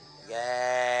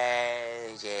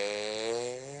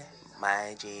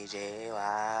YGG,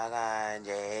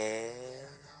 YGG.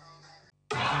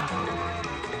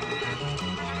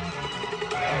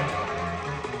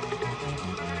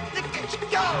 Look at you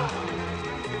go!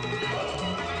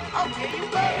 Okay, you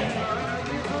go!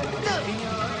 Look!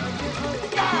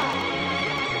 Go!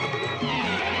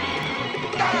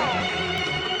 Go!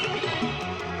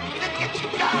 Look at you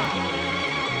go!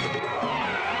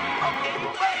 Okay, you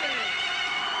go!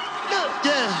 Look!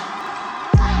 Yeah.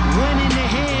 One in the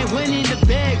hand, one in the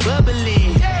bag,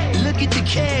 bubbling. Look at the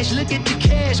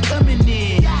cash coming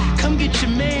in. Come get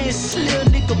your man, this little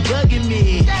nigga bugging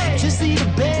me. Just see the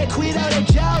bag, quit all that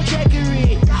jaw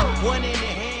jackery. One in the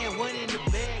hand, one in the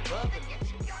bag, bubbling.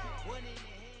 One in the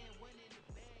hand, one in the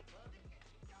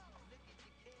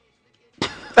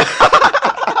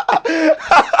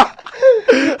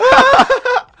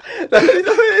bag, You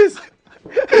know what it is?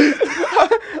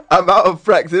 I'm out of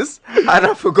practice and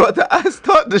I forgot that I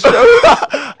start the show.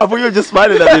 I thought you were just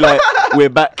smiling at me like, we're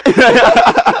back.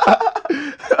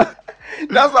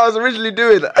 That's what I was originally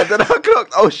doing. And then I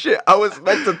clocked, oh shit, I was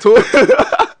meant to talk.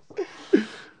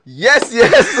 Yes.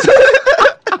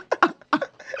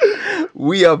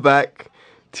 We are back.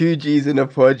 2Gs in a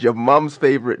pod, your mum's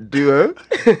favorite duo.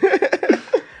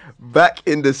 Back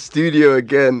in the studio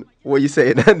again. What are you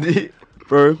saying, Andy?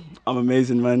 Bro, I'm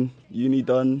amazing, man. Uni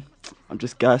done. I'm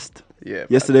just gassed. Yeah.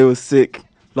 Yesterday was sick.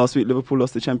 Last week, Liverpool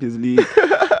lost the Champions League.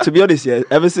 To be honest, yeah,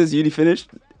 ever since uni finished,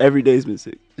 every day's been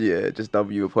sick. Yeah, just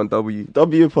W upon W.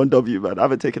 W upon W, man. I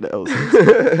haven't taken the L since.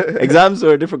 Exams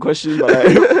are a different question,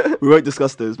 but we won't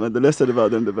discuss those, man. The less said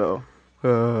about them, the better.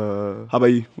 How about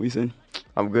you? What are you saying?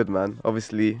 I'm good, man.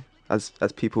 Obviously, as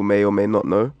people may or may not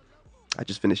know, I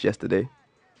just finished yesterday.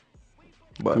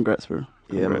 But Congrats, bro.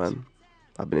 yeah, Congrats. man.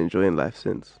 I've been enjoying life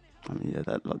since. I mean, yeah,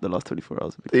 the last 24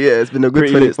 hours. Yeah, it's been a good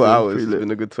Pretty lit 24 still, hours. pretty It's lit.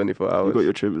 been a good 24 You hours. got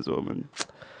your trim as well, man.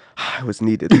 It was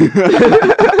needed.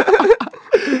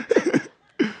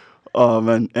 Oh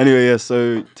man. Anyway, yeah.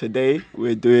 So today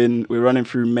we're running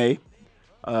through May,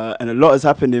 and a lot has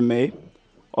happened in May.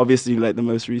 Obviously, like the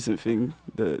most recent thing,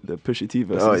 the Pusha T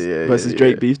versus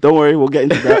Drake beef. Don't worry, we'll get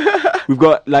into that. We've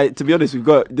got, like, to be honest,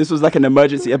 this was like an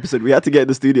emergency episode. We had to get in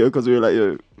the studio because we were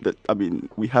like,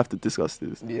 we have to discuss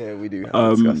this. Yeah, we do.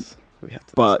 We have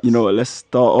to But you discuss. know what? Let's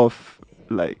start off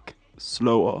like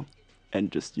slower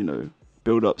and just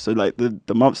build up. So like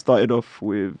the month started off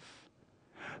with.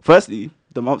 Firstly,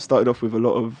 the month started off with a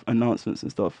lot of announcements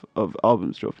and stuff of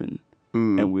albums dropping,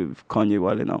 and with Kanye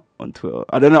wilding out on Twitter.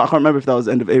 I don't know. I can't remember if that was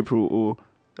end of April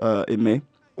or in May.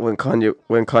 when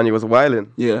Kanye was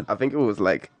wilding. Yeah. I think it was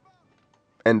like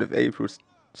end of April,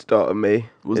 start of May.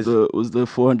 Was the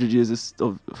 400 years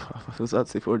of? I was about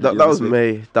to say 400. That years was this week.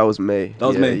 May. That was May. That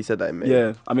was Yeah, May. He said that in May.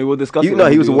 Yeah. I mean, we'll discuss. You it know,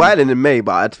 when he we was do- wilding in May,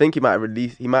 but I think he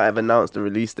might have announced the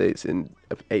release dates in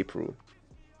April.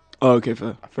 Oh, okay,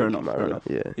 fair think enough. he might Fair have, enough.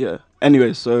 yeah. Yeah.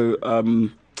 Anyway, so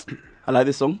I like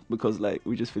this song because like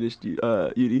we just finished uni. Yeah,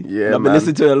 and I've been man.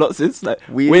 listening to it a lot since. Like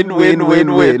Win.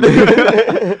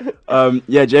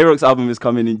 Yeah, J-Rock's album is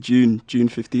coming in June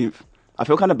 15th. I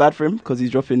feel kind of bad for him because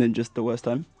he's dropping in just the worst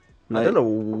time. I don't know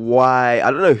why. I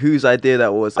don't know whose idea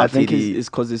that was. I think it's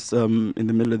because it's in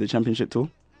the middle of the championship tour.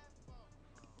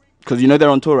 Because they're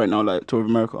on tour right now, like Tour of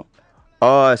America.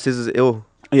 Oh, Scissor's ill.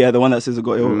 Yeah, the one that SZA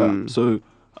got ill at. So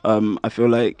I feel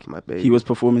like My baby. he was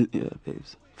performing. Yeah,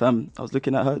 babes. Fam, I was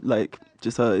looking at her, like,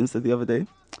 just her Insta the other day.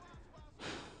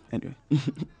 Anyway.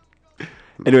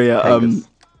 Yeah.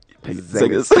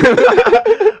 Pegas.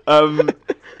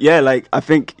 Yeah, like, I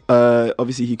think,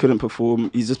 obviously he couldn't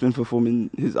perform. He's just been performing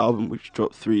his album, which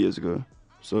dropped 3 years ago.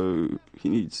 So he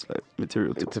needs, like,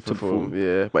 material to perform.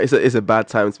 Yeah, but it's a bad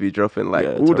time to be dropping. Like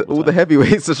Yeah, all terrible the time.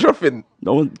 heavyweights are dropping.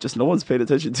 No one's paid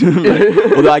attention to him.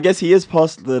 Like, although I guess he is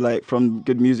past the, like, from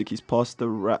Good Music, he's past the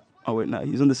rap. Oh wait, nah,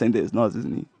 he's on the same day as Nas,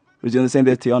 isn't he? Or is he on the same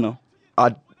day as Tiana?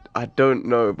 I don't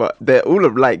know, but they're all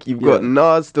of like you've got Yeah.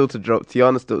 Nas still to drop,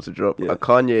 Tiana still to drop, Yeah. a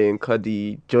Kanye and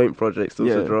Cudi joint project still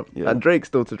Yeah, to drop, yeah. and Drake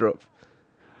still to drop.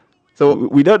 So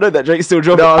We don't know that Drake's still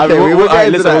dropping. no, okay, we'll alright, get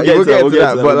into listen, that. We'll get into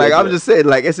that. But we'll like get I'm into just saying,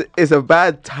 like it's a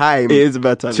bad time that. It is a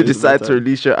bad time. to it is a decide bad to time.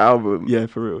 release your album. Yeah,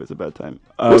 for real, it's a bad time.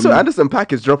 Also, Anderson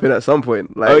 .Paak is dropping at some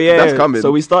point. Like, oh yeah, that's coming.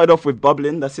 So we started off with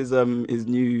Bubbling. That's his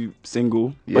new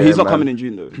single. Yeah, But he's not man. coming in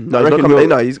June though. no, I he's not reckon coming. he'll-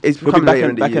 No, he's he'll coming be later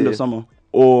in the back end year. of summer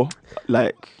or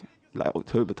like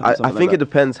October time. I something think like it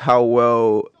depends how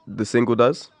well the single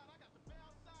does,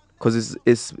 because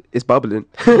it's bubbling.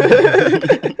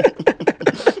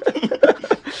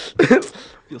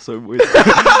 You're so weird.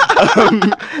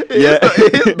 Yeah,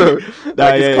 it is though.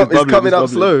 Like, it's bubbling, coming up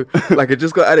bubbling. slow. Like it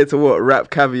just got added to what Rap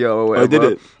Caviar or whatever. Oh,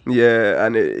 did it? Yeah,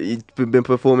 and he's been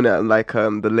performing at like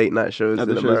the late night shows At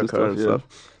in the shows and America and stuff,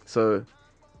 stuff. So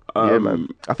Yeah, man.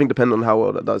 I think depending on how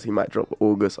well that does, he might drop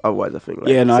August. Otherwise, I think like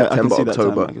Yeah, no, I can September, see that time.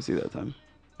 October. I can see that time.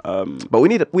 But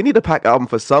we need a pack album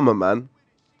for summer, man.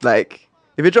 Like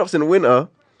if it drops in winter,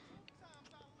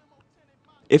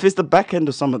 If it's the back end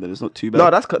of summer, then it's not too bad. no,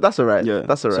 that's alright. yeah,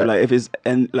 that's alright. So like if it's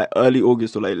like early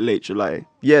August or like late July,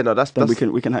 yeah, no, then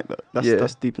we can hack that.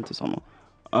 That's deep into summer.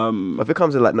 If it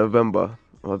comes in like November,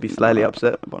 I'll be slightly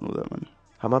upset. about all that, man.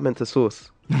 How am I meant to source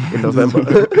in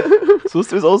November? So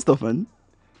there's old stuff, man.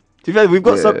 To be fair, we've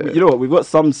got some. Yeah. You know what? We've got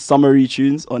some summery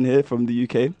tunes on here from the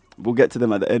UK. We'll get to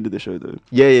them at the end of the show, though.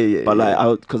 yeah. But yeah.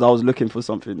 like, because I was looking for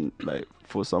something like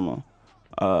for summer.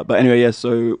 But anyway, yeah.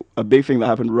 So a big thing that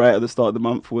happened right at the start of the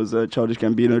month was Childish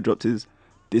Gambino dropped his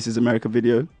 "This Is America"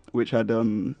 video, which had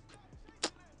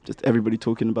just everybody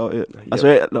talking about it. I Yep.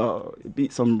 swear, it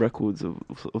beat some records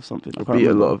of something. I It can't beat a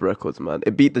remember. lot of records, man.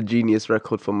 It beat the Genius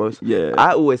record for most. Yeah.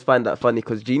 I always find that funny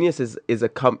because Genius is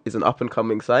an up and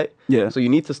coming site. Yeah. So you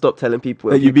need to stop telling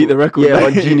people That you beat the record. Yeah,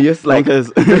 on Genius. Like,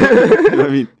 because you know what I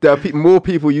mean. there are more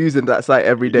people using that site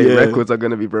every day. Yeah. Records are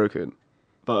gonna be broken.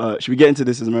 But should we get into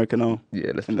This Is America now?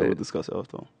 Yeah, let's And play then we'll it. discuss it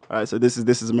after. All right, so this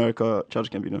is America,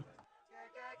 Childish Gambino.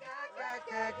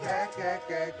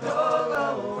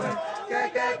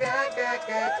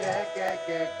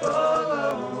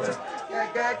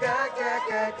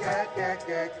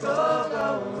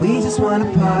 We just wanna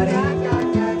party,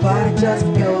 party just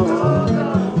for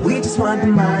you. We just want the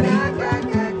money,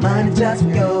 money just for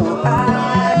you.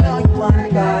 I know you wanna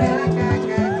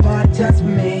party, party just for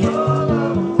me.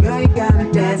 Girl, you got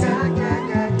me dancing,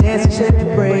 dancing shit to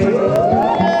break.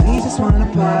 We just wanna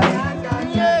party,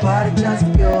 party just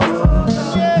for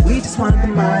you. We just want the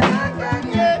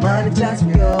money, money just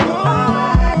for you.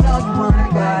 I know you wanna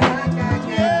party,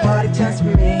 party just for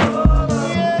me.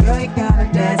 Girl, you got me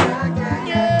dancing,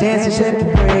 dancing shit to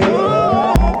break.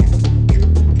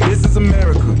 This is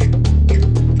America.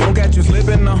 Don't catch you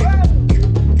slipping now.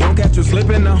 Don't catch you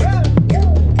slipping now.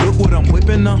 Look what I'm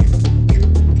whipping now.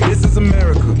 This is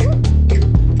America.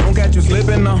 Don't catch you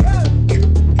slipping now.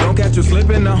 Don't catch you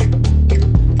slipping now.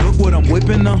 Look what I'm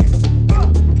whipping now.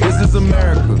 This is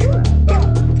America.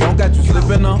 Don't catch you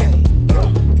slipping now.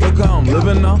 Look how I'm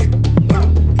living now.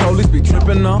 Police be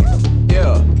tripping now.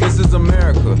 Yeah, this is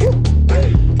America.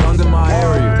 Guns in my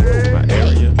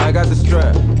area. I got the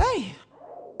strap.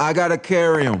 I gotta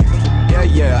carry 'em.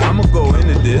 Yeah, I'ma go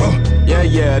into this.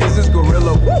 Yeah, this is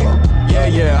gorilla.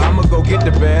 Yeah, I'ma go get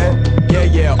the bag.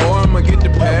 Yeah, or I'ma get the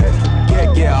pad.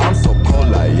 Yeah, I'm so cold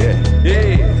like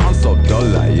yeah. I'm so dull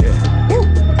like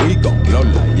yeah. We gon' blow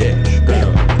like yeah.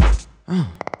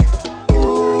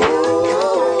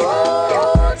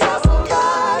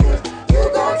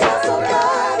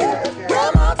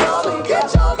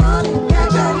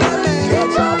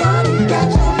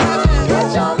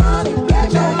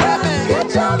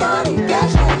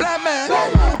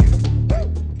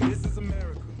 This is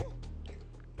America.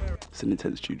 It's an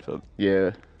intense tune, fam.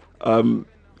 Yeah.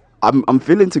 I'm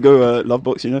feeling to go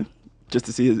Lovebox, you know, just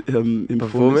to see him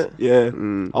perform it? Yeah,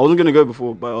 I wasn't gonna go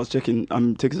before, but I was checking.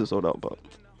 Tickets are sold out, but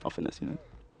I'll finesse, you know.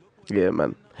 Yeah,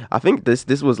 man. I think this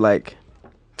was like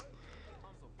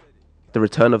the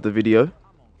return of the video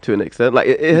to an extent. Like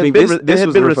it had think been, this it had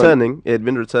was been the return? returning. It had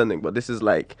been returning, but this is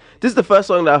the first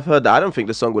song that I've heard that I don't think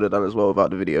the song would have done as well without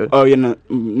the video. Oh yeah, no,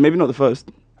 maybe not the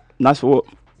first. Nice for what?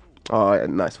 Oh, yeah,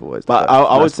 Nice for Words. But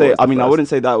I would say, I mean, I wouldn't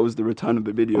say that was the return of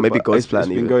the video. Or maybe but God's it's Plan.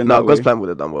 been Even. going No, that God's way. Plan would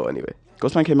have done well anyway.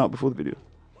 God's Plan came out before the video.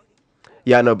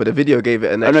 Yeah, I know, but the video gave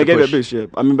it an I extra know, it gave it push. a boost, yeah.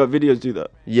 I mean, but videos do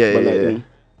that. Yeah, But, yeah, like, yeah.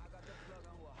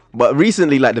 But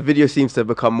recently, like the video seems to have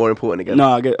become more important again. No,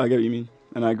 I get what you mean,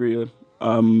 and I agree. Yeah.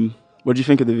 What do you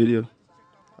think of the video?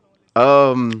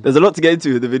 There's a lot to get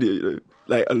into with the video, you know,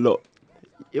 like a lot.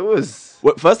 It was.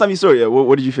 First time you saw it, yeah,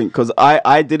 what did you think? Because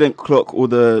I didn't clock all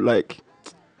the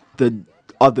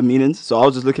other meanings, so I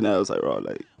was just looking at it. I was like, right,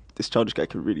 like this Childish guy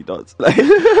can really dance. Like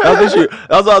that's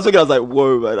what I was looking. I was like,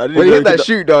 whoa, man! I didn't When know you he hit that could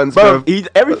shoot dance, bro, bro. he's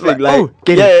everything. Like, Like, oh,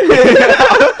 get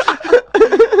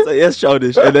So yes,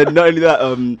 Childish, and then not only that,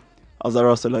 I was like,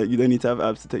 Russell, like you don't need to have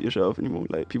abs to take your shirt off anymore.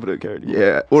 Like people don't care anymore.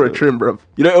 Yeah, or a So- trim, bro.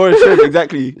 You know, or a trim,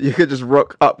 exactly. You could just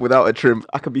rock up without a trim.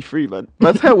 I could be free, man.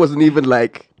 Man's hair wasn't even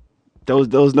like. There was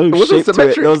no wasn't shape to it.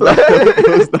 symmetric. There was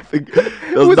nothing.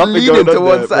 There was was nothing leaning going on to one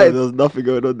there. Bro. side. There was nothing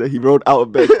going on there. He rolled out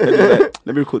of bed and he was like,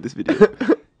 "Let me record this video,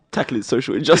 tackling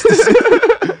social injustice."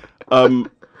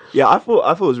 Yeah, I thought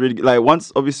it was really good. Like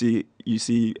once, obviously, you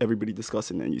see everybody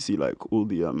discussing it and you see like all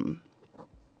the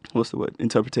what's the word,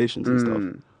 interpretations and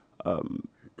stuff.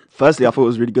 Firstly, I thought it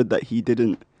was really good that he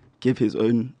didn't give his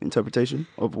own interpretation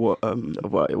of what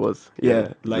Of what it was.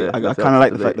 yeah, like I that's kind of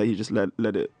like the absolutely- fact that he just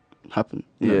let it happen,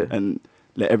 you know, Yeah. and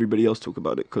let everybody else talk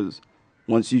about it because,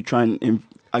 once you try and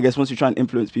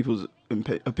influence people's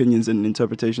opinions and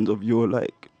interpretations of your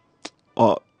like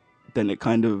art, then it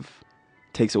kind of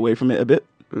takes away from it a bit.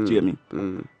 Do you get me?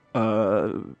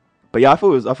 But yeah, I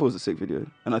thought it was a sick video,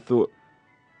 and I thought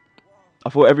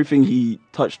everything he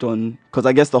touched on, because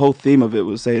I guess the whole theme of it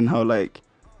was saying how like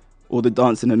all the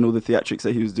dancing and all the theatrics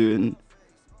that he was doing,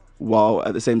 while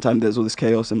at the same time there's all this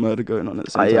chaos and murder going on at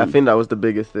the same time. I think that was the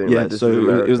biggest thing. Yeah, like, so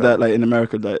it was that like in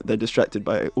America that they're distracted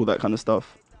by all that kind of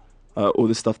stuff, all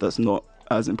this stuff that's not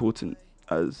as important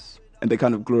as, and they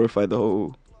kind of glorify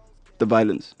the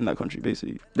violence in that country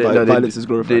basically. Violence is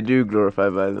glorified. They do glorify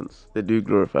violence.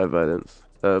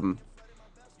 So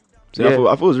yeah. I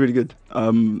thought it was really good.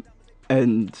 And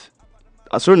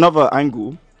I saw another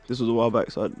angle. This was a while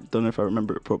back, so I don't know if I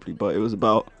remember it properly, but it was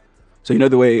about, so you know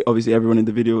the way obviously everyone in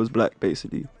the video was black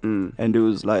basically, and it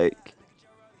was like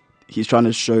he's trying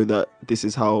to show that this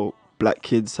is how black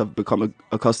kids have become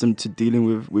accustomed to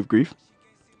dealing with grief.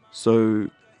 So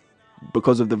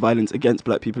because of the violence against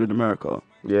black people in America,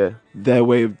 their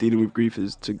way of dealing with grief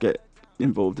is to get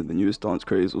involved in the newest dance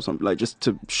craze or something, like just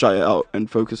to shut it out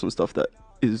and focus on stuff that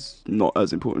is not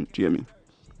as important. Do you get me?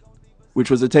 Which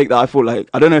was a take that I thought, like,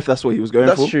 I don't know if that's what he was going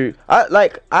for. That's true. But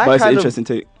it's an interesting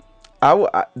take.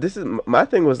 This is my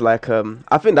thing. Was like,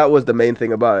 I think that was the main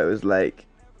thing about it. It was like,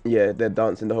 yeah, they're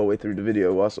dancing the whole way through the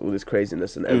video whilst all this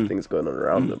craziness and everything's going on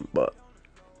around them. But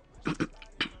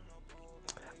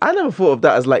I never thought of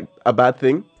that as like a bad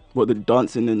thing. What, the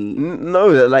dancing and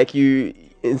no, that like you,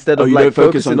 instead of like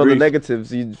focusing on the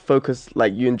negatives, you focus,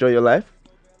 like, you enjoy your life.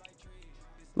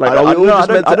 Like, are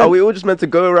we all just meant to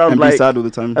go around and like be sad all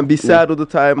the time? And be sad all the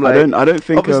time? Like, I don't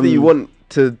think. Obviously, you want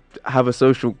to have a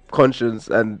social conscience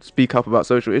and speak up about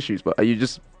social issues, but you're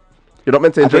not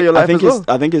meant to enjoy your life as well?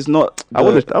 I think it's not. I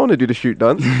want to do the shoot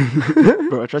dance.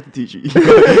 Bro, I tried to teach you. You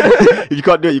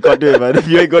can't do it. You can't do it, man. If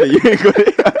you ain't got it, you ain't got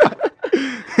it.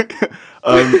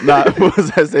 What was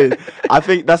I saying? I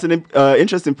think that's an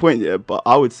interesting point, yeah. But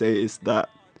I would say is that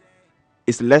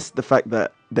it's less the fact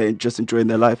that they're just enjoying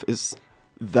their life, is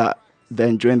that they're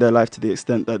enjoying their life to the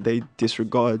extent that they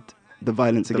disregard the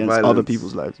violence against other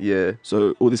people's lives. Yeah.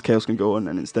 So all this chaos can go on,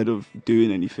 and instead of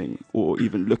doing anything or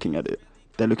even looking at it,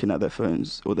 they're looking at their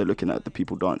phones or they're looking at the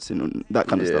people dancing and that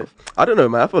kind of stuff. I don't know,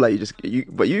 man. I feel like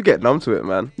you get numb to it,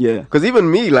 man. Yeah. Because even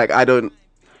me, like, I don't.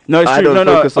 No, it's true. I don't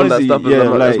focus on that stuff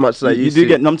as much as I used to. You do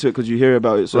get numb to it because you hear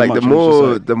about it so like, much.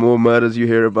 The more murders you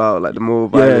hear about, like, the more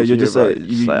violence you hear about,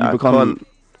 you become.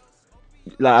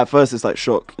 Like, at first it's like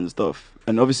shock and stuff,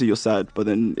 and obviously you're sad, but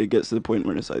then it gets to the point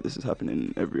where it's like, this is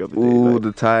happening every other day, all like,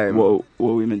 the time. What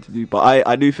are we meant to do? But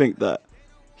I do think that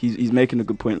he's making a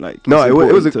good point. Like, no,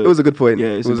 it was a good point. Yeah,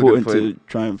 it's important to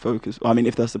try and focus. I mean,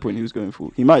 if that's the point he was going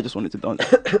for, he might have just wanted to dance,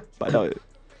 but I doubt it.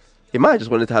 He might have just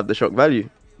wanted to have the shock value.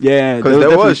 Yeah, because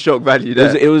there was shock value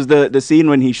there. It was the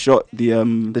scene when he shot the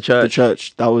church. The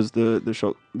church. That was the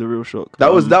shock, the real shock.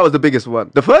 That was the biggest one.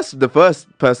 The first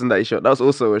person that he shot, that was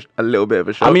also a little bit of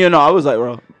a shock. I mean, I was like,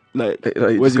 bro, like,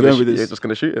 where's he going with this? You're just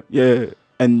gonna shoot him. Yeah,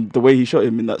 and the way he shot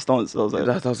him in that stance, I was like,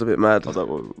 that was a bit mad. I was like,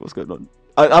 what's going on?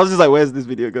 I was just like, where's this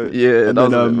video going? Yeah, and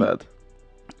that was a bit mad.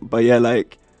 But yeah,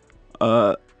 like,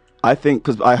 I think,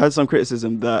 because I heard some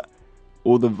criticism that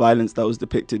all the violence that was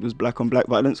depicted was black on black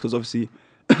violence, because obviously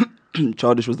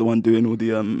Childish was the one doing all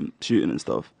the shooting and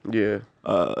stuff. Yeah.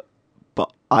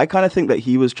 But I kind of think that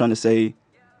he was trying to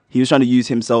use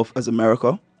himself as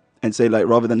America and say, like,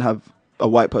 rather than have a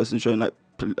white person showing, like,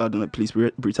 I don't know, police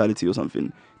brutality or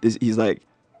something, he's like,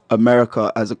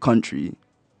 America as a country,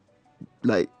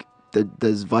 like,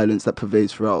 there's violence that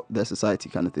pervades throughout their society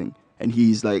kind of thing. And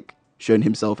he's, like, showing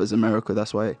himself as America.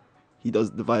 That's why he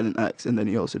does the violent acts, and then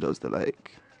he also does the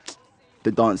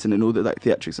dancing and all the, like,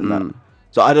 theatrics and that.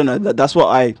 So I don't know. That's what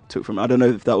I took from it. I don't know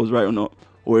if that was right or not,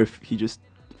 or if he just,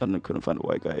 I don't know, couldn't find a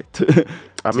white guy to do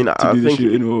the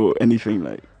shooting or anything.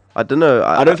 Like, I don't know.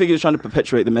 I don't think he was trying to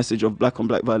perpetuate the message of black on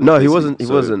black violence. No, he wasn't. He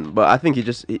wasn't. But I think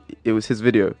it was his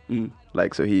video.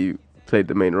 Like, so he played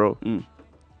the main role.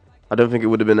 I don't think it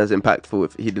would have been as impactful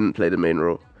if he didn't play the main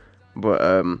role. But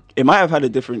it might have had a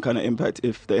different kind of impact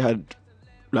if they had,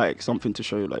 like, something to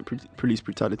show, like, police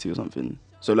brutality or something.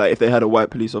 So, like, if they had a white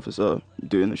police officer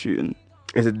doing the shooting.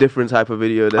 It's a different type of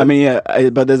video then. I mean, yeah,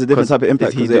 but there's a different type of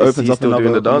impact because it opens up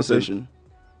another conversation.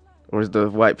 Or is the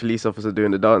white police officer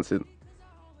doing the dancing?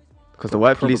 Because the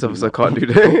white police officer can't do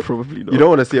that. Probably not. You don't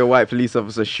want to see a white police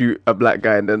officer shoot a black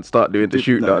guy and then start doing the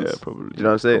shoot dance. Yeah, probably. Do you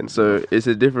know what I'm saying? So it's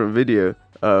a different video.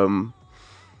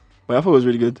 But I thought it was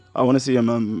really good. I want to see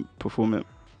him perform it.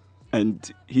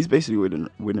 And he's basically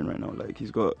winning right now. Like,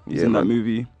 he's in that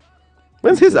movie.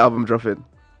 When's his album dropping?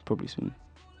 Probably soon.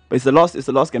 But it's the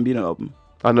last Gambino album.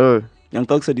 I know. Young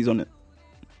Thug said he's on it.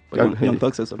 But Young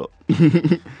Thug says a lot.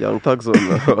 Young Thug's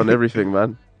on everything,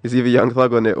 man. It's either Young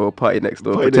Thug on it or Party Next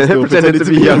Door. Party Next Door, Pretending to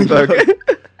be Young Thug.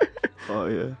 Oh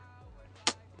yeah,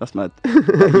 that's mad. Like,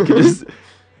 you could just,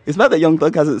 it's mad that Young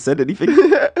Thug hasn't said anything.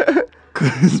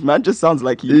 Because man just sounds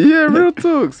like he. Yeah, real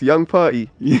talks. Young Party.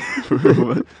 Yeah,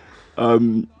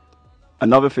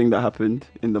 another thing that happened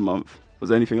in the month. Was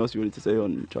there anything else you wanted to say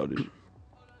on Childish?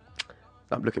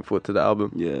 I'm looking forward to the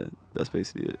album. Yeah, that's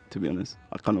basically it. To be honest,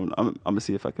 I'm gonna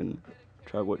see if I can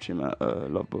try watch him at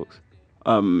Lovebox.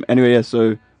 Anyway, yeah.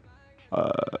 So,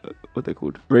 what they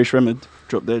called? Ray Shremmerd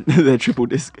dropped their triple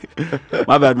disc.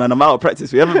 My bad, man. I'm out of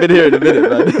practice. We haven't been here in a minute,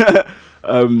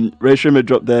 man. Ray Shremmerd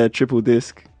dropped their triple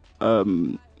disc.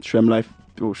 Shrem Life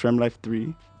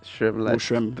 3. Shrem Life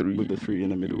Shrem 3 with the 3 in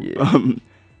the middle. Yeah. What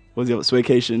was the other?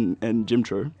 Swaycation and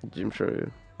Jimtro.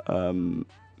 Yeah.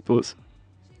 Thoughts?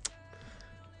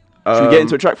 Should we get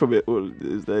into a track from it, or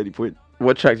is there any point?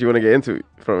 What track do you want to get into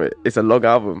from it? It's a long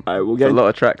album. Alright, we'll It's get a lot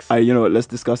of tracks. You know what? Let's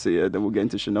discuss it. Yeah, then we'll get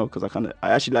into Chanel because I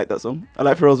actually like that song. I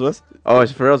like Pharrell's verse. Oh,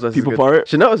 Pharrell's verse. People is Pirate.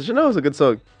 good. Chanel's a good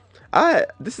song.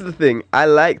 This is the thing. I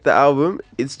like the album.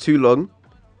 It's too long.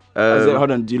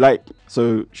 Hold on. Do you like?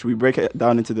 So should we break it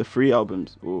down into the 3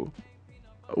 albums, or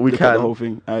We look at can. the whole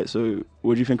thing? Alright. So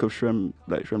what do you think of Shrem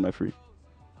Life 3?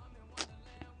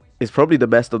 It's probably the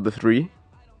best of the 3.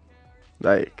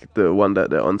 Like the one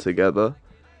that they're on together.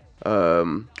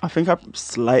 I think I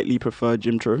slightly prefer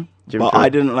Jimtro, but Jimtro. I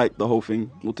didn't like the whole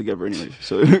thing altogether anyway.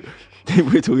 So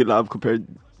we're talking like compared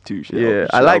to shit. Yeah,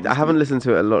 I haven't listened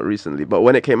to it a lot recently, but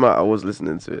when it came out, I was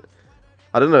listening to it.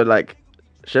 I don't know, like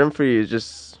Shrem 3 is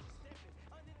just,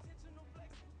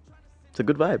 it's a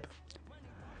good vibe.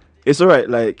 It's alright.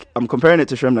 Like I'm comparing it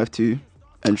to Shrem Life 2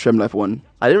 and Shrem Life 1.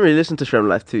 I didn't really listen to Shrem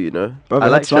Life 2, you know. Bro, I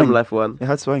like that's fine. Shrem Life 1. It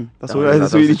had swing. That's Oh, all.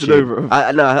 That's all you need to know, bro.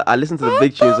 I listened to the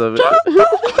big tunes of it.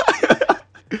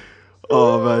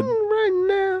 Oh man. Right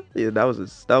now. Yeah, that was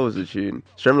a tune.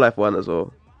 Shrem Life 1 as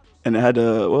well. And it had what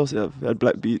else? It had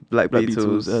Black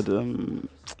Beatles. It had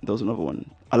there was another one.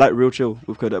 I like Real Chill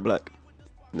with Kodak Black.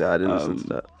 Yeah, I didn't listen to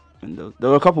that. And there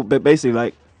were a couple, but basically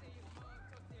like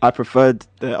I preferred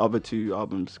their other 2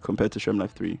 albums compared to Shrem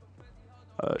Life 3.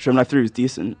 Shrem Life 3 was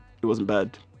decent. It wasn't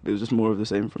bad. It was just more of the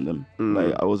same from them.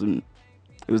 Like it was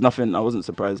nothing. I wasn't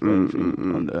surprised by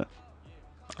anything on there.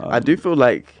 I do feel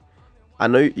like, I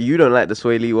know you don't like the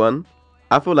Sway Lee one.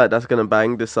 I feel like that's gonna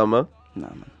bang this summer. Nah,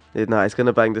 man. It's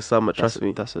gonna bang this summer. Trust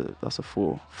me. That's a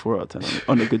 4 out of 10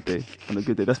 on a good day. On a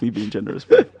good day. That's me being generous,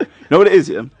 bro. You know what it is,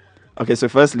 yeah? Okay, so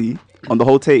firstly, on the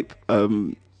whole tape,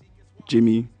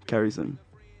 Jimmy carries him.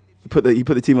 He put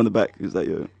the team on the back. He was like,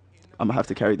 yo, I'm gonna have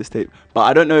to carry this tape. But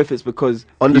I don't know if it's because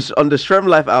On the Shrem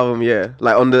Life album, yeah.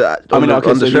 Like on the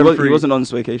Shrem he wasn't on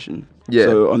Swaycation. Yeah.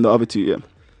 So on the other 2, yeah.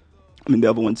 I mean the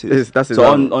other one too. That's his so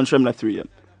album. on Shrem Life 3,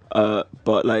 yeah.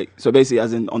 But like so basically,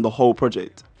 as in on the whole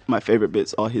project, my favorite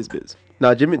bits are his bits.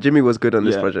 Nah, Jimmy was good on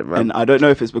this project, man. And I don't know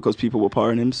if it's because people were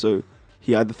powering him, so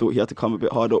he either thought he had to come a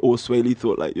bit harder, or Sway Lee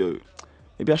thought like, yo,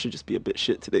 maybe I should just be a bit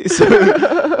shit today. So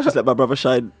just let my brother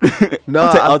shine. No,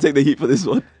 I'll take the heat for this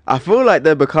one. I feel like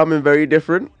they're becoming very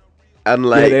different, and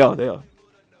like Yeah, they are.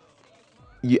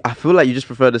 I feel like you just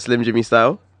prefer the Slim Jimmy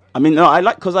style. I mean, no, I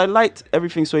liked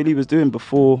everything Sway Lee was doing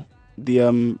before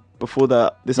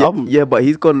this album. Yeah, but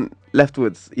he's gone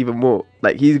leftwards even more.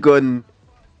 Like he's gone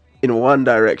in one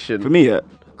direction. For me, yeah,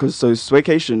 because so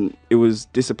Swaycation, it was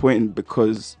disappointing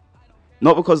because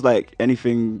not because like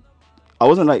anything, I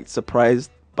wasn't like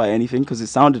surprised by anything because it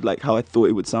sounded like how I thought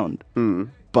it would sound.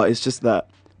 But it's just that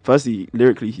firstly,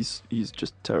 lyrically, he's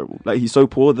just terrible. Like he's so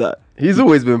poor that He's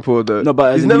always been poor though. no,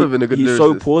 but he's never been a good He's lyricist.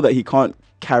 so poor that he can't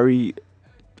carry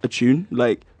a tune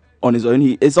like on his own.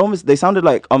 It's almost, they sounded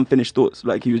like unfinished thoughts.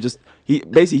 Like he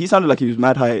sounded like he was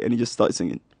mad high and he just started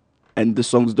singing, and the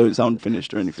songs don't sound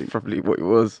finished or anything. Probably what it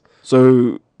was.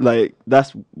 So like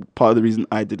that's part of the reason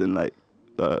I didn't like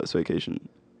Swaycation.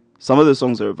 Some of the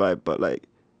songs are a vibe, but like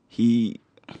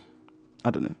I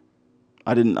don't know.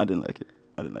 I didn't like it.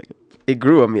 I didn't like it. It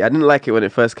grew on me. I didn't like it when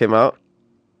it first came out.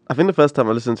 I think the first time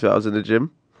I listened to it, I was in the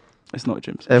gym. It's not a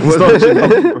gym. It It's not a gym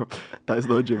album, bro. That is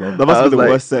not a gym album. That must be the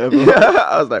worst set ever. Yeah,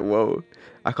 I was like, whoa,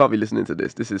 I can't be listening to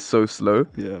this. This is so slow.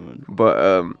 Yeah, man.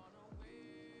 But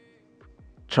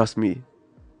trust me.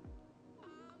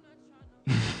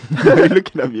 Why are you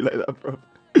looking at me like that, bro?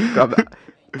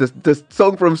 The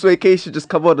song from Swaycation just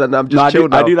come on and I'm just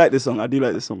chilled I out. do like this song.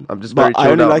 I'm just but very I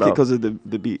chilled only out like now. it because of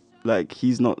the beat. Like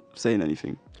he's not saying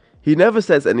anything. He never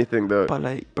says anything though. But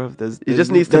like, bro, He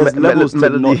just needs to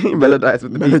melodize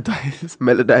with the beat. Melodize.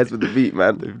 Melodize with the beat, I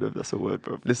man. don't know if that's a word,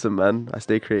 bro. Listen, man, I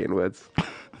stay creating words.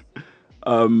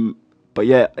 But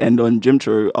yeah, and on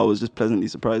Jimtro, I was just pleasantly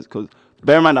surprised because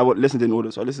bear in mind I listened in order,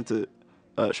 so I listened to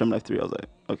Shrem Life 3. I was like,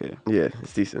 okay, Yeah,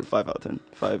 it's decent. 5 out of 10,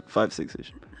 5,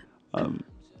 6-ish.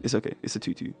 It's okay. It's a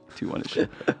 2-1-ish.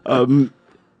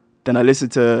 Then I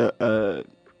listened to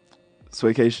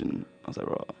Swaycation. I was like,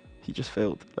 bro, he just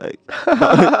failed. Like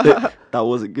that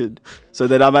wasn't good. So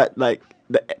then I'm at like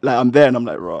I'm there and I'm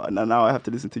like, raw. And now I have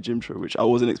to listen to Jimtro, which I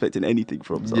wasn't expecting anything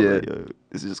from. So I was like, yo,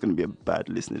 this is just gonna be a bad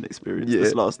listening experience.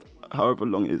 This last however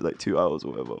long it is, like 2 hours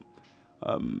or whatever.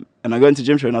 And I go into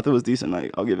Jimtro and I thought it was decent. Like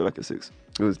I'll give it like a 6.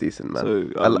 It was decent, man. So,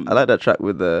 I like that track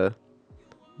with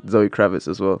Zoe Kravitz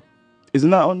as well. Isn't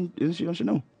she on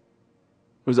Chanel?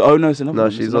 Was it? Oh no, it's another. No,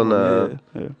 one. she's It's another on,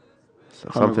 one. Yeah.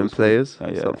 Something Players.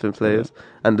 Yeah. Something Players.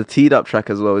 And the Teed Up track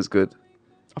as well is good.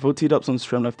 I thought Teed Up's on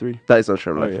Shrem Life 3. That is on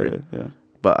Shrem Life 3. Yeah.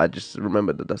 But I just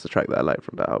remembered that that's the track that I like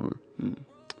from that album.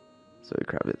 Zoe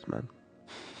Kravitz, man.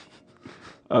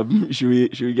 Should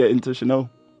we get into Chanel?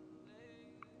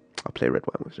 I'll play Red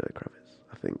Wine with Zoe Kravitz.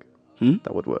 I think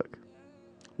that would work.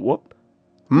 What?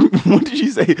 What did you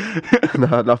say?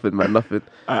 No, nothing, man, nothing.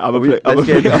 Let's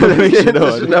get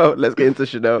into Chanel. Let's get into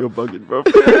Chanel. You're bugging, bro.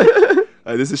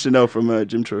 This is Chanel from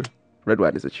Jimtro. Red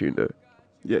Wine is a tune, though.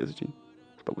 Yeah, it's a tune.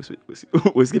 But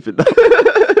we're skipping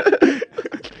that.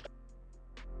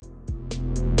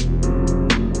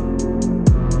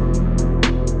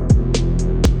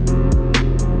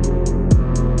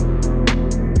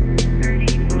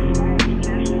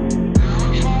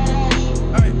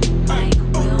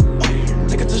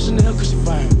 Take her to Chanel cause she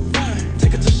fine.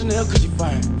 Take her to Chanel cause she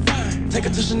fine. Take her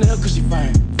to Chanel cause she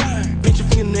fine. Paint your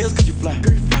fingernails cause you fly.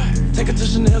 Take her to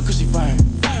Chanel cause she fine.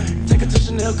 Take her to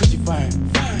Chanel cause she fine.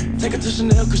 Take her to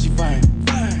Chanel cause she fine.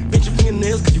 Paint your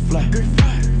fingernails cause you fly.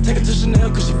 Take her to Chanel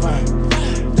cause she fine.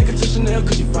 Take her to Chanel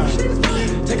cause she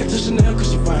fine. Take her to Chanel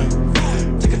cause she fine.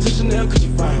 Take her to Chanel cause she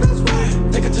fine.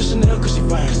 Take her to Chanel cause she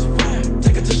fine.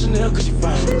 Take her to Chanel cause she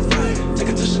fine. Take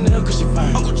her to Chanel cause she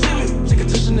fine. Uncle Jimmy. Take her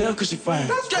to Chanel cause she fine.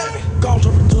 Gone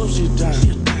drop her dub, she a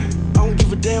dime. I don't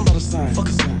give a damn about the sign. Fuck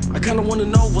a sign. I kinda wanna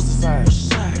know what's the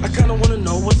size. I kinda wanna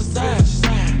know what's the size.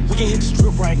 We can hit the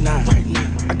strip right now.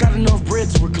 I got enough bread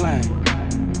to recline.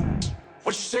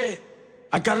 What you said?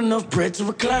 I got enough bread to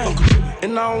recline.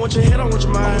 And I don't want your head, I want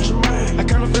your mind. I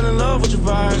kinda fell in love with your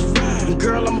vibe. And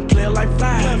girl, I'm a player like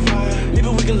fly. Maybe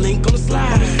we can link on the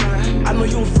slide. I know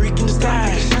you a freak in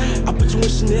disguise. I put you in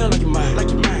Chanel like you mine.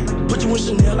 Put you in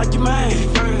Chanel like you mine.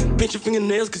 Paint your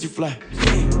fingernails cause you fly.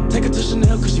 Take her to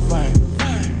Chanel cause you fine.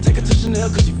 Take her to Chanel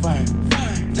cause you fine.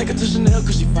 Take her to Chanel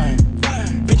cause you fine.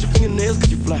 Paint your fingernails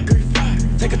cause you fly.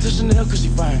 Take her to Chanel cause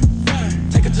you fine.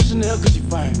 Take her to Chanel cause you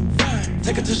fine.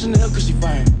 Take her to Chanel cause you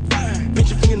fine. Paint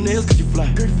your fingernails cause you fly.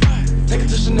 Take her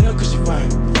to Chanel cause you fine.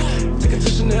 Take her to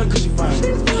Chanel cause you fine.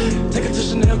 Take her to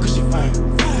Chanel cause you fine.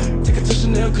 Take her to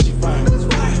Chanel cause you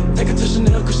fine. Take her to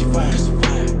Chanel cause you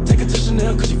fine. Take her to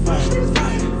Chanel cause you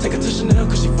fine. Take her to Chanel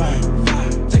cause you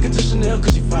fine. Take her to Chanel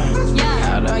cause you fine.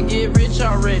 How'd I get rich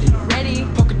already? Ready?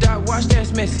 Polka dot watch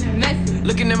that's messy.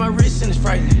 Looking at my wrist and it's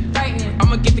frightening.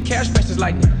 I'ma get the cash fast as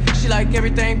lightning. She like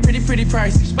everything pretty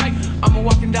pricey. I'm a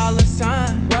walking dollar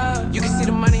sign. You can see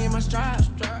the money in my stride.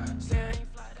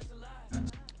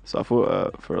 So I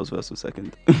thought Pharrell's verse was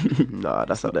second. Nah,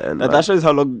 that's at the end. That shows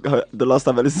how long the last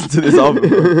time I listened to this album.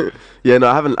 Bro. Yeah, no,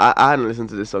 I haven't. I hadn't listened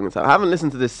to this song in time. I haven't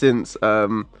listened to this since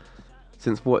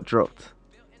what dropped.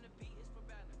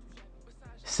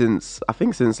 Since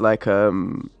like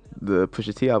the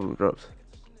Pusha T album dropped.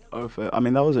 Oh, fair. I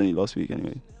mean, that was only last week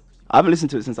anyway. I haven't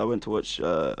listened to it since I went to watch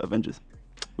Avengers,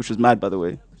 which was mad, by the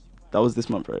way. That was this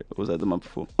month, right? Or was that the month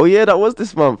before? Oh yeah, that was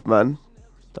this month, man.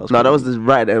 That was No, that crazy. was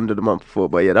right at the end of the month before.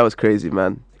 But yeah, that was crazy,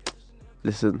 man.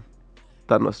 Listen,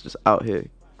 Thanos just out here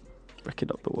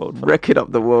Wrecking up the world. fam. wrecking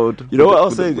up the world. You know what I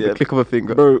was with saying? with Yeah, the click of a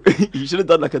finger. bro. You should have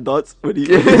done like a dance when he.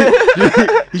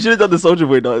 He should have done the Soldier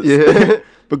Boy dance. Yeah.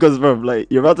 Because, bro, like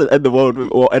you're about to end the world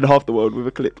or end half the world with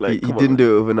a click. Like he come on, didn't man.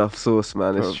 do it with enough sauce,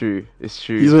 man. It's Bro. true. It's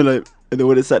true. He's like, and then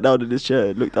when he sat down in his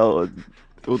chair, looked out on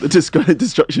all the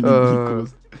destruction he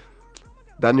caused.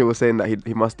 Daniel was saying that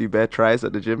he must do bare tries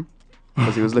at the gym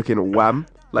because he was looking wham.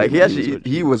 Like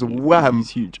he was wham. He's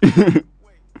huge.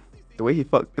 The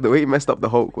way he messed up the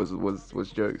Hulk was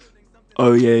jokes.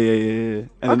 Oh yeah. And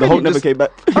How then the can Hulk you never just- came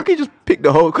back. How can you just pick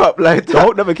the Hulk up like The that?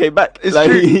 Hulk never came back. It's like,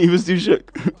 true. He was too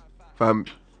shook. Fam,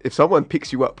 if someone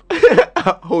picks you up,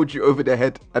 holds you over the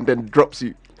head, and then drops you,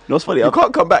 You know what's funny? you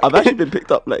can't come back. I've actually been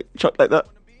picked up like chucked like that.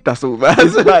 That's all bad.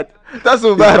 It's bad. That's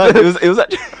all It's bad. bad.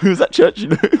 It was at church, you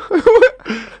know.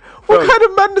 What kind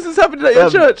of madness is happening at your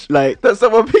church? Like That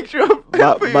someone picked you up. put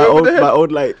you my over old the head? my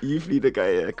old like youth leader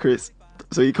guy, yeah, Chris.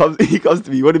 So he comes to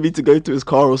me. He wanted me to go to his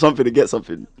car or something to get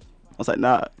something. I was like,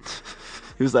 nah.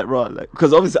 He was like, "Raw," like,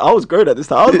 because obviously I was grown at this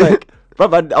time. I was like, bro,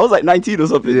 I was like 19 or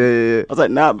something. Yeah. I was like,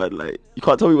 nah, man, like, you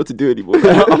can't tell me what to do anymore.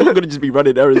 Like, I'm not gonna just be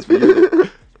running errands for you.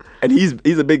 And he's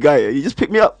a big guy. He just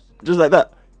picked me up just like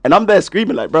that, and I'm there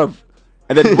screaming like, bruv.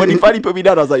 And then when he finally put me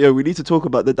down, I was like, yo, we need to talk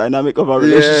about the dynamic of our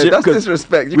relationship. Yeah, that's 'cause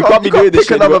disrespect. we can't be doing this pick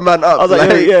shit another anymore. man up. I was like,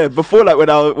 like, yeah. Before, like when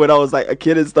I was like a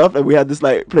kid and stuff, and we had this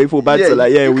like playful banter, Yeah,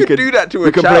 like, yeah, you we could could do that to we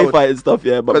a could play child. fight and stuff,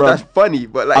 yeah. But but bro, that's funny.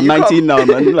 But like, I'm you 19 can't- now,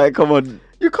 man. Like, come on.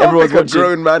 You can't Everyone's pick a watching.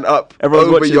 grown man up Everyone's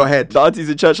over watching your head. The aunties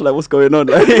in church, like, what's going on?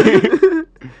 Like,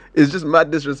 It's just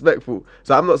mad disrespectful.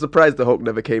 So I'm not surprised the Hulk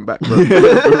never came back, bro.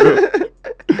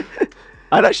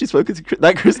 I'd actually spoken to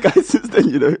that Chris guy since then,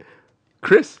 you know,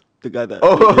 Chris. the guy that.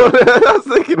 Oh, I was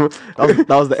thinking.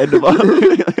 that was the end of our.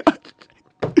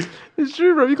 It's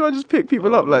true, bro. You can't just pick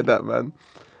people up like that, man.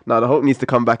 Nah, the Hulk needs to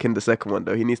come back in the second one,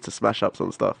 though. He needs to smash up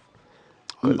some stuff.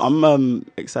 I'm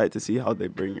excited to see how they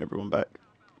bring everyone back,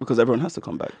 because everyone has to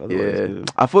come back. Otherwise, Yeah.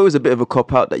 I thought it was a bit of a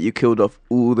cop out that you killed off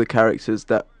all the characters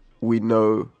that we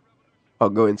know are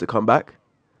going to come back.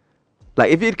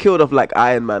 Like, if you'd killed off, like,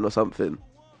 Iron Man or something.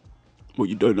 Well,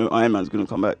 you don't know Iron Man's gonna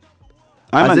come back.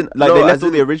 As Iron Man, in- like, no, they as left all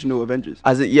in- the original Avengers.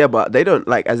 Yeah, but they don't,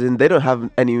 like, as in, they don't have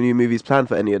any new movies planned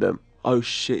for any of them. Oh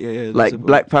shit, yeah. that's Like, a-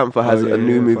 Black Panther has Oh, yeah, a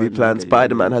new yeah, movie fine, planned. okay,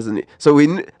 Spider-Man yeah. hasn't. So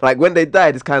like, when they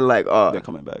died, it's kind of like, oh, They're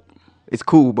coming back. it's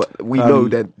cool, but we know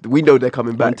they're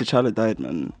coming Man, back. T'Challa died,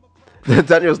 man.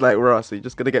 Daniel's like, Ross, so you're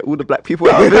just gonna get all the black people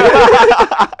out of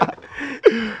it?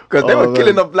 Because they Oh, were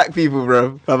killing man. off black people,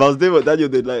 bro. I was doing what Daniel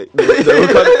did, like the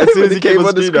Wakanda, as soon as When he came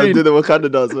on the screen, I screen. did the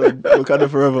Wakanda dance, man. Wakanda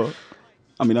forever.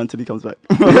 I mean, until he comes back.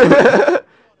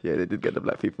 Yeah, they did get the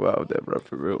black people out of there, bro.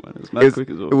 For real, man. It was mad quick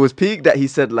as well. It was peak that he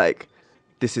said, like,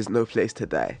 this is no place to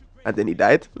die. And then he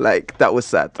died. Like, that was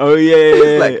sad. Oh yeah,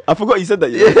 It's like- yeah. I forgot you said that.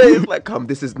 Yeah, it's like, come,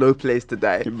 this is no place to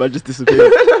die. Man just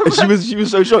disappeared. And she was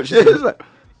so shocked. She Yeah, said, it's like,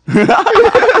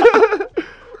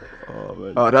 oh,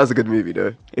 man. oh, that was a good movie,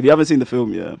 though. If you haven't seen the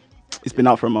film, yeah, it's been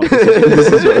out for a month.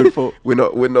 This is your own fault. We're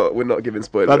not giving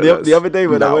spoilers. Like, the other day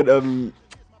when now.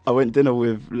 I went dinner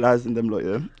with Laz and them lot,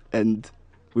 yeah, and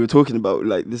we were talking about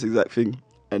like this exact thing,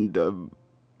 and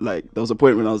like there was a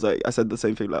point when I was like, I said the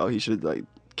same thing, like, oh, he should like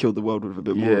kill the world with a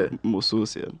bit Yeah. more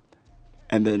sauce, yeah.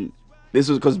 And then this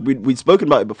was because we'd spoken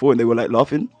about it before, and they were like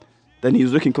laughing. Then he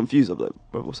was looking confused. I was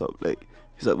like, bro, what's up? Like,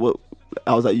 he's like, what?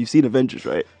 I was like, you've seen Avengers,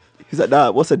 right? He's like,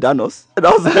 nah, what's a Thanos? And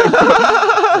I was like,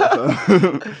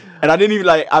 and I didn't even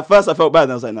like. At first, I felt bad,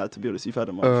 and I was like, nah. To be honest, you've had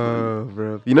a month.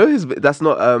 Bro. You know that's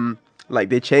not like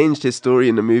they changed his story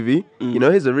in the movie. You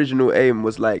know his original aim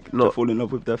was like To not fall in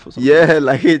love with death or something. yeah,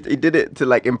 like he did it to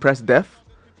like impress Death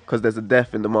because there's a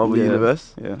Death in the Marvel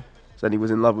universe. Yeah. So then he was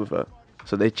in love with her.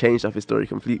 So they changed up his story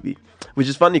completely, which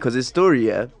is funny because his story,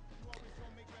 yeah,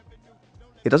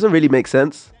 it doesn't really make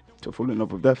sense. To fall in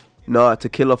love with death. Nah, to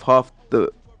kill off half the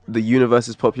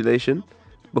universe's population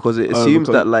because it assumes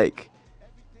because- that like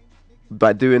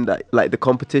by doing that, like the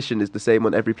competition is the same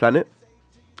on every planet.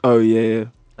 Oh yeah.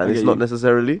 And I it's get not you.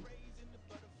 necessarily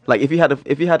like if you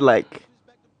had like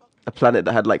a planet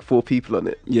that had like 4 people on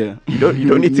it, Yeah. you don't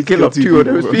need to kill off 2 of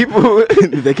those people.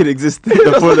 They can exist. The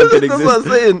 4 of them can That's what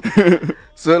I'm exist. saying.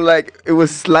 So like it was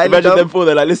slightly Imagine dumb. them 4.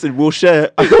 They're like, listen, we'll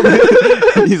share.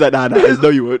 And he's like, nah, no,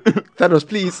 you won't. Thanos,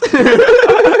 please.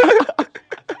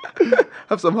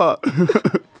 Have some heart.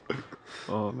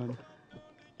 Oh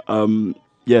man.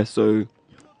 Yeah. So,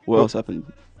 what else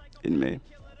happened in May?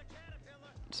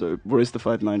 So, Royce the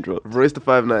 5'9" dropped. Royce the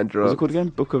 5'9" What's drop. it called again?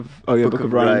 Book of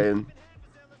Ryan.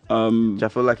 Which I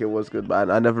feel like it was good, but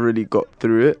I never really got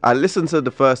through it. I listened to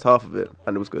the first half of it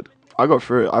and it was good. I got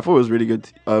through it. I thought it was really good.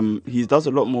 He does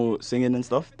a lot more singing and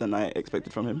stuff than I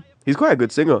expected from him. He's quite a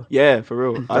good singer. Yeah, for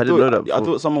real. I didn't know that I before.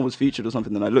 thought someone was featured or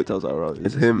something. Then I looked. I was like, oh,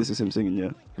 It's him. This is him singing.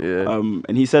 Yeah. Yeah.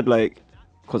 And he said like,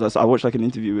 because I watched like an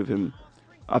interview with him.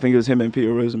 I think it was him and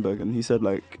Peter Rosenberg, and he said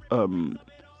like,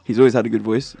 he's always had a good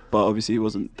voice, but obviously it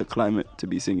wasn't the climate to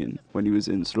be singing when he was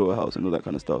in Slaughterhouse and all that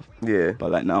kind of stuff. Yeah.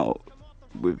 But like now,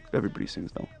 with everybody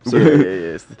sings now. Yeah,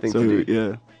 it's the thing So to do.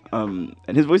 yeah,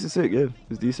 and his voice is sick. Yeah,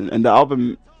 it's decent, and the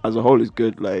album as a whole is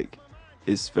good. Like,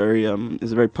 it's very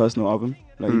it's a very personal album.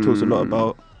 Like, he talks a lot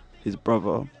about his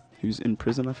brother who's in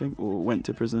prison, I think, or went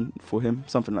to prison for him,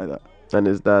 something like that. And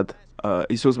his dad.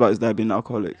 He talks about his dad being an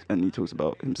alcoholic, and he talks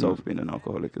about himself being an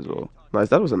alcoholic as well. No, his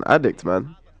dad was an addict,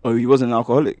 man. Oh, he wasn't an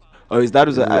alcoholic. Oh, his dad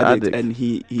was He an was an addict, addict. and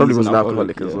he Probably he's was an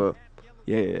alcoholic as yeah. well.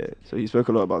 Yeah. So he spoke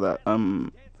a lot about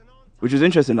that. Which was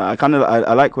interesting. I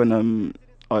like when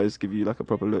artists give you like a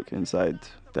proper look inside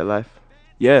Their life.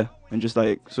 Yeah, and just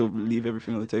like sort of leave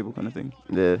everything on the table kind of thing.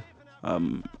 Yeah.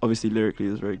 Obviously lyrically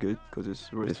it's very good because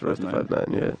it's Royce It's Royce the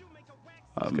 5'9", yeah.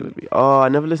 It's gonna Um, be. Oh, I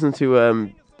never listened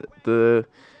to the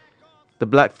The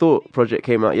Black Thought project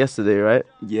came out yesterday, right?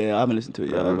 Yeah, I haven't listened to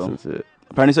it yet. I haven't listened to it.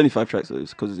 Apparently, it's only 5 tracks, though.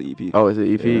 It's because it's an EP. Oh, is it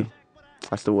EP? Yeah.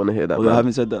 I still want to hear that. Although man.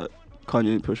 having said that,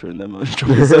 Kanye and Pusha and them are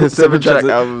dropping 7 track tracks.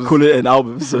 albums. Call it an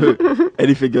album, so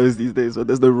anything goes these days. So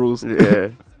there's no rules. Yeah.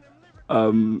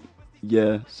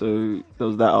 Yeah. So there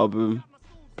was that album.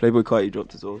 Playboy Carti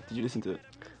dropped as well. Did you listen to it?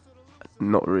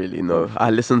 Not really, no.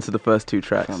 I listened to the first 2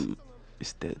 tracks.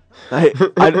 It's dead. I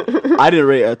didn't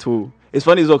rate it at all. It's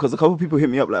funny as well because a couple of people hit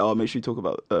me up like, "Oh, make sure you talk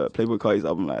about Playboy Carti's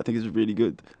album. Like, I think it's really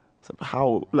good." It's like,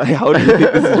 how? Like, how do you think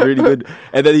this is really good?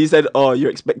 And then he said, "Oh, you're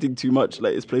expecting too much.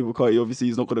 Like, it's Playboy Carti. Obviously,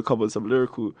 he's not gonna cover some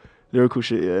lyrical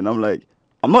shit." Yeah. And I'm like,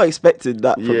 I'm not expecting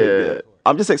that from him. Yeah. Yeah.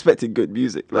 I'm just expecting good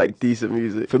music, Like decent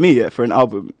music. for me. Yeah, for an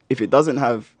album, if it doesn't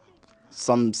have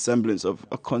some semblance of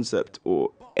a concept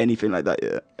or anything like that,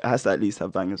 yeah, it has to at least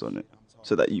have bangers on it,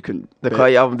 so that you can. The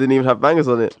Carti album didn't even have bangers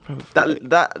on it. That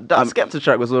Skepta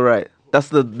track was alright. That's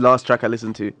the last track I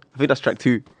listened to. I think that's track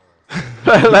 2.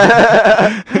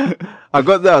 I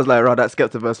got there, I was like, right, that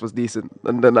Skepta verse was decent.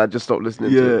 And then I just stopped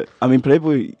listening to Yeah, it. I mean,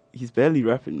 Playboy, he's barely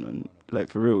rapping, man. Like,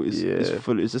 for real, it's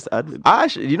full. It's just ad-lib. I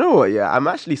actually, you know what, yeah, I'm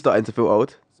actually starting to feel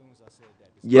old.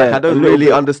 Yeah, Like, I a don't little really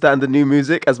bit. understand the new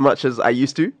music as much as I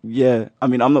used to. Yeah, I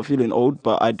mean, I'm not feeling old,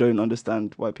 but I don't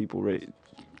understand why people rate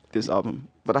this album.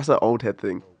 But that's an old head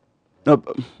thing. No,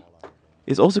 but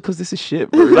it's also because this is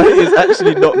shit, bro. Like, it's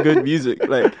actually not good music.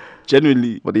 Like,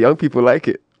 genuinely, But the young people like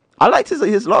it. I liked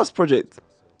his last project.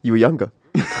 You were younger.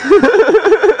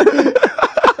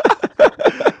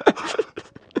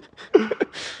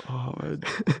 Oh man,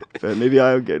 fair. Maybe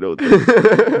I am getting old,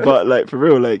 but like for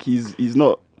real, like he's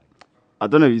not. I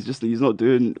don't know. He's not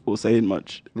doing or saying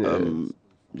much. Yeah.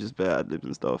 Just bare ad libs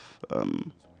and stuff.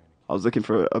 I was looking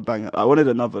for a banger. I wanted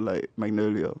another like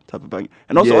Magnolia type of banger.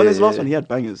 And also Yeah, on his yeah, last yeah. one, he had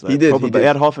bangers. Like, He did, proper he ba- did.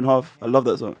 had half and half. I love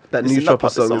that song. That Listen, New Chopper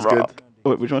part is song is raw. good.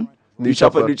 Wait, which one? New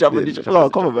Chopper. New Yeah, Chopper. New Chopper, Oh, New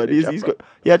come on, Chopper, man. New He's Chopper. got.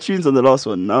 He had tunes on the last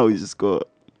one. Now he's just got.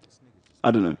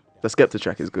 I don't know. The Skepta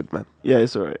track is good, man. Yeah,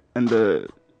 it's alright. And the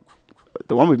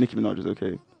one with Nicki Minaj is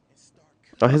okay.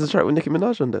 Oh, here's a track with Nicki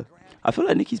Minaj on there. I feel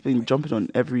like Nicki's been jumping on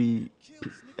every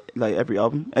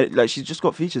album. Like she's just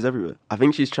got features everywhere. I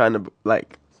think she's trying to,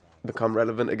 like, become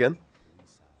relevant again.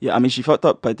 Yeah, I mean she fucked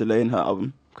up by delaying her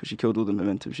album because she killed all the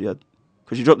momentum she had.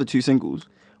 Because she dropped the 2 singles.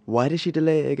 Why did she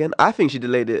delay it again? I think she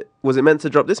delayed it. Was it meant to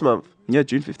drop this month? Yeah,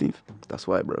 June 15th. That's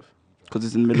why, bruv. Because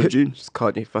it's in the middle of June. Just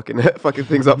Kanye fucking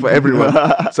things up for everyone.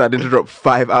 So I did to drop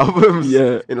 5 albums.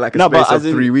 Yeah. In like a No, but space of as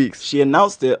in, 3 weeks. She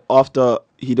announced it after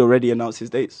he'd already announced his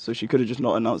dates, so she could have just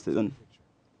not announced it then.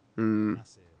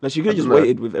 Like she could have just don't know.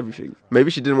 waited with everything. Maybe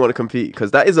she didn't want to compete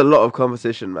because that is a lot of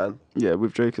competition, man. Yeah,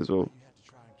 with Drake as well.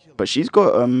 But she's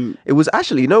got It was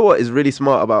actually, you know what is really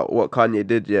smart about what Kanye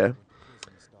did, yeah?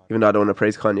 Even though I don't want to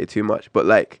praise Kanye too much, but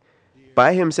like,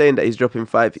 by him saying that he's dropping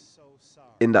 5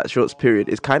 in that short period,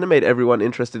 it's kind of made everyone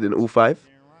interested in all 5.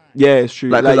 yeah, it's true.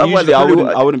 Like, Like, 'cause otherwise usually I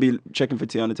probably I wouldn't be checking for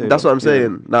Tiana Taylor. That's what I'm Yeah.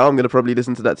 saying. Now I'm going to probably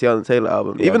listen to that Tiana Taylor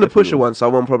album. Yeah, Even the definitely. Pusha one,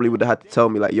 someone probably would have had to tell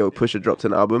me, like, yo, Pusha dropped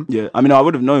an album. Yeah, I mean I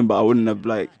would have known, but I wouldn't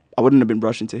have been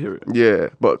rushing to hear it. Yeah,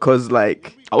 but because,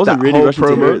 like, I wasn't that really whole rushing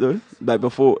to hear it though. Like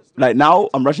before, like now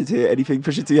I'm rushing to hear anything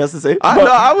Pusha T has to say. I But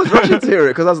know, I was rushing to hear it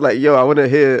because I was like, yo, I want to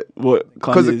hear... what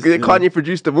Because Kanye's, Kanye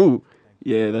produced them all.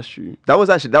 Yeah, that's true. That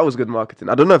was good marketing.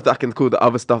 I don't know if that can call the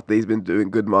other stuff that he's been doing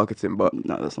good marketing, but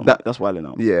No, that's not. That- That's wilding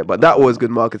out. yeah, but that was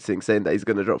good marketing, saying that he's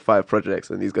going to drop 5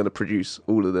 projects and he's going to produce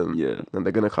all of them. Yeah. And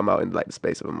they're going to come out in like the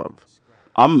space of a month.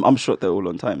 I'm shocked they're all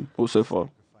on time. All so far.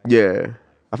 Yeah.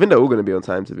 I think they're all going to be on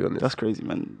time, to be honest. That's crazy,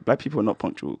 man. Black people are not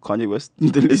punctual. Kanye West,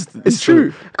 the least. It's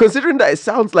true. Considering that it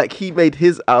sounds like he made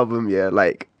his album, yeah,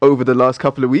 like over the last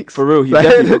couple of weeks. For real, he Like-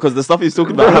 definitely because the stuff he's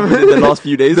talking about happened in the last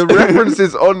few days. The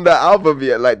references on the album,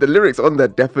 yeah, like the lyrics on there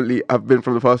definitely have been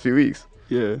from the past few weeks.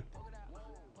 Yeah.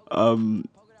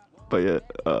 But yeah.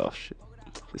 Oh shit.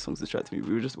 This song's distracting me.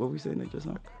 What were we saying like just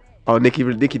now? Oh, Nicki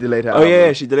delayed her Oh album.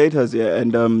 yeah, she delayed hers. Yeah,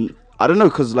 and I don't know,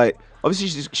 cause like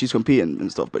obviously she's competing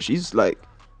and stuff, but she's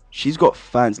got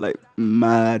fans, like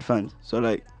mad fans. So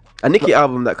like. A Nicki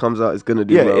album that comes out is going to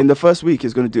do Yeah, well. in the first week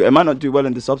it's gonna do. It might not do well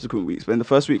in the subsequent weeks, but in the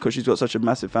first week, because she's got such a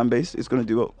massive fan base, it's gonna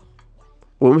do well.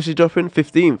 When was she dropping?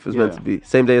 15th was meant Yeah. to be.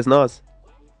 Same day as Nas.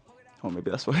 Oh,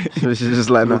 maybe that's why. She's just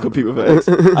like, We'll nah. compete with her ex.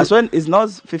 I swear, is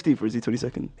Nas 15th or is he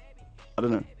 22nd? I don't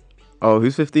know. Oh,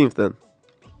 who's 15th then?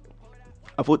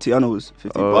 I thought Tiana was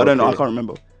 15th, Oh, but I don't know. I okay. can't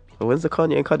remember. Well, when's the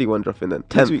Kanye and Cudi one dropping then?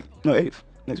 10th. Next week? No, 8th.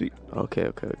 Next week.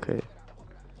 Okay.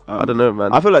 I don't know,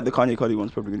 man. I feel like the Kanye Cudi one's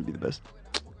probably gonna be the best.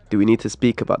 Do we need to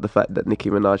speak about the fact that Nicki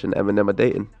Minaj and Eminem are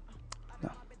dating?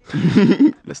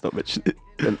 Let's not mention it.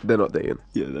 They're not dating.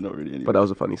 Yeah, they're not really anymore. But that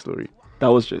was a funny story. that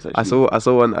was jokes actually. I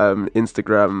saw on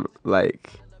Instagram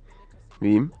like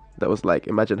meme that was like,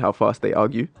 imagine how fast they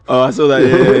argue. Oh, I saw that.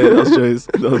 Yeah. That was Joe's.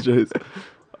 That was Joe's.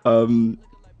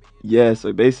 Yeah.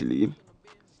 So basically,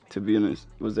 to be honest,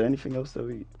 was there anything else that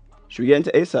we? Should we get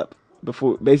into ASAP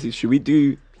before? Basically, should we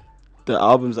do the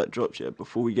albums that dropped yet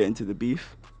before we get into the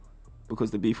beef?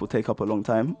 Because the beef will take up a long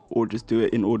time, or just do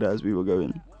it in order as we were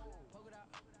going.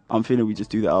 I'm feeling we just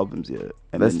do the albums, yeah.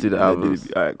 Let's do the albums.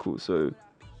 Alright, cool. So,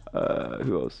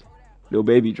 who else? Lil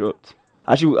Baby dropped.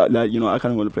 Actually, like, you know, I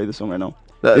kind of want to play the song right now.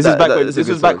 This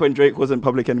was back when Drake wasn't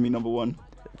Public Enemy #1.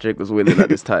 Drake was winning at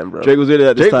this time, bro. Drake was winning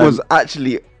at this time. Drake was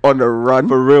actually on a run.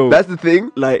 For real. That's the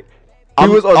thing. Like, he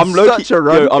was on such a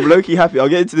run. Yo, I'm low-key happy. I'll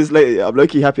get into this later. Yeah, I'm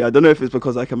low-key happy. I don't know if it's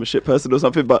because like I'm a shit person or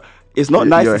something, but it's not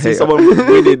nice You're to a see hater. someone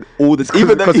winning all this.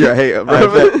 Even because you're a hater, bro.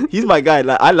 Right, he's my guy.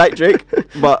 Like, I like Drake,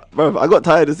 but bro, I got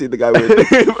tired of seeing the guy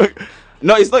win.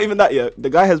 No, it's not even that yet. The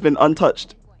guy has been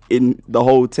untouched in the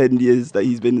whole 10 years that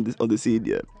he's been on the scene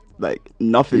yet. Like,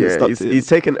 nothing has stuck to him. He's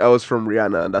taken L's from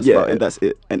Rihanna, and that's about it. And that's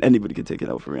it. And anybody can take an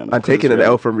L from Rihanna. And taking an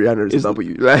L from Rihanna is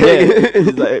W. Like,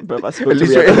 He's like, bro, I spoke at to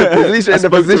least Rihanna. you're in I the spoke to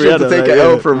position to Rihanna, take like, an yeah,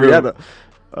 L from real.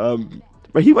 Rihanna.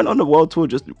 But he went on the world tour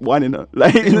just whining her.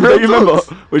 Like, don't you remember?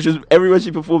 Which is everywhere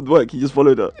she performed work, he just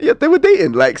followed her. Yeah, they were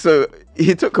dating. Like, so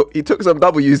he took some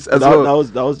W's as well.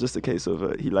 That was just a case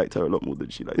of he liked her a lot more than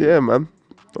she liked him. Yeah, man.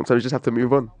 Sometimes you just have to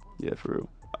move on. Yeah, for real.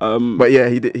 But yeah,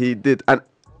 he did. And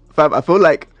fam, I feel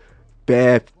like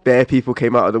bare people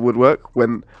came out of the woodwork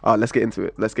when. Let's get into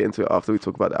it. Let's get into it after we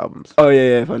talk about the albums. Oh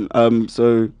yeah, fine.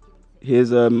 So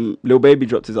here's Lil Baby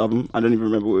dropped his album. I don't even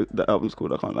remember what the album's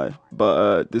called. I can't lie.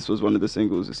 But this was one of the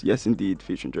singles. It's Yes Indeed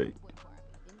featuring Drake.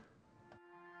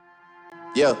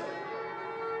 Yeah.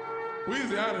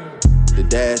 Weezy out of here. The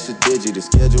dash is digi, the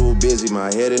schedule busy.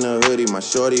 My head in a hoodie, my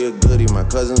shorty a goodie. My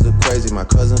cousins are crazy, my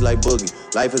cousins like Boogie.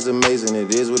 Life is amazing,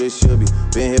 it is what it should be.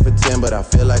 Been here for 10, but I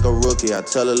feel like a rookie. I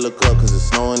tell her look up, cause it's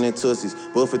snowing in Tootsies.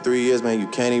 Booked for 3 years, man, you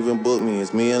can't even book me.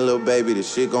 It's me and Lil Baby, the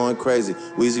shit going crazy.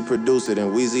 Weezy produced it,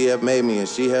 and Weezy F made me. And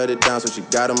she held it down, so she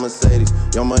got a Mercedes.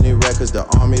 Young Money Records, the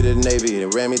Army, the Navy.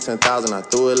 It ran me 10,000, I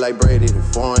threw it like Brady. The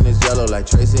foreign is yellow like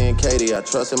Tracy and Katie. I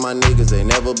trusted my niggas, they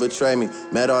never betray me.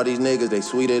 Met all these niggas, they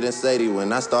sweeter than Sadie.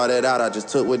 When I started out, I just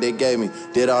took what they gave me.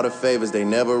 Did all the favors, they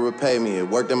never repay me. It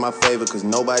worked in my favor, cause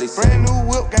nobody said Brand new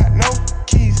whip, got no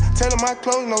keys. Tell my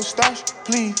clothes, no starch,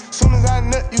 please. Soon as I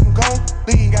nut, you can go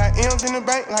leave. Got M's in the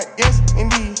bank, like yes,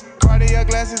 indeed. Cartier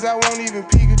glasses, I won't even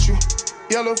Pikachu.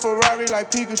 Yellow Ferrari like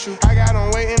Pikachu. I got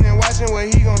him waiting and watching what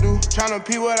he gon' do. Tryna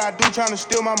pee what I do, tryna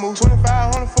steal my moves.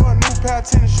 2,500 for a new pair of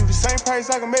tennis shoes. The same price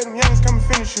I can make them youngins come and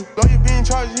finish you. Lawyer being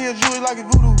charged, he'll Jewish like a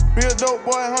voodoo. Real dope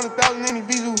boy, 100,000 in the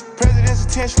Vizu. President's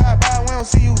attention, slide by, we don't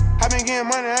see you. I been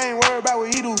getting money, I ain't worried about what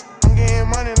he do. I'm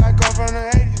getting money like I'm from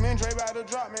the 80s. Man, Dre about to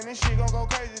drop, man, this shit gon' go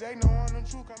crazy. They know I'm the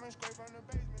truth, coming straight from the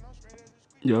basement. I'm straight as a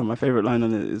squeeze. Yo, my favorite line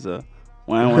on it is wah,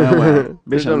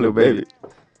 bitch, I'm Lil Baby.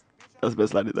 That's the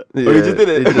best line of that. Yeah, Oh, he just did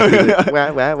it.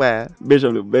 Wah, wah, wah. Bitch,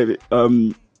 I'm Lil Baby.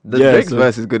 Drake's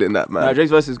verse is good in that, man. Nah,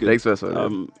 Drake's verse is good. Drake's verse was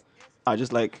good. I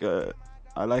just like,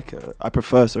 I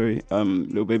prefer,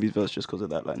 Lil Baby's verse just because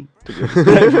of that line. To be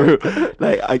honest.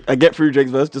 Like, I get through Drake's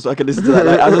verse just so I can listen to that.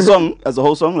 Like, as a song, as a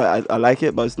whole song, like I like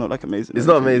it, but it's not like amazing. It's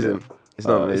not amazing. It's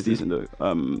not amazing. It's decent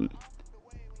though.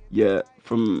 Yeah,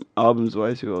 from albums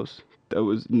wise, who else? There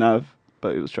was Nav,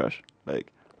 but it was trash.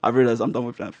 Like, I realized I'm done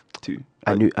with Nav too.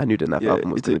 I knew the Nav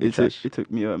album was going to be trash. It took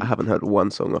me. I haven't heard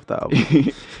one song off that album.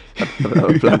 I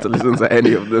don't plan to listen to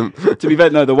any of them. To be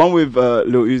fair, no, the one with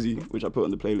Lil Uzi, which I put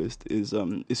on the playlist, is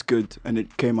it's good and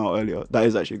it came out earlier. That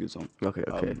is actually a good song.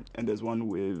 Okay. And there's one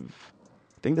with,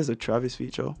 I think there's a Travis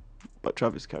feature, but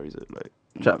Travis carries it like.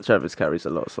 Travis carries a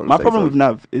lot of songs. My problem with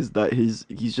Nav is that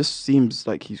he just seems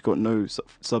like he's got no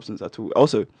substance at all.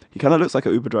 Also, he kind of looks like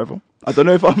an Uber driver. I don't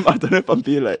know if I'm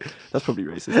being like, that's probably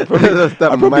racist. I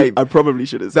probably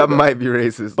should have said that. Might be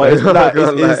racist. But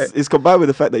it's combined with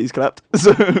the fact that he's clapped.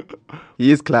 So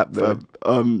he is clapped though.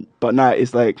 But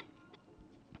it's like,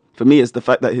 for me, it's the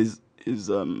fact that his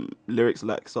lyrics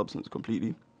lack substance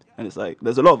completely. And it's like,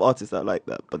 there's a lot of artists that like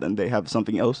that, but then they have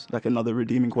something else, like another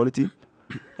redeeming quality.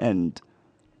 And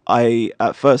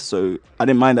at first, I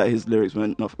didn't mind that his lyrics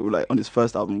weren't enough, like on his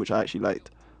first album, which I actually liked,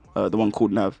 the one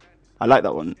called Nav. I liked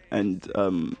that one, and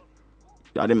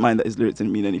I didn't mind that his lyrics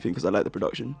didn't mean anything because I liked the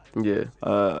production. Yeah.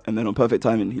 And then on Perfect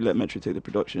Timing, he let Metro take the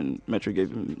production. Metro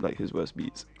gave him like his worst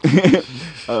beats.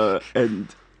 And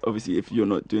obviously, if you're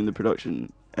not doing the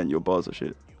production and your bars are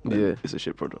shit, then it's a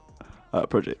shit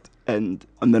project. And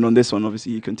then on this one,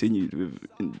 obviously, he continued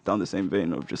down the same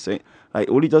vein of just saying, like,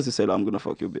 all he does is say, like, I'm gonna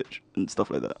fuck your bitch and stuff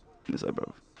like that. And it's like,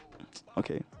 bro,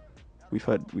 okay, we've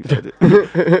heard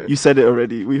it. You said it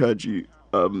already. We heard you.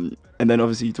 And then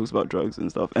obviously he talks about drugs and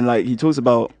stuff, and like he talks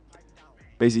about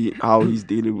basically how he's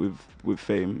dealing with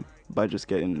fame by just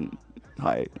getting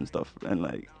high and stuff, and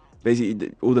like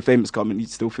basically all the fame is coming, he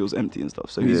still feels empty and stuff.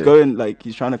 So he's going like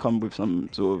he's trying to come with some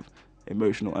sort of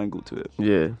emotional angle to it.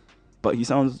 Yeah. But he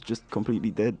sounds just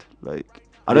completely dead. Like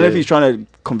I don't know if he's trying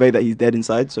to convey that he's dead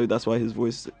inside, so that's why his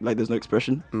voice like there's no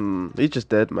expression. He's just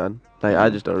dead, man. Like I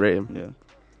just don't rate him.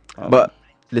 Yeah. But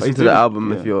listen to the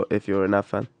album yeah. if you're a Nav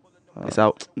fan. It's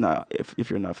out. Nah, if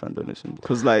you're a Nav fan, don't listen,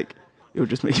 because like it will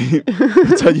just make you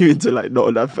turn you into like not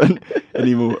a Nav fan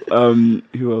anymore.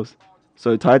 Who else?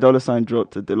 So Ty Dolla $ign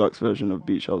dropped a deluxe version of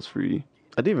Beach House 3.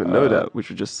 I didn't even know that. Which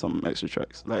were just some extra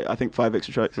tracks. Like I think 5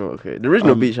 extra tracks. Oh, okay. The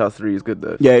original Beach House 3 is good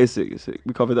though. Yeah, it's sick. It's sick.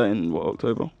 We covered that in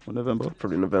October or November?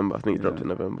 Probably November. I think it dropped in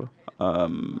November.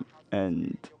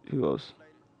 And who else?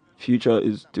 Future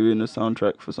is doing a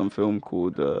soundtrack for some film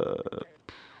called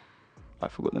I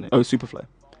forgot the name. Oh, Superfly.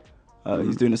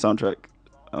 He's doing a soundtrack.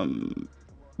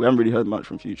 We haven't really heard much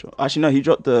from Future. Actually, no, he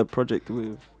dropped the project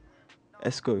with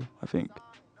Esco, I think.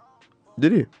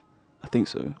 Did he? I think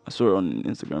so. I saw it on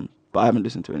Instagram, but I haven't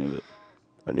listened to any of it.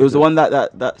 It was the one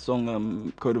that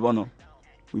song, Code of Honor.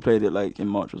 We played it like in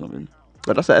March or something.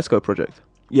 Oh, that's the Esco project.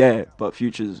 Yeah, but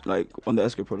Future's like on the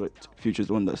Esco project. Future's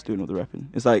the one that's doing all the rapping.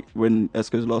 It's like when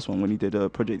Esco's last one, when he did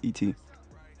Project ET,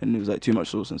 and it was like Too Much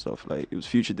Sauce and stuff. Like it was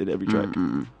Future did every track.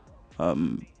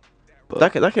 But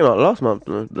That came out last month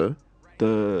though.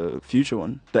 The Future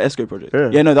one, the Esco project.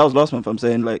 Yeah. No, that was last month. I'm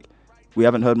saying like we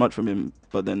haven't heard much from him,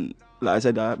 but then like I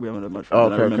said that we haven't heard much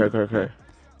from him. Okay.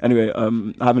 Anyway,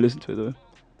 I haven't listened to it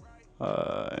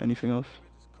though. Anything else?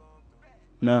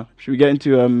 No. Should we get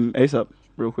into ASAP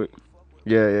real quick?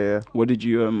 Yeah. What did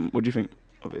you think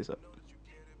of ASAP?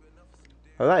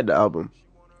 I like the album.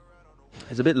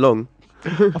 It's a bit long.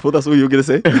 I thought that's what you were gonna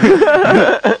say.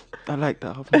 I like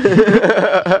that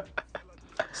album.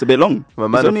 It's a bit long. My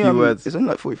man, a few words. It's only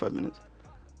like 45 minutes.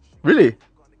 Really?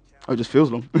 Oh, it just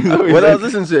feels long. When I was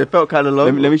listening to it, it felt kind of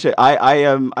long. Let me check.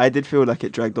 I did feel like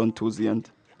it dragged on towards the end.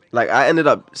 Like I ended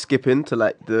up skipping to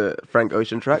like the Frank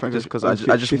Ocean track just because I just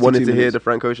 52 wanted to hear minutes. the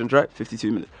Frank Ocean track.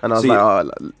 52 minutes. And I was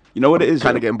you know what it is?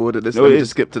 Kind of getting bored of this. No, Let it me is.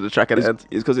 just skip to the track at the end.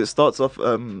 It's because it starts off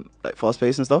like fast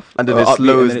paced and stuff, And then it upbeat,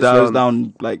 slows and then down. It slows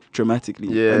down like dramatically.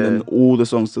 Yeah. And then all the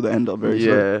songs to the end are very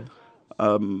slow.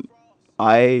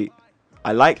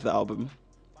 I like the album.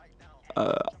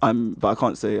 But I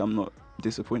can't say I'm not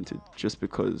disappointed just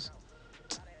because.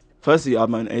 Firstly,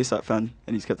 I'm an ASAP fan,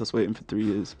 and he's kept us waiting for 3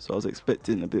 years, so I was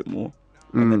expecting a bit more.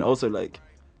 And then also like,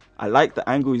 I like the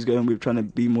angle he's going with, trying to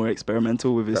be more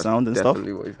experimental with his sound and stuff.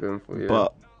 Definitely what he's going for. Yeah.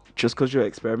 But just because you're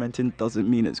experimenting doesn't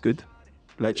mean it's good.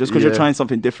 Like just because you're trying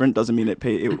something different doesn't mean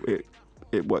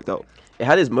it worked out. it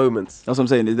had its moments. That's what I'm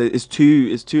saying. It's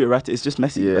too erratic. It's just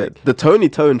messy. Yeah, Like, the Tony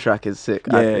Tone track is sick.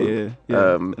 I think.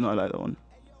 yeah. No, I like that one.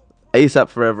 ASAP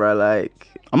Forever, I like.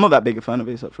 I'm not that big a fan of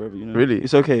ASAP Forever, you know. Really?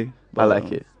 It's okay. I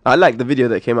like it. I like the video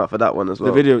that came out for that one as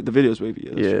well. The video's wavy.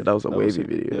 Yeah, Yeah, true. that was a wavy sick,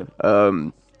 video.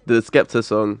 Yeah. The Skepta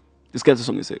song. The Skepta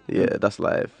song is sick. Yeah, that's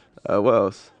live. What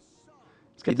else?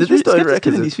 Skepta's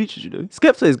killing these features, you know.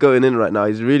 Skepta is going in right now.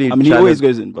 He's really. I mean, he always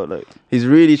goes in, but like, he's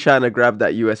really trying to grab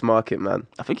that US market, man.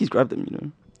 I think he's grabbed them, you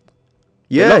know.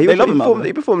 Yeah, they love him out there.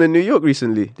 He performed in New York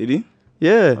recently. Did he?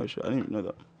 Yeah. Oh shit, I didn't even know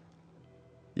that.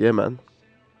 Yeah, man.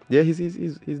 Yeah, he's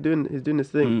doing his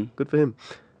thing. Mm. Good for him.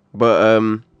 But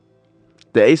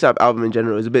the ASAP album in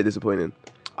general is a bit disappointing.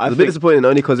 I It's a bit think- disappointing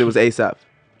only because it was ASAP.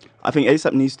 I think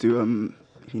ASAP needs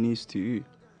to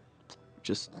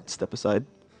just step aside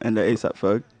and let ASAP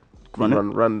Ferg run it.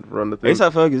 Run the thing.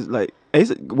 ASAP Ferg is like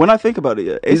when I think about it,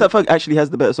 yeah, ASAP Ferg actually has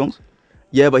the better songs.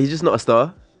 Yeah, but he's just not a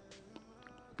star.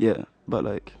 Yeah, but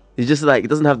like, He's just like, he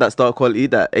doesn't have that star quality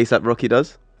that ASAP Rocky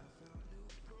does.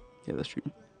 yeah, that's true.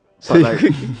 But like,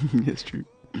 it's true.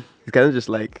 He's kind of just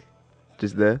like,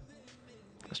 just there.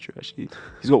 That's true. Actually,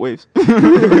 he's got waves.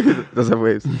 Does have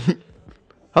waves.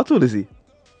 How tall is he?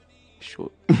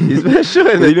 Short. He's very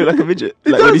short. He look like a midget.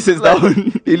 Like when he sits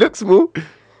down. He looks small.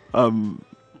 But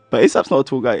ASAP's not a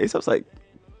tall guy. ASAP's like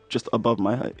just above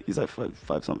my height. He's like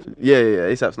five something. Yeah.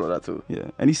 ASAP's not that tall.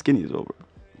 Yeah, and he's skinny as well, bro.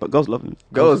 But girls love him.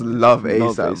 Girls love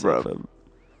ASAP, bro. fam.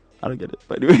 I don't get it,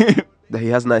 but anyway, He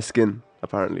has nice skin,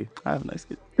 apparently. I have a nice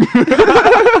kid.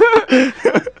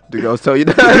 Do girls tell you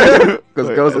that? Because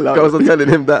Wait, girls are telling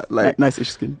him that. Like,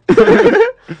 Nice-ish skin.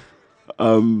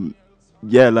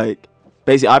 Yeah, like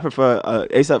basically, I prefer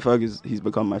ASAP Ferg. He's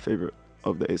become my favorite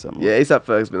of the ASAP. yeah, ASAP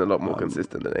Ferg's been a lot more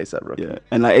consistent than ASAP Rocky. Yeah,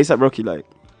 and like ASAP Rocky, like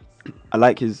I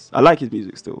like his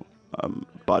music still,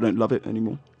 but I don't love it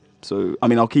anymore. So I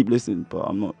mean, I'll keep listening, but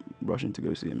I'm not rushing to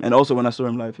go see him. And also, when I saw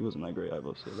him live, he wasn't that great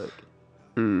either. So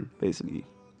like, basically,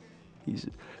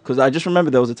 because I just remember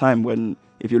there was a time when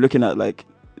if you're looking at like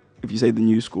if you say the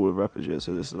new school of rappers, yeah,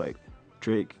 so this is like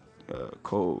Drake,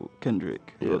 Cole,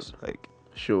 Kendrick, Yeah. like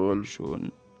Sean.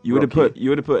 You would have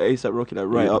Rocky. put ASAP Rocky like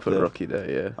right Yeah, up put there. Rocky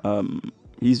there, yeah.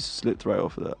 He's slipped right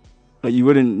off of that. Like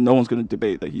no one's gonna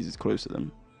debate that he's close to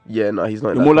them. Yeah, no, he's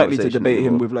not. in You're that more likely to conversation debate him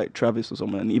anymore. with like Travis or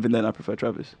someone, and even then I prefer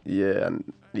Travis. Yeah,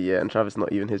 and Travis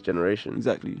not even his generation.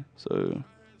 Exactly. So,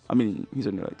 I mean, he's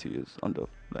only like 2 years under.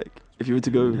 Like, if you were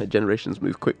to go, Yeah, generations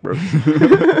move quick, bro.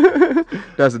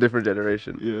 That's a different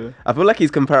generation. yeah, I feel like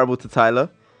he's comparable to Tyler.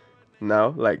 Now,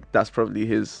 like that's probably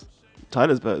his.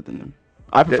 Tyler's better than him.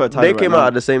 I They, prefer Tyler. they came right out now.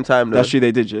 at the same time, though, That's true.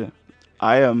 They did, yeah.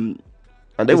 and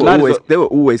they it's were mad as always well. they were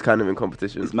always kind of in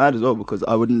competition It's mad as well because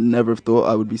I would never have thought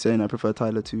I would be saying I prefer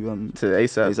Tyler to to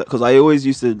ASAP. because I always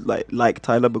used to like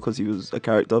Tyler because he was a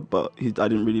character, but I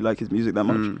didn't really like his music that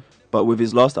much. Mm. But with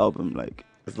his last album, like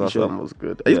His last sure. album was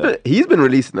good. Yeah. He's been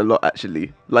releasing a lot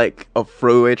actually, like of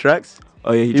throwaway tracks.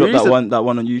 Oh yeah, he He dropped released that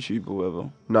one on YouTube or whatever.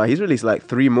 No, he's released like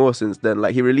 3 more since then.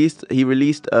 Like he released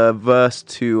a verse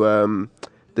to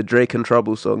the Drake and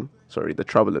Trouble song. Sorry, the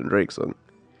Trouble and Drake song.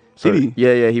 So, Did he?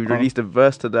 Yeah. He released a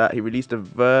verse to that. He released a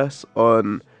verse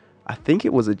on, I think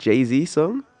it was a Jay-Z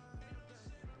song.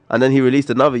 And then he released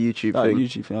another YouTube That thing.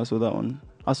 YouTube thing, I saw that one.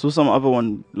 I saw some other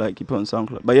one like he put on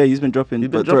SoundCloud. But yeah, he's been dropping. He's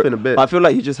been but dropping a bit. I feel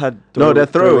like he just had No, they're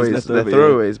throwaways. left They're over, yeah.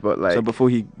 throwaways, but like So before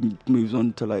he moves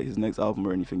on to like his next album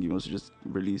or anything, he wants to just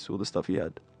release all the stuff he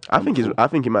had. I think before. I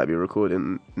think he might be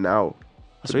recording now.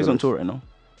 to So be he's on honest. tour right now.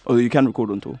 Oh, you can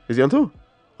record on tour. Is he on tour?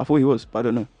 I thought he was, but I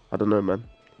don't know. I don't know, man.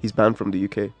 He's banned from the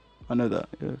UK. I know that,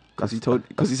 yeah. Because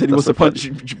That's- he said he that's wants to a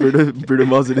fact. punch Bruno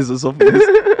Mars in his esophagus.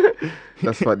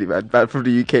 That's funny, man. Banned from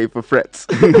the UK for threats.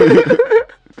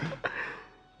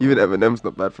 Even Eminem's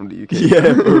not bad from the UK.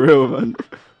 Yeah, for real, man.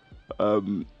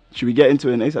 Should we get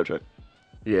into an ASAP track?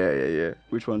 Yeah.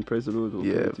 Which one? Praise the Lord? Or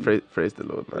Yeah, Poverty? praise the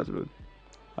Lord, Praise the man. Lord.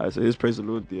 Alright, so here's Praise the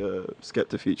Lord, the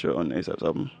Skepta feature on ASAP's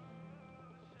album.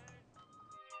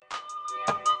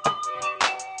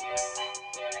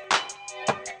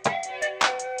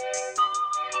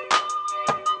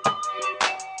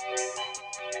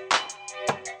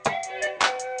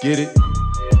 Get it?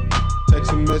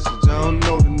 Text a message, I don't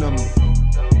know the number.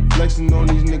 Flexing on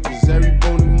these niggas, every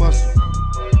bone and muscle.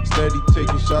 Steady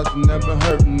taking shots, but never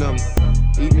hurting them.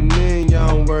 Even then, y'all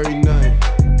don't worry nothing.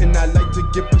 And I like to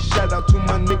give a shout out to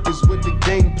my niggas with the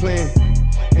game plan.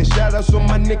 And shout outs on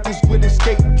my niggas with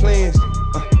escape plans.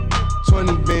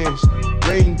 20 bands,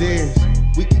 rain dance.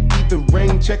 We can either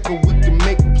rain check or we can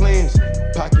make plans.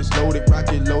 Pockets loaded,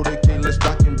 rocket loaded, okay, let's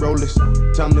rock and roll this.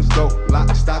 Time to go,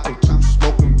 lock, stock, and 2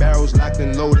 smoking barrels locked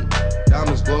and loaded.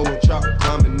 Diamonds glowing, chop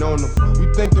climbing on them.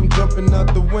 You think I'm jumping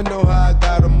out the window, how I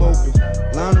got them open.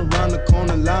 Line around the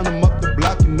corner, line them up the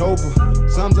block and over.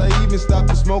 Sometimes I even stop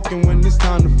the smoking when it's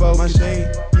time to focus. My shade,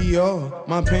 Dior,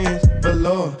 my pants,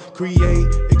 velour. Create,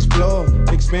 explore,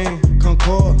 expand,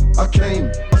 concord. I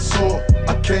came, I saw,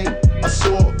 I came, I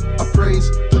saw. I praise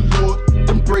the Lord,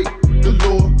 then break the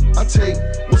law. I take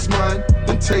what's mine,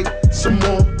 then take some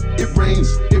more. It rains,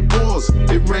 it pours,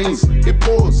 it rains, it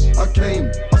pours. I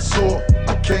came, I saw,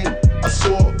 I came, I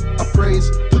saw. I praise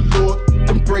the Lord,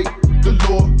 then break the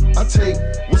law. I take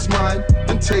what's mine,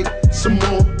 then take some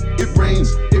more. It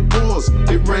rains, it pours,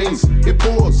 it rains, it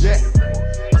pours. Yeah,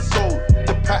 I sold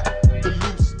the pack, the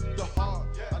loose, the hard.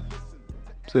 I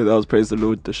listen. So that was Praise the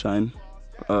Lord, The Shine,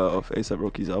 of ASAP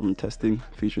Rocky's album Testing,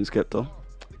 featuring Skepta.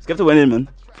 Skepta went in, man,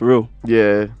 for real.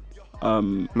 Yeah,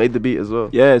 Um, made the beat as well.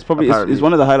 yeah, it's probably Apparently. it's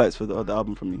one of the highlights for the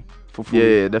album for me. For full.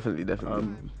 Yeah, definitely.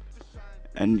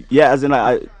 And yeah, as in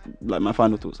like my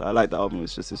final thoughts. I like the album.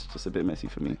 It's just a bit messy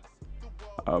for me.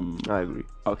 I agree.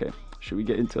 Okay, should we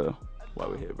get into why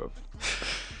we're here, bro?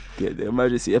 Yeah, the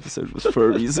emergency episode was for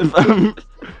a reason, fam.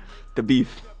 The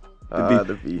beef.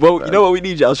 The beef. Well, man. you know what we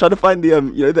need? Yeah, I was trying to find the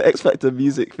you know, the X Factor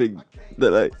music thing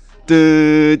that like.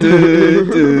 Du, du,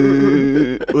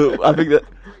 du. Well, I think that.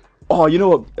 Oh, you know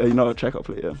what? You know what track I'll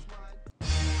play? Yeah.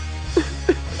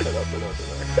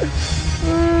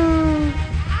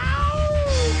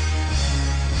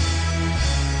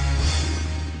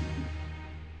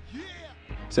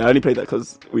 So I only played that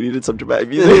because we needed some dramatic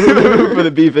music for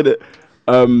the beef in it.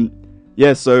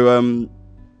 Yeah. So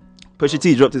Pusha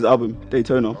T dropped his album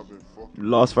Daytona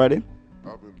last Friday,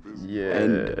 Yeah.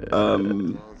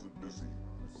 and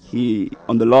he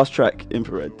on the last track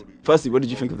Infrared. Firstly, what did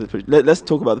you think of the Pusha? Let's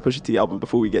talk about the Pusha T album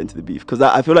before we get into the beef, because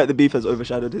I feel like the beef has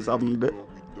overshadowed his album a bit.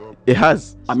 It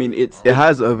has. I mean, it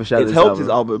has overshadowed. helped his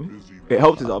album. It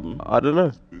helped his album. I don't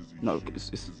know. No,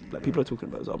 it's like people are talking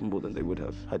about his album more than they would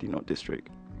have had he not diss Drake.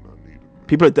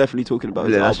 People are definitely talking about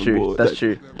his Yeah, that's album true. more. That's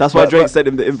true. That's why But- Drake but- sent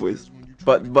him the invoice.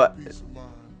 But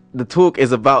the talk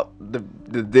is about the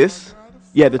this,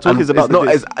 Yeah, the talk And is about it's not.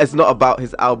 the diss. It's not about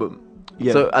his album.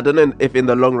 Yeah. So I don't know if in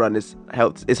the long run it's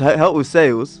helped. It's helped with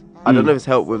sales. I don't know if it's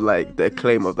helped with like the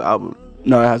acclaim of the album.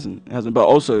 No, it hasn't. It hasn't. But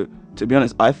also, to be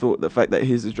honest, I thought the fact that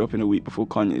his is dropping a week before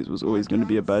Kanye's was always going to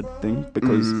be a bad thing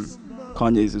because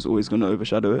Kanye's is always going to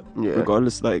overshadow it. Yeah.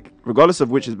 Regardless of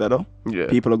which is better. Yeah.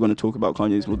 People are going to talk about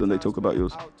Kanye's more than they talk about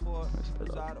yours.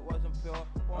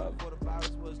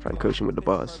 Frank Ocean with the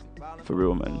bars. For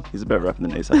real, man. He's a better rapper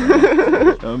than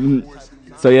ASAP.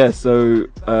 So yeah. So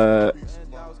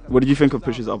what did you think of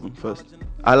Push's album first?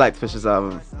 I liked Fisher's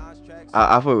album.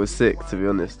 I thought it was sick, to be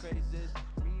honest.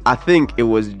 I think it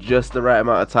was just the right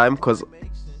amount of time because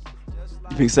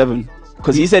You think 7?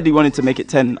 Because he said he wanted to make it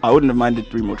 10. I wouldn't have minded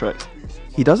 3 more tracks.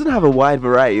 he doesn't have a wide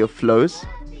variety of flows.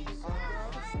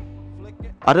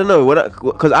 I don't know,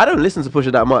 because I don't listen to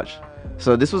Pusha that much.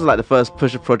 So this was like the first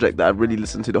Pusha project that I really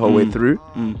listened to the whole way through.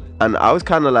 And I was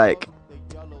kind of like,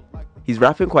 he's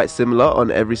rapping quite similar on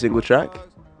every single track.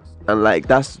 And like,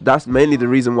 that's mainly the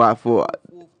reason why I thought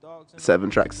 7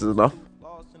 tracks is enough.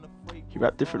 He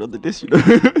rapped different on the disc, you know.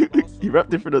 He rapped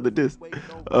different on the disc.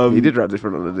 He did rap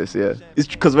different on this, yeah. It's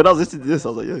because when I was listening to this, I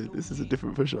was like, yo, this is a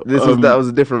different Pusha. That was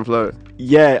a different flow.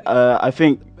 Yeah, I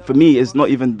think for me, it's not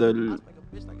even the,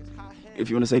 if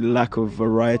you want to say, lack of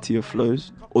variety of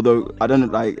flows. Although I don't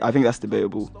like, I think that's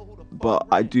debatable. But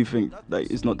I do think like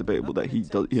it's not debatable that he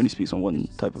only speaks on one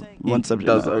subject.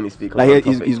 Does matter. only speak on like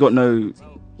one topic. he's got no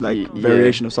like Yeah.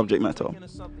 variation of subject matter.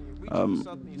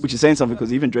 Which is saying something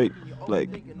because even Drake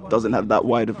like doesn't have that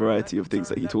wide a variety of things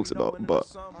that he talks about, but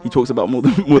he talks about more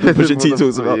than Pusha T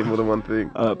talks about. More than one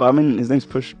thing. But I mean, his name's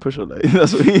Pusha. Like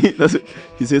that's what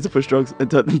he's here to push drugs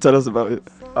and tell us about it.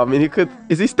 I mean,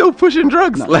 is he still pushing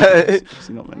drugs? Nah, Like,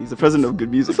 obviously not, man. He's the president of good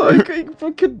music. so bro.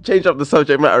 he could change up the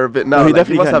subject matter a bit now. No, he Like,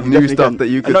 definitely must can. have He new definitely stuff can. that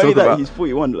you And could not only talk that, about. He's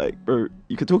 41. Like, bro,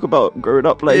 you could talk about growing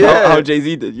up, like Yeah. how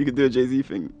Jay-Z did. You could do a Jay-Z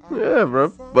thing. Yeah, bro.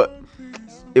 But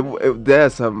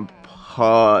there's some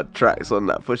hard tracks on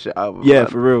that Pusha album. Yeah, man.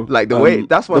 for real. Like the way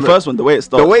that's one. The first one, the way it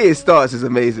starts. The way it starts is you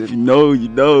amazing. know, you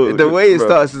know. The way it bro.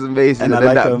 starts is amazing, And and,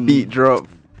 I then like, that beat drop.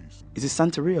 Is it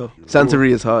Santeria?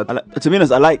 Santeria is hard. To be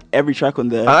honest, I like every track on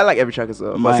there. I like every track as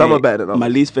well, but some are better than others. My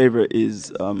least favorite is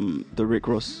the Rick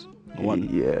Ross one.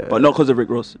 Yeah. But not because of Rick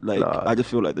Ross. Like, Nah. I just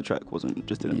feel like the track wasn't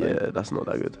just didn't land. Yeah, that's not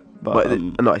that good. But,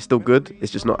 No, it's still good.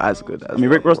 It's just not as good. As I mean,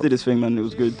 Rick Ross did his thing, man. It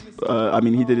was good. I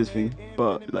mean, he did his thing,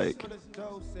 but like,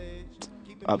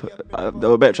 there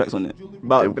were better tracks on it.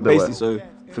 But There basically, were. so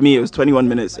for me, it was 21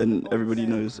 minutes, and everybody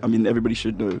knows. I mean, everybody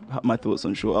should know my thoughts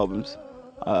on short albums.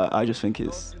 I just think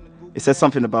it says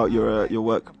something about your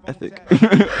work ethic.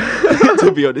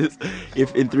 To be honest,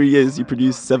 if in 3 years you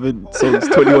produce 7 songs,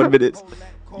 21 minutes,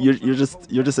 you're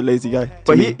just a lazy guy.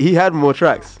 But he had more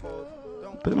tracks.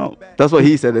 put them out. That's what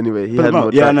he said anyway. He Put had them more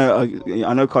out. Yeah, tracks.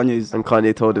 I know Kanye's. And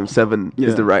Kanye told him 7 Yeah.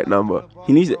 is the right number.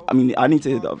 He needs it. I mean, I need to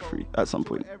hear the other 3 at some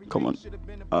point. Come on.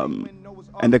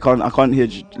 And I can't hear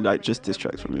like just diss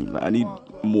tracks from him. Like, I need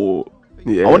more.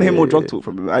 Yeah, I want to hear more yeah, drug yeah. talk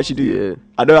from him. I actually do. Yeah.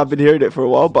 I know I've been hearing it for a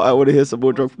while, but I want to hear some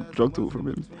more drug talk from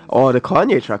him. Oh, the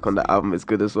Kanye track on that album is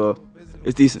good as well.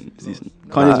 It's decent. It's decent.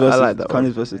 Kanye's I verse. like that one.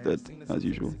 Kanye's verse is dead as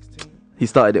usual. He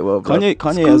started it well. But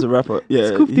Kanye as a rapper, yeah,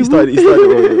 Scoop he the started whoop.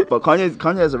 well, yeah. But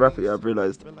Kanye as a rapper, yeah, I've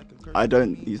realized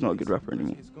he's not a good rapper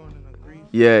anymore.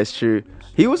 Yeah, it's true.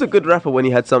 He was a good rapper when he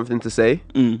had something to say,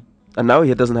 and now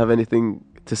he doesn't have anything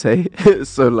to say.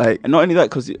 So like, And not only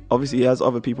that, because obviously he has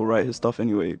other people write his stuff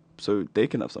anyway, so they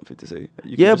can have something to say.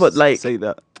 You can Yeah, just but, like- say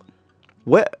that.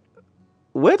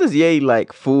 where does Ye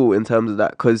like fall in terms of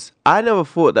that? Because I never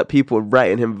thought that people were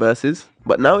writing him verses,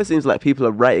 but now it seems like people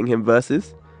are writing him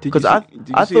verses. Because I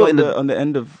see thought on the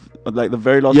end of like the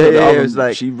very last yeah, of the yeah, album, it was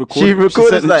like she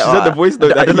recorded said, like, she said the voice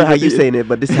note. I don't know how you deleted. saying it,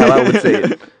 but this is how I would say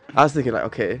it. I was thinking like,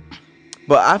 okay,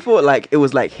 but I thought like it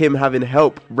was like him having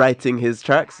help writing his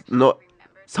tracks, not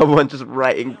someone just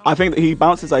writing. I think that he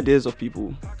bounces ideas off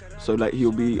people, so like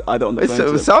he'll be either on the phone. to It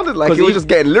them. sounded like 'Cause he was just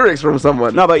getting lyrics from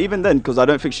someone. No, but even then, because I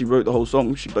don't think she wrote the whole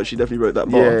song, but she definitely wrote that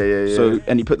bar. Yeah. So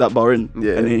and he put that bar in,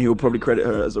 Yeah. and then he'll probably credit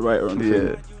her as a writer on the Yeah.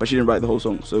 thing. But she didn't write the whole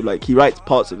song. So like he writes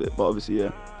parts of it, but obviously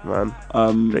yeah.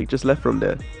 Man, Drake just left from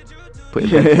there, putting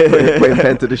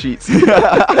pen to the sheets.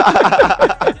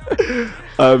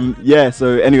 Yeah.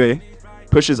 So anyway,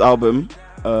 Push's album.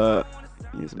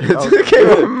 It came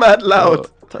out mad loud.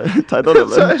 Ty Dolla,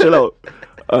 man, chill out.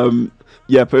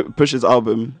 Yeah, Push's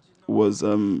album was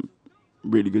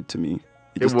really good to me.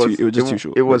 It was just too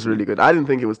short. It was really good. I didn't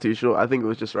think it was too short. I think it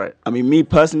was just right. I mean, me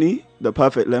personally, the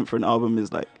perfect length for an album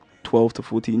is like 12 to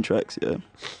 14 tracks, yeah.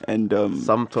 And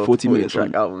Some 12 40 40 minutes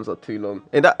track long. albums are too long.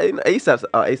 In ASAP's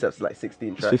like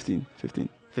 16 It's tracks. 15.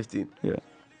 15. Yeah.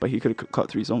 but he could have cut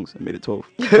 3 songs and made it 12.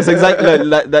 That's exactly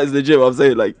like that's legit what I'm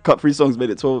saying. Like, cut 3 songs, made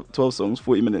it 12 songs,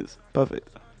 40 minutes. Perfect.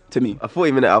 To me. A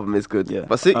 40-minute album is good. Yeah.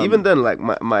 But see, even then, like,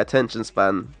 my attention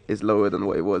span is lower than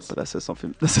what it was. But that says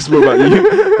something. That says more about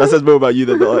you. That says more about you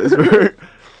than the artist, bro.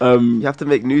 You have to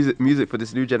make music for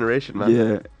this new generation, man.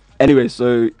 Yeah. Anyway,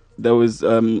 so there was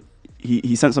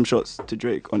he sent some shots to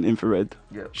Drake on Infrared.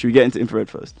 Yeah. Should we get into Infrared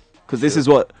first? Because this is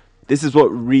what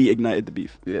reignited the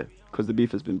beef. Yeah. Because the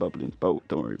beef has been bubbling. But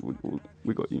don't worry,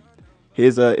 we got you.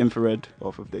 Here's Infrared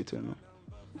off of Daytona.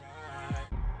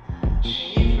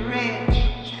 Infrared.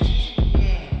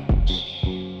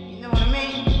 You know what I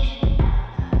mean?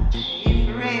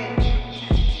 Infrared.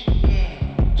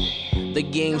 The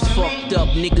game's fucked up,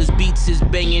 niggas beats is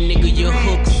banging, nigga your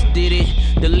hooks did it.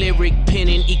 The lyric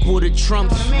penning equal to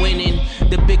Trump's winning.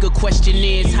 The bigger question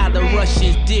is how the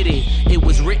Russians did it. It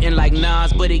was written like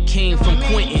Nas, but it came from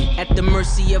Quentin. At the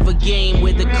mercy of a game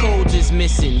where the codes is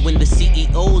missing. When the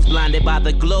CEO's blinded by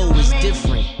the glow is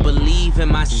different. Believe in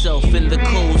myself and the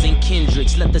Coles and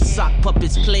Kendricks. Let the sock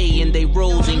puppets play in they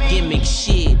roles and gimmicks.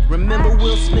 Shit, remember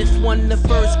Will Smith won the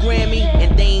first Grammy?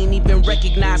 And they ain't even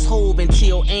recognize Hove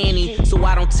until Annie. So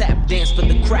I don't tap dance for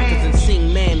the crackers and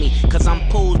sing Mammy. Cause I'm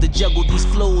posed to juggle these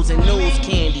flows and nose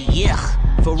candy, yeah.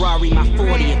 Ferrari my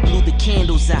 40th, blew the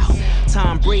candles out.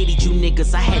 Tom Brady, you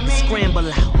niggas, I had to scramble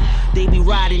out. They be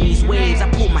riding these waves, I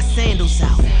pulled my sandals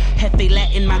out. Hefe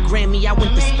Latin my Grammy, I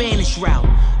went the Spanish route.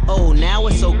 Oh, now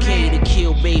it's okay to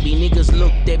kill baby. Niggas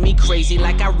looked at me crazy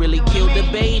like I really killed the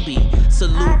baby.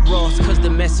 Salute Ross, cause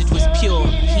the message was pure.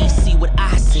 He see what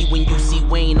I see when you see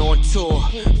Wayne on tour.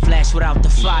 Flash without the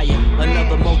fire.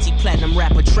 Another multi-platinum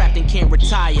rapper trapped and can't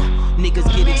retire.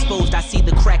 Niggas get exposed, I see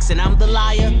the cracks and I'm the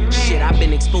liar. Shit, I've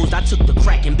been exposed, I took the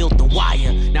crack and built the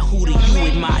wire. Now who do you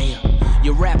admire?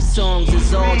 Your rap songs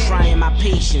is all trying my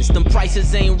patience. Them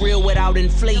prices ain't real without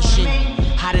inflation.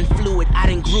 Hot and fluid, I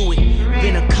done grew it.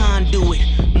 Been a conduit.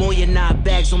 More than 9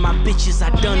 bags on my bitches, I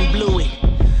done blew it.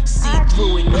 See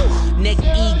through it, neck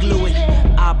E-glue it.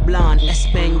 Hablan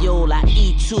Espanol, I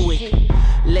E to it.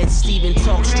 Let Steven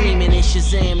talk streaming and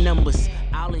Shazam numbers.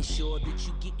 I'll ensure that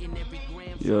you get in every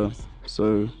gram. Yeah,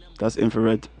 so that's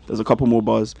Infrared. There's a couple more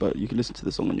bars, but you can listen to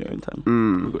the song on your own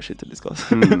time. We've got shit to discuss.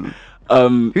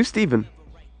 Who's Steven?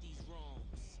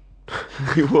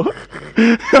 What?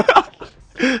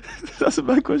 That's a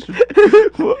bad question.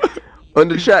 What? On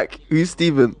the track, who's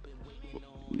Steven?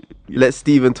 Let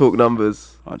Steven talk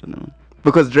numbers. I don't know.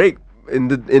 Because Drake, in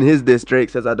his diss, Drake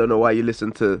says, I don't know why you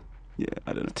listen to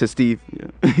I don't know. to Steve.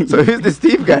 Yeah. So who's the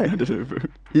Steve guy? I don't know, bro.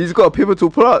 He's got a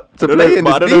pivotal part to play in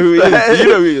this I don't know who he beef. is. Do you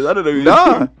know who he is? I don't know who he is.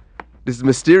 Nah. This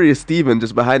mysterious Steven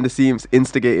just behind the scenes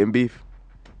instigating beef.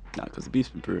 Nah, because the beef's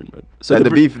been brewing, bro. So And the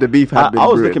beef had been I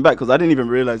was brewing. looking back because I didn't even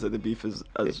realize that the beef is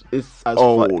It's as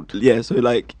old. Yeah, so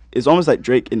like it's almost like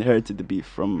Drake inherited the beef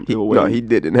from Lil Wayne. No, he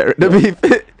did inherit the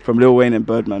beef. From Lil Wayne and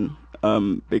Birdman.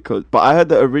 But I heard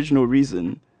the original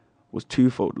reason was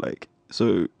twofold. Like,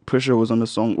 so Pusha was on the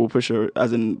song, or Pusha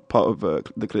as in part of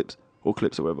the clips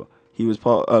or whatever. He was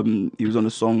on a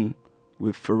song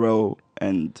with Pharrell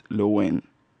and Lil Wayne,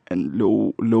 and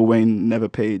Lil Wayne never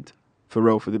paid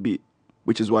Pharrell for the beat,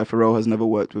 which is why Pharrell has never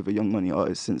worked with a Young Money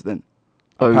artist since then.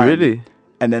 Oh, Apparently. really?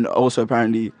 And then also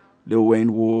apparently Lil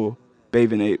Wayne wore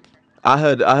Bathing Ape. I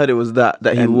heard it was that he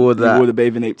And wore that. He wore the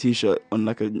Bathing Ape t-shirt on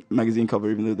like a magazine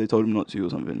cover, even though they told him not to or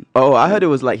something. Oh, I heard it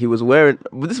was like he was wearing.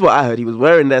 Well, this is what I heard. He was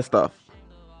wearing their stuff,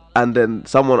 and then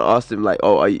someone asked him like,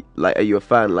 "Oh, are you a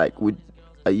fan? Like,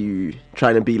 are you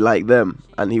trying to be like them?"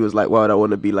 And he was like, "Why would I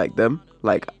want to be like them?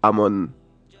 Like, I'm on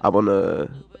a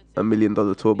 $1 million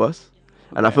tour bus."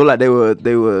 And I feel like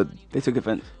They took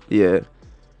offense. yeah.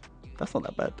 That's not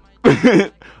that bad.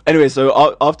 Anyway,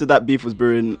 so after that beef was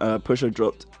brewing, Pusha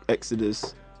dropped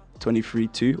Exodus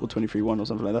 23:2 or 23:1 or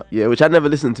something like that. Yeah, which I never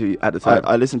listened to at the time.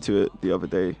 I listened to it the other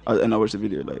day, and I watched the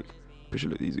video. Like Pusha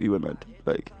looked, he went mad.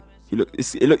 Like he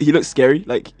looked scary.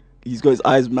 Like he's got his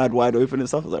eyes mad wide open and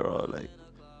stuff. I was like, oh, like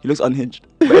he looks unhinged.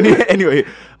 But anyway,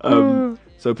 so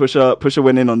Pusha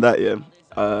went in on that,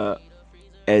 yeah,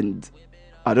 and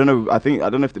I don't know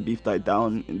if the beef died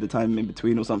down in the time in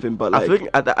between or something, but like, I think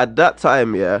at that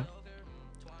time, yeah,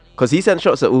 because he sent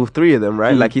shots at all 3 of them,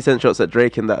 right? Like he sent shots at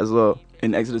Drake in that as well.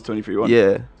 in Exodus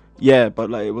 23:1. Yeah. But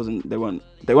like it wasn't. They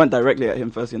weren't directly at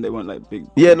him first, and they weren't like big.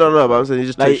 Yeah, no, but I'm saying he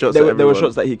just took Like shots there at were everyone.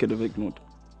 shots that he could have ignored.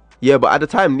 Yeah, but at the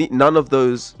time, none of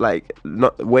those, like,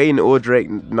 not Wayne or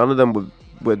Drake, none of them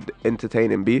would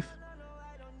entertain in beef.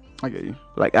 I get you.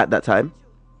 Like, at that time.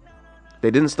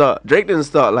 Drake didn't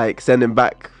start, like, sending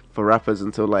back for rappers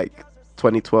until, like,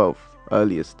 2012,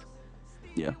 earliest,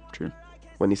 Yeah, true.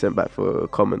 when he sent back for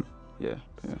Common. Yeah.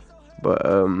 But,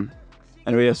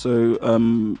 Anyway, yeah,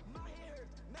 so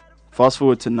fast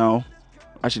forward to now.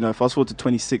 Actually, no, fast forward to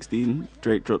 2016.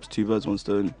 Drake drops 2 Birds, 1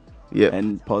 Stone. Yeah.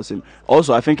 And pass him.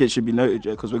 Also, I think it should be noted,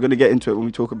 yeah, because we're going to get into it when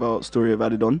we talk about Story of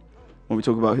Adidon, when we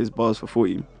talk about his bars for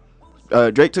 40.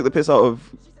 Drake took the piss out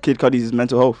of Kid Cudi's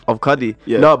mental health. Of Cudi.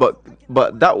 Yeah. No, but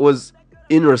that was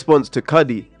in response to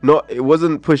Cudi. It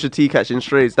wasn't Pusha T catching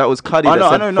strays. That was Cudi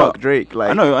that said fuck Drake.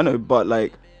 Like, I know, but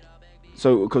like,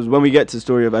 so because when we get to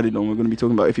Story of Adidon, we're going to be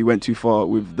talking about if he went too far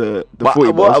with the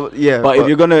 40 bars. Yeah. But if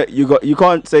you're gonna, you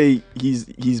can't say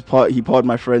he pardoned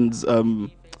my friend's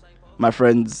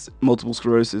multiple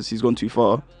sclerosis. He's gone too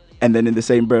far, and then in the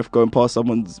same breath go and pass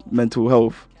someone's mental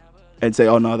health and say,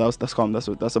 oh no, that's calm,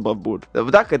 that's above board.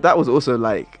 That was also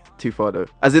like too far though.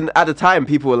 As in, at the time,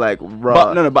 people were like,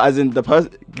 "Rah." But as in the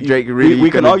person, Drake really. We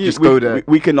can argue. Just go there.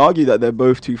 We can argue that they're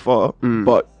both too far,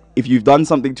 but if you've done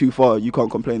something too far, you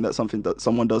can't complain that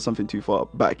someone does something too far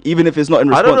back, even if it's not in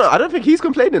response. I don't know. I don't think he's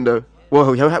complaining though.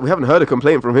 Well, we haven't heard a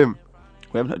complaint from him.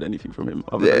 We haven't heard anything from him.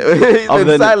 He's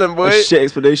been silent, boy. A shit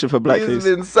explanation for blackface. He's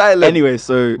been silent. Anyway,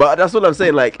 so... But that's what I'm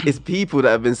saying. Like, it's people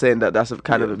that have been saying that that's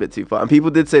kind of a bit too far. And people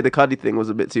did say the Cudi thing was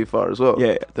a bit too far as well.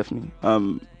 Yeah, definitely.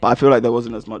 But I feel like there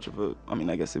wasn't as much of a... I mean,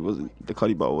 I guess it wasn't... The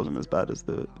Cudi bar wasn't as bad as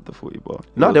the 40 bar.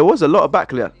 There was a lot of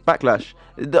backlash.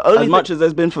 As much as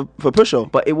there's been for Pusha.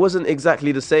 But it wasn't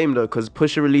exactly the same, though, because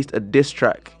Pusha released a diss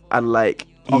track and, like...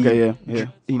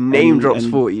 He name drops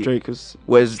 40.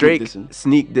 Whereas Drake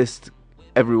sneak dissed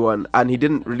everyone, and he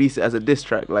didn't release it as a diss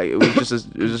track. Like, it was just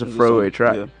a throwaway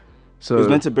track. Yeah. So it was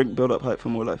meant to build up hype for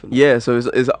More Life. Yeah, so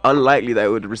it's unlikely that it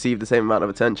would receive the same amount of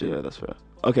attention. Yeah, that's fair.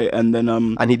 Okay, and then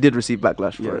and he did receive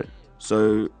backlash for it.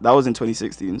 So that was in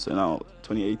 2016. So now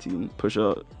 2018,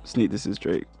 Pusha sneak disses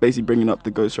Drake, basically bringing up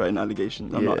the ghostwriting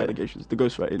allegations. Not allegations, the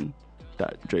ghostwriting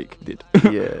that Drake did.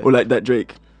 Yeah. Or like that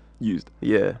Drake used.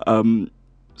 Yeah.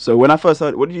 So when I first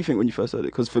heard it, what did you think when you first heard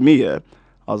it? Because for me, I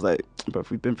was like, bro,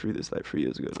 we've been through this like 3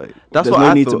 years ago. Like, that's there's what no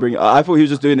I need thought. to bring it. I thought he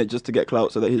was just doing it just to get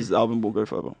clout so that his album will go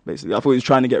further. Basically, I thought he was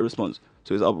trying to get a response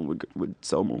so his album would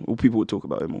sell more, or people would talk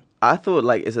about it more. I thought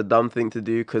like it's a dumb thing to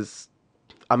do because,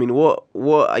 I mean,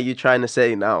 what are you trying to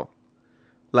say now?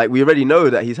 Like, we already know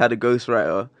that he's had a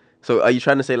ghostwriter. So are you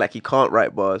trying to say like he can't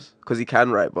write bars because he can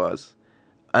write bars,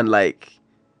 and like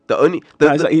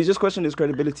he's just questioning his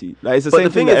credibility. Like, it's the same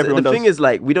thing that everyone does. The thing is,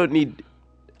 like, we don't need.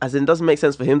 As in, it doesn't make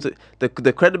sense for him to...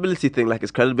 The credibility thing, like,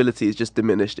 his credibility is just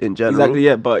diminished in general. Exactly,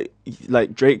 yeah, but,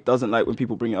 like, Drake doesn't like when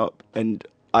people bring it up, and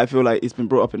I feel like it's been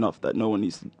brought up enough that no one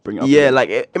needs to bring it up. Yeah, again. Like,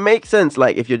 it makes sense,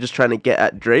 like, if you're just trying to get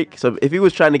at Drake. So, if he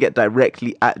was trying to get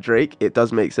directly at Drake, it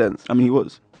does make sense. I mean, he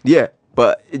was. Yeah,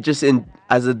 but it just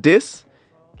as a diss...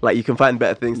 Like, you can find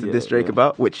better things to diss Drake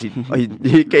about, which he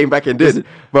came back and did.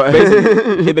 But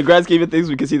in the grand scheme of things,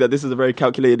 we can see that this is a very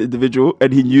calculated individual,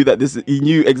 and he knew that he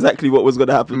knew exactly what was going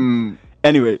to happen.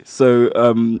 Anyway, so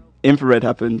Infrared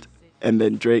happened, and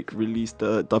then Drake released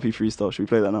the Duppy freestyle. Should we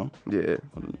play that now? Yeah.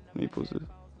 Hold on, let me pause this.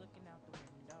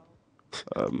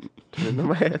 In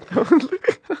my head.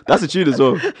 That's a tune as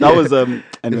well. That was and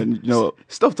then you know what?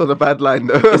 Stopped on a bad line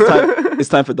though. It's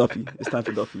time for Duppy. It's time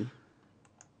for Duppy.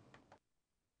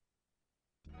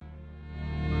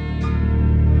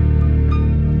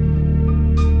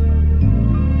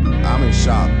 I'm in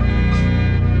shock.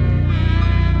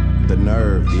 The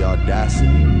nerve, the audacity.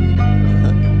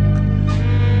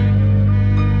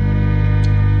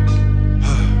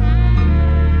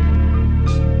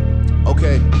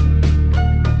 Okay.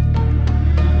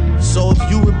 So if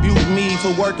you rebuke me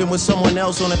for working with someone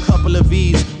else on a couple of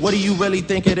V's, what do you really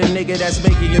think of the nigga that's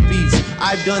making your beats?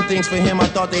 I've done things for him I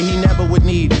thought that he never would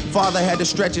need. Father had to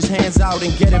stretch his hands out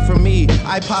and get it from me.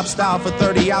 I pop style for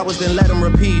 30 hours, then let him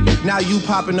repeat. Now you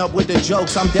popping up with the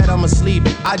jokes, I'm dead, I'm asleep.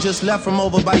 I just left from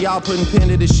over by y'all putting pen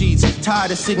to the sheets.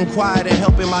 Tired of sitting quiet and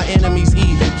helping my enemies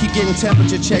eat. Keep getting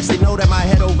temperature checks, they know that my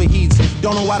head overheats.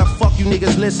 Don't know why the fuck you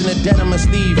niggas listen to Denim and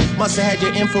Steve. Must've had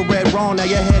your infrared wrong, now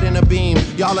your head in a beam.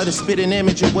 Y'all are the spitting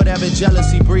image of whatever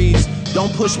jealousy breeds.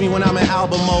 Don't push me when I'm in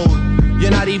album mode. You're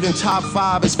not even top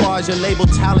 5 as far as your label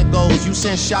talent goes. You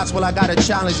send shots, well I gotta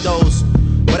challenge those.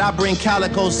 But I bring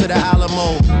calicos to the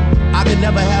Alamo. I could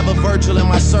never have a Virgil in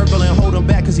my circle and hold him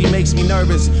back cause he makes me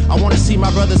nervous. I wanna see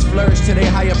my brothers flourish to their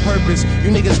higher purpose. You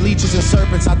niggas leeches and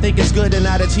serpents, I think it's good that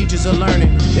now the teachers are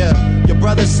learning. Yeah, your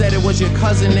brother said it was your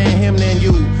cousin and him than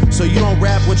you. So you don't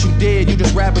rap what you did, you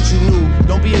just rap what you knew.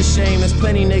 Don't be ashamed, there's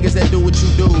plenty niggas that do what you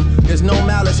do. There's no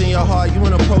malice in your heart, you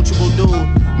an approachable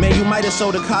dude. Man, you might have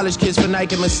sold to college kids for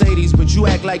Nike and Mercedes, but you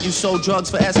act like you sold drugs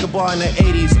for Escobar in the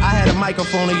 80s. I had a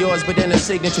microphone of yours, but then the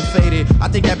signature faded. I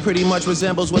think that pretty much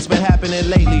resembles what's been happening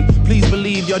lately. Please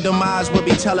believe your demise will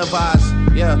be televised.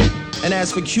 Yeah. And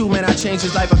as for Q, man, I changed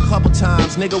his life a couple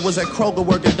times. Nigga was at Kroger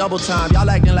working double time. Y'all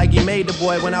acting like you made the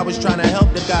boy when I was trying to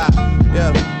help the guy.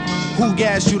 Yeah. Who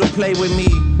gassed you to play with me?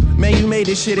 Man, you made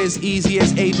this shit as easy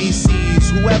as ABCs.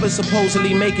 Whoever's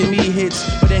supposedly making me hits,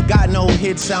 but then got no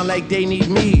hits, sound like they need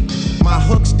me. My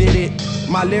hooks did it,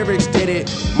 my lyrics did it,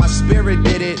 my spirit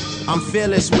did it. I'm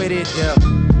fearless with it, yeah.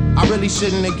 I really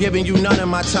shouldn't have given you none of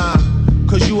my time,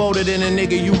 cause you older than a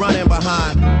nigga you running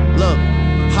behind. Look,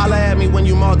 holla at me when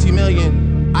you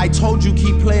multi-million. I told you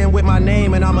keep playing with my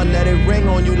name and I'ma let it ring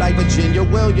on you like Virginia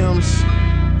Williams.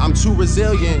 I'm too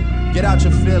resilient, get out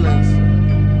your feelings.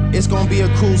 It's gonna be a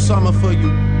cool summer for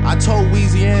you. I told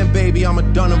Weezy and Baby I'ma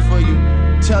done them for you.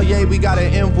 Tell Ye we got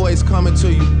an invoice coming to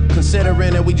you,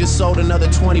 considering that we just sold another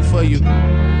 20 for you. To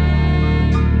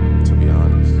be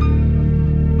honest.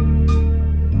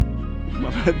 My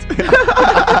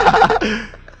bad.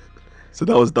 So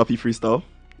that was Duppy Freestyle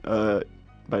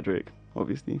by Drake,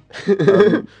 obviously.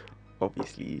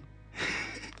 Obviously.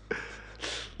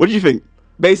 What do you think?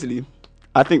 Basically,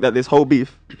 I think that this whole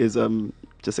beef is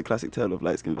just a classic tale of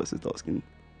light skin versus dark skin,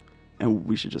 and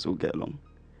we should just all get along.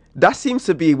 That seems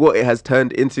to be what it has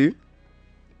turned into,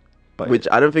 But which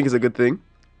I don't think is a good thing.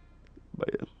 But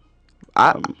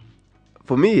yeah.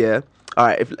 For me, yeah. All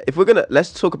right, if we're gonna,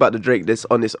 let's talk about the Drake this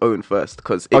on its own first,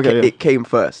 because it came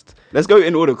first. Let's go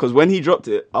in order, because when he dropped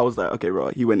it, I was like, okay,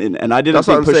 right, he went in, and I didn't. That's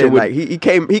what I'm think Pusha saying. would.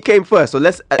 Like he came first, so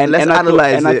let's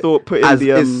analyze it. And I thought putting as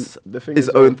his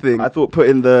own thing. I thought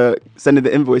sending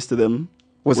the invoice to them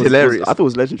was hilarious. I thought it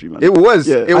was legendary, man. It was.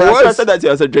 Yeah. It was. I said that to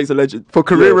you. I said Drake's a legend for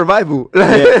career revival.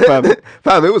 Yeah,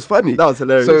 fam, it was funny. That was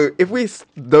hilarious. So if we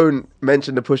don't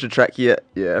mention the Pusha track yet,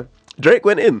 yeah, Drake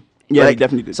went in. Yeah, like, he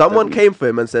definitely did. Someone came for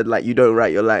him and said, like, you don't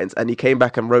write your lines, and he came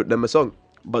back and wrote them a song.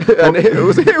 But and it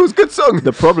was a good song.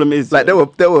 The problem is, like, there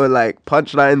were like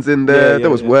punchlines in there. There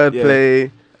was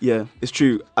wordplay. Yeah, it's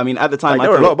true. I mean, at the time, Like,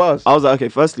 there were a lot of bars. I was like, okay,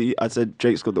 firstly, I said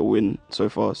Drake's got the win so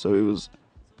far, so it was.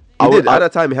 At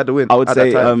that time, he had the win. I would at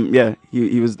say, that time. yeah,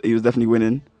 he was definitely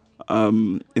winning,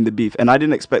 in the beef, and I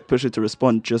didn't expect Pusha to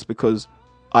respond just because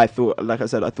I thought, like I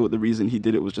said, I thought the reason he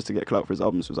did it was just to get clout for his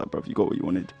albums. So it was like, bro, you got what you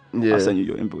wanted. Yeah. I sent you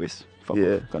your invoice, fuck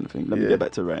off, kind of thing. Let me get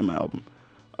back to writing my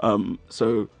album.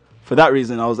 So for that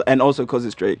reason, and also because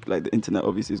it's Drake, like the internet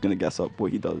obviously is gonna gas up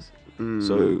what he does.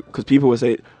 So because people were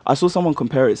saying, I saw someone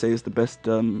compare it, say it's the best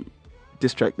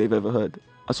diss track they've ever heard.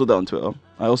 I saw that on Twitter.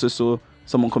 I also saw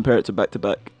someone compare it to Back to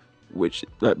Back, which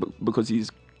like because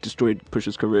he's destroyed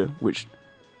Pusha's career, which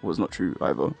was not true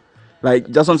either. Like,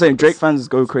 that's what I'm saying. Drake fans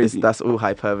go crazy. That's all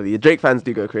hyperbole. Drake fans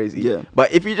do go crazy. Yeah.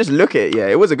 But if you just look at it,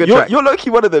 it was a good track. You're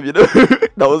low-key one of them, you know?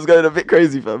 That was going a bit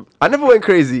crazy, fam. I never went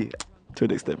crazy. To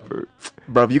an extent, bro.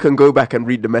 Bruv, you can go back and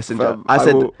read the messenger. Fam,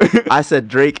 I said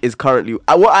Drake is currently...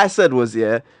 what I said was,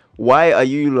 why are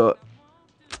you lot...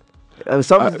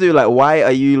 something to do like, why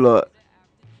are you lot...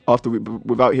 After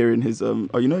without hearing his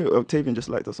Octavian just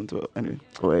liked us on Twitter. Anyway,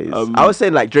 I was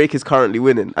saying like Drake is currently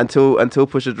winning until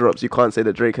Pusha drops. You can't say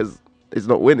that Drake is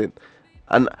not winning.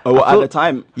 And at the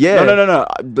time, no.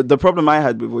 The problem I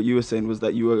had with what you were saying was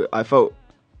that I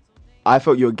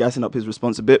felt you were gassing up his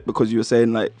response a bit, because you were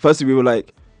saying, like, firstly we were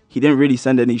like, he didn't really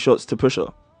send any shots to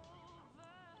Pusha,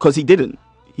 because he didn't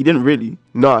really.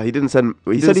 No, he didn't send.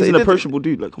 He said he's an approachable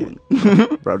dude. Like, come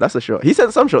on, bro, that's a shot. He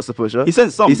sent some shots to Pusha. He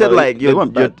sent some. He said like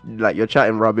you're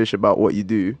chatting rubbish about what you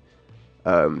do.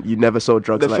 You never sold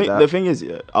drugs like that. The thing is, he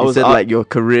said like your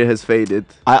career has faded.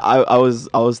 I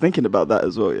was thinking about that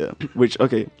as well. Yeah, which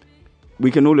we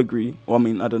can all agree. Well, I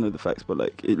mean, I don't know the facts, but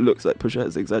like it looks like Pusha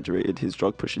has exaggerated his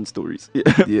drug pushing stories.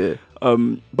 Yeah.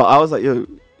 But I was like,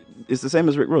 it's the same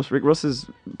as Rick Ross. Rick Ross has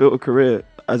built a career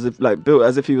as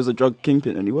if he was a drug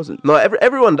kingpin, and he wasn't. No,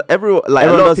 everyone like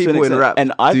a lot of people in rap,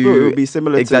 and I thought it would be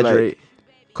similar exaggerate. To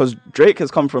because Drake has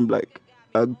come from like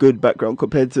a good background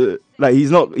compared to like he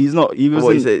was. What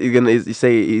you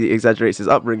say he exaggerates his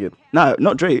upbringing? No,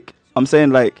 not Drake. I'm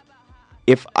saying like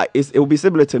it will be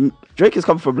similar to Drake has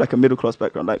come from like a middle class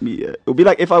background like me. Yeah, it'll be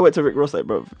like if I went to Rick Ross, like,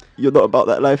 bro, you're not about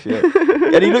that life, yeah.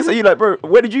 And he looks at you like, bro,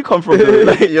 where did you come from?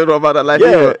 Like, you're not about that life,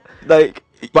 yeah. Like,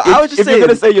 but I was just saying, if you're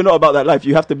gonna say you're not about that life,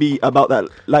 you have to be about that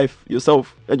life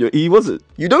yourself. And he wasn't.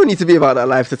 You don't need to be about that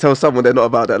life to tell someone they're not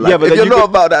about that life. Yeah, but if you're not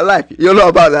about that life, you're not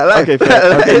about that life. Okay,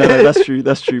 fair. Okay, no,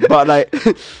 that's true. But like,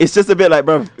 it's just a bit like,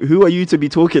 bro, who are you to be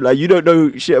talking? Like, you don't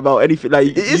know shit about anything.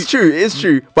 Like, it's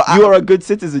true. But you are a good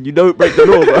citizen. You don't break the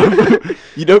law, bro.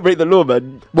 You don't break the law,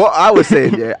 man. What I was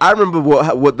saying, I remember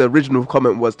what the original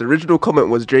comment was. The original comment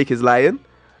was Drake is lying,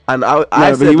 and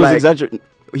I said, he was like, exaggerating.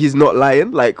 Where is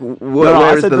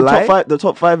the lie? The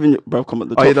top five in bro, come on,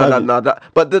 the top five. No.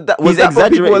 But was that what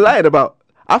people were lying about?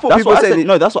 I thought people were saying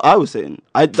no. That's what I was saying.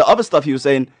 The other stuff he was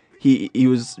saying, he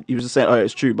was just saying, oh,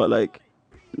 it's true, but like.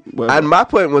 Whatever. And my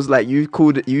point was like you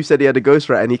said he had a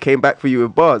ghostwriter and he came back for you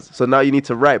with bars. So now you need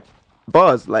to write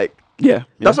bars. Like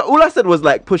that's what, all I said was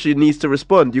like Pusha needs to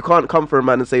respond. You can't come for a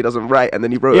man and say he doesn't write and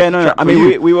then he wrote. Yeah, no. I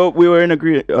mean, we were in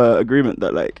agreement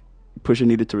that like Pusha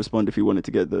needed to respond if he wanted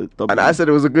to get the W. And I said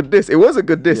it was a good diss. It was a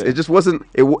good diss. Yeah. It just wasn't.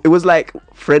 It was like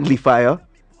friendly fire.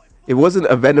 It wasn't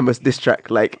a venomous diss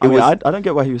track. Like I don't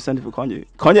get why he was sending for Kanye.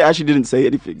 Kanye actually didn't say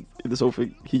anything in this whole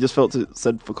thing. He just felt to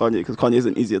send for Kanye because Kanye is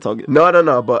an easier target.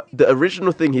 No. But the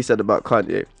original thing he said about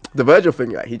Kanye, the Virgil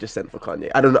thing, like, he just sent for Kanye.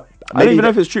 I don't know. I don't even know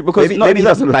if it's true because maybe he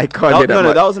doesn't like Kanye.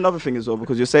 That was another thing as well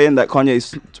because you're saying that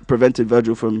Kanye's prevented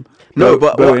Virgil from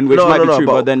blowing, which might be true.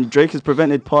 But then Drake has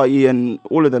prevented Party and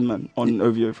all of them, man, on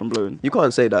OVO from blowing. You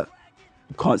can't say that.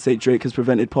 You can't say Drake has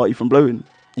prevented Party from blowing.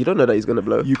 You don't know that he's gonna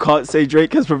blow. You can't say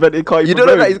Drake has prevented Cardi. You don't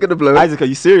know that he's gonna blow. Isaac, are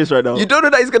you serious right now? You don't know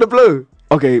that he's gonna blow.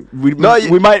 Okay, we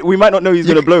might not know he's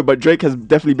gonna blow, but Drake has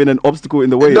definitely been an obstacle in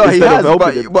the way. No, he has,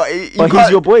 but he's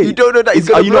your boy. You don't know that he's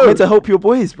gonna blow. Are you not meant to help your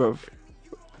boys, bro?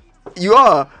 You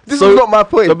are. This was not my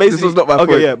point. So this was not my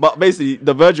point. Okay, yeah, but basically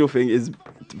the Virgil thing is.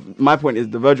 My point is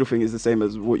the Virgil thing is the same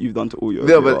as what you've done to all your.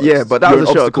 But that was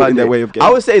a shot at Kanye. In their way of getting.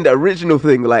 I was saying the original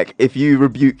thing, like if you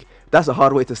rebuke. That's a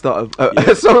hard way to start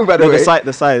a song, by the way.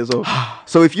 The side as well.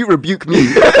 So if you rebuke me,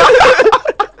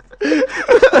 I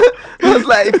was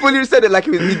like, he fully said it like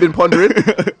he'd been pondering.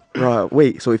 Right,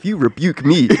 wait. So if you rebuke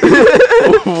me,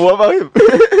 what about him?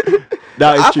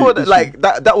 I thought that like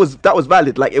that was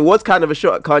valid. Like it was kind of a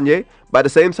shot at Kanye, but at the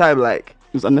same time, like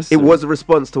it was unnecessary. It was a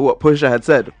response to what Pusha had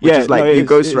said, which is like you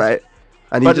ghostwrite,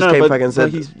 and he just came back and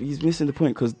said he's missing the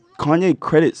point because Kanye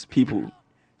credits people.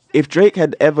 If Drake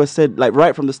had ever said, like,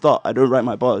 right from the start, I don't write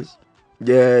my bars.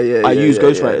 I use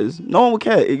ghostwriters. No one would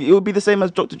care. It would be the same as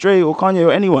Dr. Dre or Kanye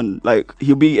or anyone. Like,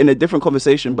 he'll be in a different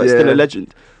conversation, but still a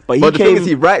legend. But the thing is,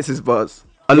 he writes his bars.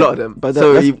 A lot of them. But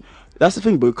that's the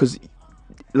thing, bro, because,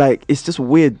 like, it's just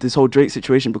weird, this whole Drake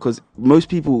situation, because most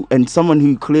people, and someone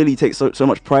who clearly takes so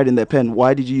much pride in their pen,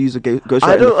 why did you use a ghostwriter?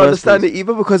 I don't understand it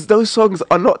either, because those songs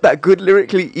are not that good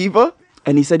lyrically either.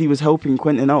 And he said he was helping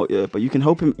Quentin out, but you can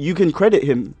help him. You can credit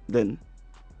him then.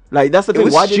 Like that's the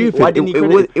thing. Why didn't he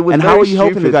credit him? And how are you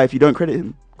helping the guy if you don't credit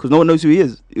him? Because no one knows who he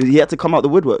is. He had to come out the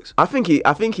woodworks. I think he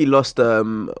lost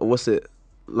what's it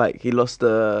like? He lost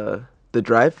the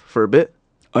drive for a bit,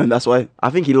 and that's why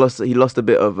I think he lost a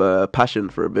bit of passion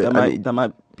for a bit. That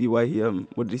might be why he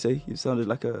what did he say? He sounded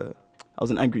like I was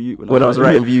an angry youth when I was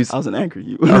writing views. I was an angry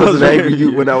youth. I was an angry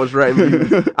youth when I was writing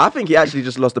views. I think he actually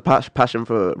just lost the passion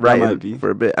for writing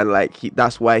for a bit, and like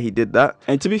that's why he did that.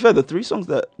 And to be fair, the three songs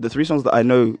that I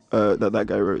know that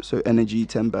guy wrote, so Energy,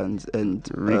 10 Bands, and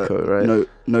Rico, right?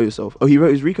 Know Yourself. Oh, he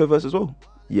wrote his Rico verse as well.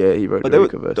 Yeah, he wrote the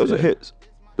Rico verse. Those are hits.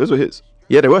 Those were hits.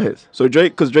 Yeah, they were hits. So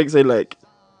Drake said like,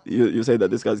 you say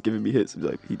that this guy's giving me hits.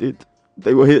 Like he did.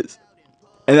 They were hits.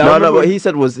 And no, what he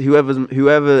said was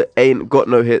whoever ain't got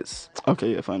no hits.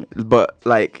 Okay, yeah, fine. But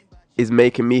like is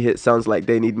making me hits sounds like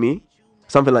they need me,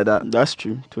 something like that. That's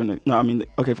true. No, I mean,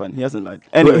 okay, fine. He hasn't lied.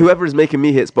 Anyway, whoever is making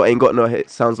me hits but ain't got no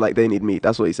hits sounds like they need me.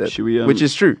 That's what he said. Which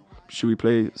is true. Should we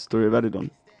play Story of Adidon?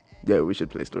 Yeah, we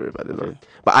should play Story of Adidon. Okay.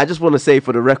 But I just want to say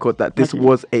for the record that this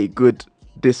was a good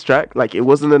diss track. Like it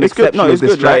wasn't an exceptional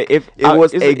diss track. It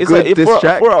was a good diss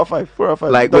track. 4 out of 5. 4 out of 5.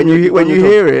 Like when you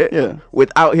hear it,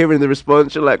 without hearing the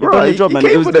response, you're like, you've done your job, man.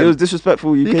 It was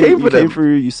disrespectful. You came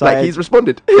through. You sighed. Like he's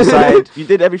responded. You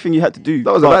did everything you had to do.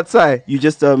 That was a bad sigh. You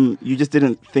just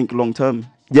didn't think long term.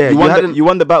 Yeah, you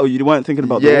won the battle. You weren't thinking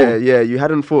about the war. Yeah, you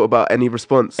hadn't thought about any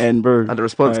response. And bro, the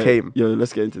response came. Yo,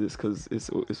 let's get into this because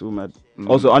it's all mad.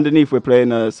 Also, underneath we're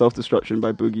playing Self Destruction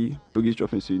by Boogie. Boogie's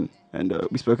dropping soon, and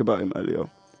we spoke about him earlier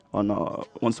on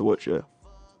Wants to Watch. Yeah.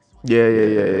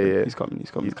 He's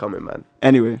coming, man.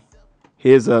 Anyway,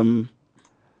 here's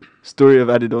Story of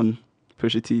Adidon,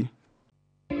 Pusha T.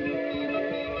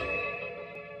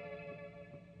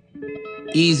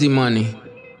 Easy money.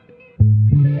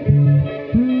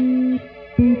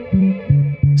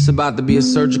 It's about to be a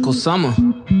surgical summer.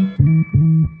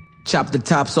 Chop the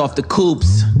tops off the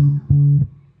coupes.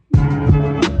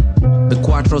 The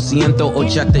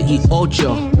 488.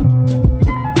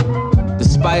 The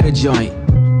spider joint.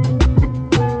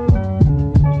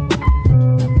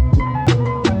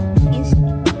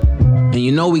 And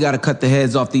you know we gotta cut the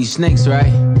heads off these snakes,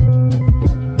 right?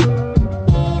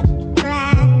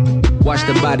 Watch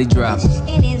the body drop.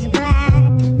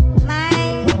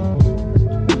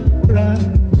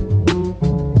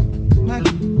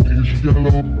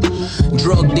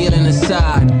 Drug dealing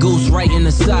aside, ghost writing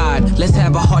aside. Let's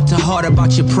have a heart to heart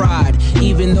about your pride.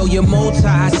 Even though you're multi,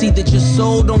 I see that your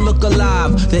soul don't look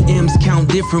alive. The M's count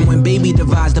different when baby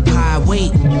divides the pie.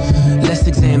 Wait, let's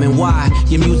examine why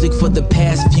your music for the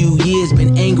past few years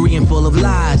been angry and full of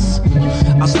lies.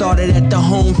 I started at the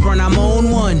home front, I'm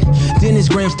on one. Dennis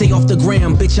Graham, stay off the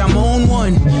gram, bitch, I'm on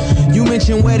one. You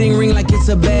mentioned wedding ring like it's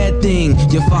a bad thing.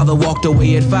 Your father walked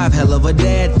away at 5, hell of a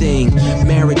dad thing.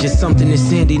 Marriage is something that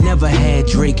Sandy never had,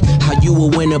 Drake. How you a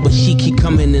winner, but she keep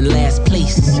coming in last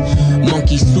place.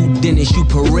 Monkey suit Dennis, you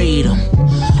parade him.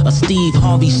 A Steve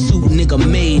Harvey suit, nigga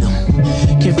made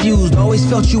him. Confused, always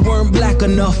felt you weren't black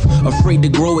enough. Afraid to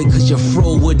grow it cause your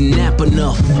fro wouldn't nap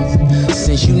enough.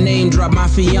 Since you name dropped my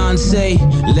fiance,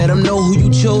 let them know who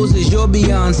you chose as your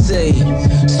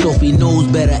Beyonce. Sophie knows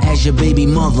better as your baby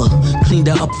mother. Cleaned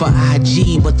her up for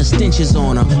IG, but the stench is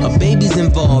on her. A baby's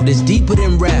involved, it's deeper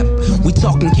than rap. We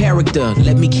talking character,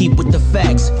 let me keep with the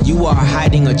facts. You are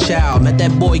hiding a child, let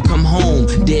that boy come home.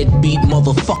 Deadbeat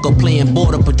motherfucker playing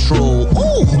border patrol.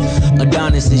 Ooh,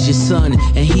 Adonis is your son,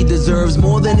 and he deserves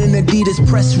more than an Adidas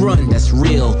press run. That's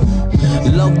real.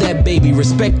 Love that baby,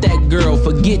 respect that girl.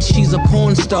 Forget she's a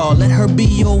porn star, let her be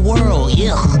your world.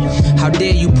 Yeah. How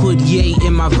dare you put yay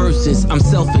in my verses? I'm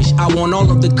selfish, I want all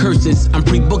of the curses. I'm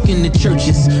pre-booking the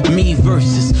churches, me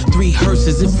versus 3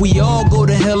 hearses. If we all go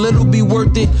to hell, it'll be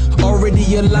worth it.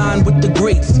 Already aligned with the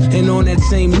greats. And on that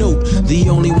same note, the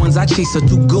only ones I chase are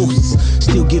 2 ghosts.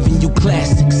 Still giving you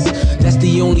classics. That's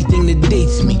the only thing that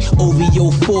dates me.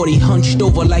 OVO 40, hunched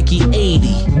over like he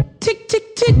 80. Tick,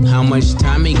 tick, tick. How much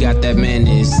time he got? That man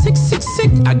is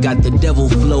 666. I got the devil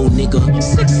flow, nigga.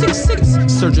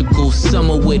 666. Surgical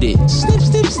summer with it. Snip,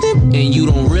 snip, snip. And you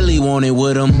don't really want it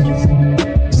with him.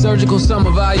 Surgical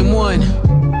Summer Volume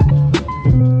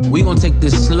 1. We gon' take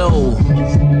this slow.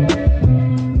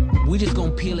 We just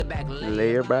gon' peel it back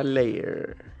layer by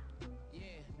layer.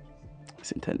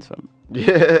 It's intense, fam.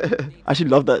 Yeah. I actually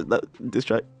love that diss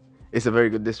track. It's a very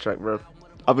good diss track, bro.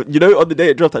 You know, on the day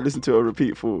it dropped, I listened to it on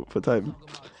repeat for time.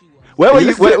 Where were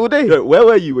you? All day? No, where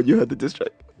were you when you heard the diss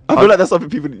track? I feel like that's something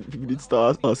people need to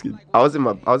start asking. I was in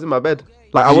my bed.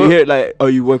 Like Did you hear it like, oh,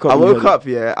 you woke up? I woke up,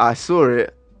 yeah. I saw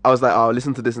it. I was like, oh, I'll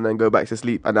listen to this and then go back to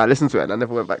sleep. And I listened to it and I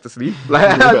never went back to sleep.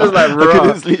 Like I was like, I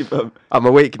couldn't sleep. I'm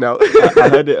awake now. I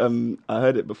heard it. I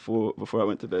heard it before I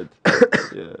went to bed.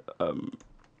 Yeah.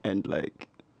 And like,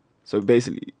 so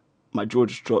basically, my jaw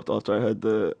just dropped after I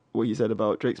heard what you said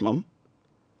about Drake's mum.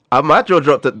 My jaw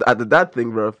dropped at the dad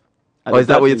thing, bro. At Or the is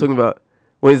that dad what you're thing? talking about?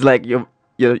 When it's like your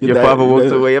dad- father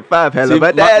walked away at 5. Hell of a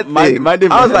See, dad mine thing.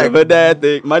 didn't I was like, a dad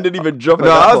thing. Mine didn't even drop. no,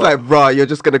 I was like, bro, you're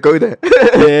just gonna go there.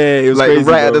 Yeah, it was like crazy,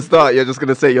 right at bro. the start, you're just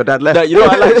gonna say your dad left. No, you know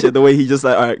what I like shit? The way he just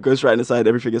like, all right, goes right inside,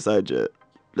 everything aside, yeah.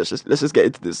 Let's just get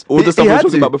into this. All the stuff we were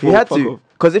talking about before. He had fuck to. off.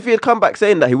 Because if he had come back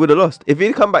saying that, he would have lost. If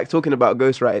he'd come back talking about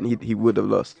ghostwriting, he would have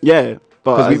lost. Yeah,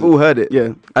 but Because we've all heard it. Yeah,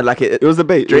 And like it was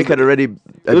debate. Drake had already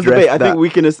It was debate. I that. think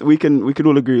we can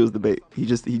all agree it was debate. He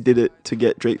did it to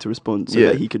get Drake to respond so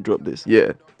that he could drop this.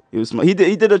 Yeah. It was smart. He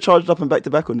did a charged up and back to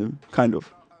back on him, kind of,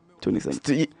 to an extent.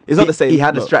 It's not the same. He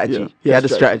had a but strategy. yeah, He had a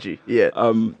strategy. Yeah.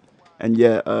 And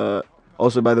yeah.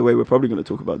 Also, by the way, we're probably going to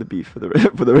talk about the beef for the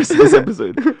rest of this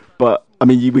episode. But I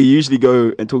mean, we usually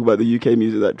go and talk about the UK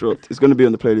music that dropped. It's going to be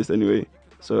on the playlist anyway,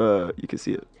 so you can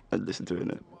see it and listen to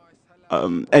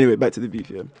it. Anyway, back to the beef.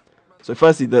 Yeah. So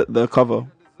firstly, the cover.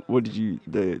 What did you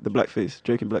the blackface,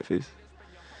 Drake in blackface?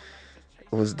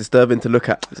 It was disturbing to look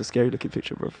at. It's a scary looking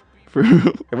picture, bro.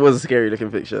 It was a scary looking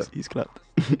picture. He's clapped.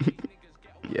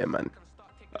 Yeah, man.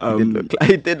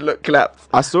 He did look clapped.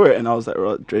 I saw it and I was like,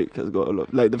 right, Drake has got a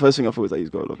lot. Like the first thing I thought was that he's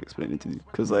got a lot of explaining to do.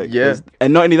 Because like, yeah.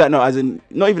 And not only that, no, as in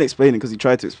not even explaining because he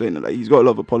tried to explain it. Like he's got a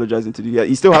lot of apologizing to do. Yeah,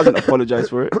 he still hasn't apologized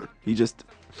for it. He just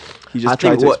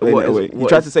tried to explain it away. He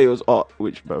tried to say it was art,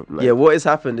 which bro. Like, yeah, what has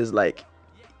happened is like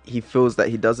he feels that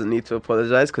he doesn't need to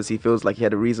apologize because he feels like he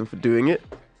had a reason for doing it.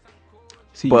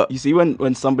 See, but you see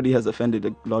when somebody has offended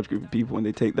a large group of people and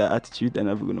they take that attitude, they're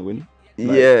never gonna win.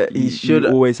 Like, yeah, he should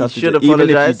always have to apologize. Even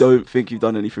if you don't think you've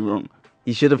done anything wrong,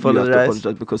 he should apologize. You have to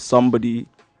apologize because somebody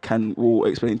will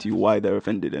explain to you why they're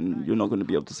offended, and you're not going to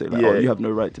be able to say like, "Oh, you have no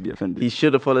right to be offended." He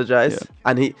should apologize,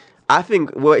 and I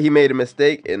think what he made a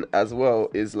mistake in as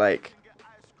well is like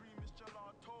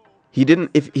he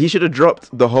didn't. If he should have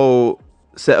dropped the whole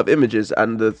set of images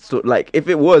and if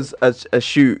it was a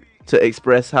shoot to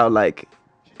express how like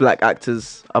black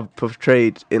actors are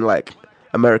portrayed in like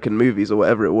American movies or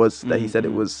whatever it was that he said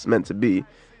it was meant to be,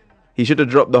 he should have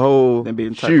dropped the whole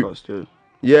shoot.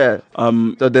 Yeah.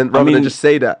 So then rather than just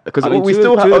say that, because we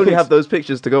still only have those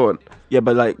pictures to go on. Yeah,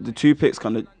 but like the two pics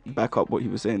kind of back up what he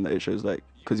was saying, that it shows like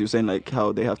because he was saying like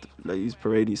how they have to like he's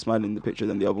parading, he's smiling in the picture,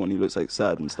 then the other one he looks like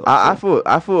sad and stuff. I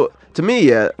thought to me,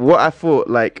 yeah, what I thought,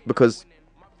 like, because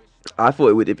I thought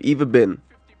it would have either been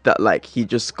that like he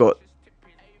just got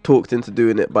talked into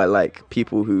doing it by like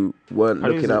people who weren't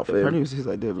looking out for him. Apparently it was his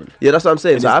idea, bro. Yeah, that's what I'm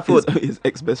saying. And So I thought his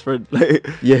ex-best friend, like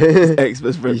yeah, his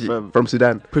ex-best friend from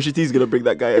Sudan. Pusha T's gonna bring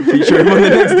that guy and feature him on the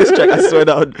next diss track. I swear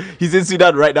down, he's in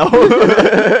Sudan right now. He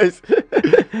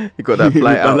got that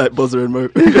flight out. like Bozza and Mo.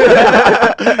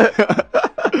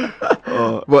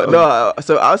 But no,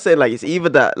 so I was saying like it's either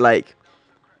that like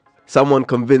someone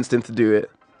convinced him to do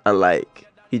it and like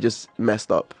he just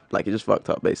messed up, like he just fucked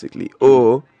up basically,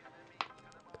 or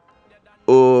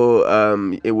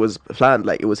it was planned,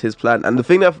 like it was his plan. And the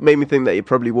thing that made me think that it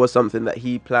probably was something that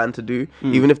he planned to do,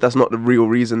 even if that's not the real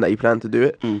reason that he planned to do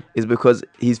it, is because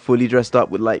he's fully dressed up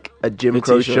with like a Jim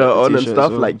Crow shirt on and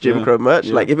stuff, like Jim Crow merch.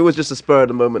 Like if it was just a spur of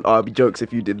the moment, oh, it'd be jokes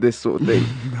if you did this sort of thing.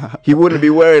 He wouldn't be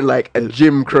wearing like a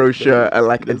Jim Crow shirt and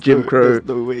like a Jim Crow. There's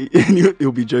no way.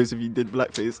 It'll be jokes if you did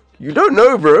blackface. You don't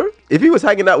know, bro. If he was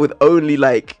hanging out with only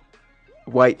like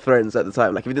white friends at the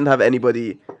time, like if he didn't have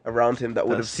anybody around him that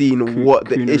would have seen what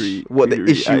the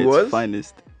issue was.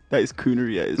 Finest. That is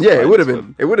coonery at its Yeah, finest, it would have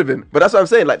been. It would have been. But that's what I'm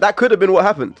saying. Like that could have been what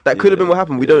happened. That could have been what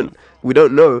happened. We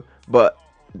don't know. But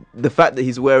the fact that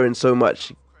he's wearing so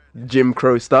much Jim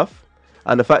Crow stuff,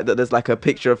 and the fact that there's like a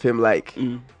picture of him like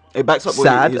it backs up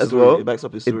sad his as story. well. It backs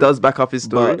up his story. It does back up his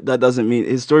story. But that doesn't mean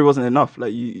his story wasn't enough.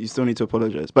 Like you still need to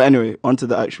apologize. But anyway, onto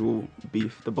the actual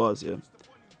beef, the bars. Yeah.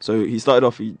 So he started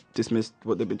off, he dismissed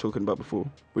what they've been talking about before,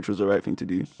 which was the right thing to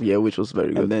do. Yeah, which was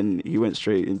very good. And then he went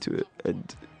straight into it.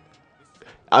 And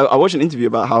I watched an interview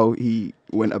about how he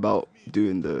went about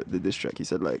doing the diss track. He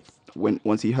said like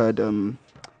once he heard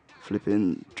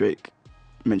flipping Drake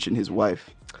mention his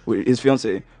wife, his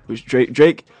fiance, which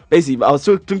Drake basically, I was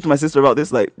talking to my sister about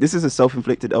this, like this is a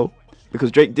self-inflicted L,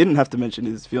 because Drake didn't have to mention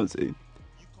his fiance,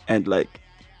 and like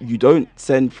you don't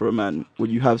send for a man when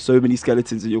you have so many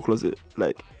skeletons in your closet,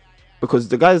 like, because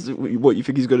the guys, what you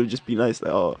think he's gonna just be nice,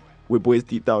 like, oh, we're boys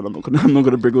deep down, I'm not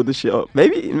gonna bring all this shit up.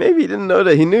 Maybe he didn't know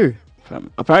that he knew.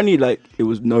 Apparently, like it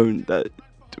was known that,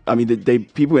 I mean, they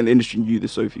people in the industry knew the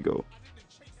Sophie girl.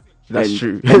 That's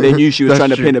true. And they knew she was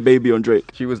trying to pin a baby on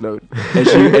Drake. She was known.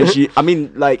 and she, I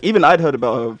mean, like even I'd heard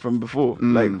about her from before.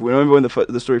 Like remember when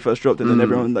the story first dropped, and then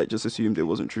everyone like just assumed it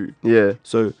wasn't true. Yeah.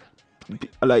 So,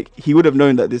 like he would have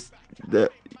known that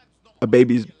a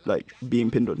baby's like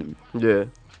being pinned on him. Yeah.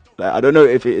 Like I don't know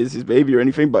if it is his baby or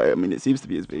anything, but I mean it seems to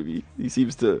be his baby. He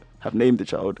seems to have named the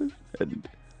child, and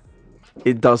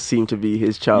it does seem to be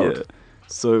his child. Yeah.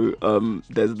 So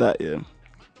there's that, yeah.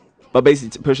 But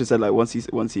basically, Pusha said like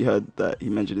once he heard that he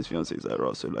mentioned his fiance, he's like,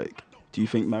 "Right, so like, do you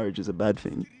think marriage is a bad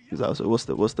thing?" He's like, "So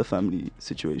what's the family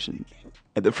situation?"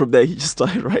 And then from there, he just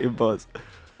started writing bars.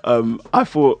 I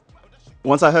thought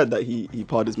once I heard that he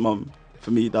parred his mum,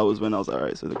 for me that was when I was like,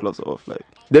 "Alright, so the gloves are off." Like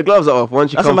the gloves are off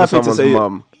once you come for someone's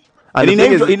mum. And he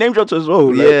name dropped her as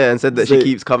well. Like, yeah, and said that she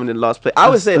keeps coming in last place. I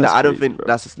was saying that I don't think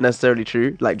that's necessarily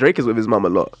true. Like Drake is with his mum a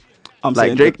lot. I'm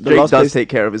like Drake does take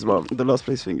care of his mum. The last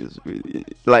place thing is really,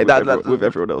 like with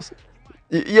everyone else.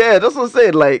 Yeah, that's what I'm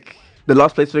saying. Like the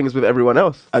last place thing is with everyone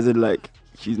else. As in like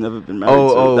she's never been married.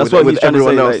 Oh, that's what with he's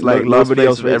everyone else. Say, like last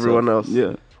place with everyone else.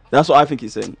 Yeah, that's what I think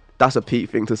he's saying. That's a peak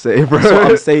thing to say, bro. That's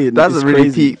what I'm saying. That's a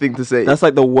really peak thing to say. That's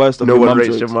like the worst of no your one mum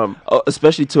rates your mum,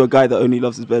 especially to a guy that only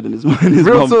loves his bed and his mum.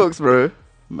 Real talks, bro.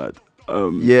 Mad.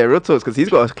 Yeah, real talks, because he's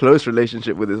got a close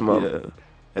relationship with his mum. Yeah,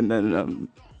 and then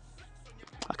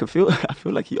I feel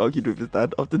like he argued with his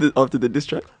dad after the diss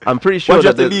track. I'm pretty sure Why'd you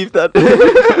have to leave that?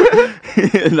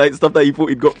 Like stuff that he thought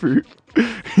he'd got through.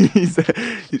 He said,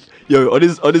 "Yo, on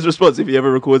his response, if he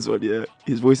ever records one, yeah,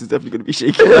 his voice is definitely gonna be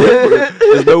shaking.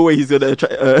 There's no way he's gonna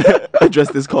address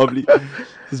this calmly.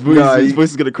 His voice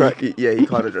is gonna crack. He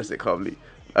can't address it calmly.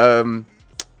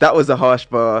 That was a harsh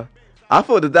bar. I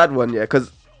thought the dad one,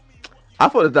 because I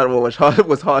thought the dad one was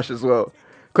harsh as well.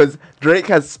 Because Drake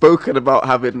has spoken about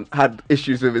having had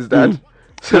issues with his dad.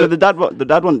 So the dad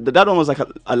one was like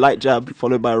a light jab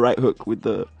followed by a right hook with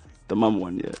the mum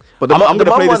one, yeah. But I'm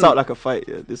gonna play this out like a fight,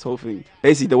 yeah. This whole thing,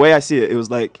 basically, the way I see it, it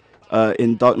was like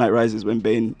in Dark Knight Rises when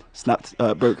Bane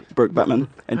broke Batman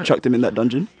and chucked him in that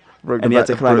dungeon, and he had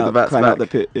to climb out the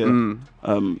pit, yeah.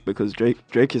 Because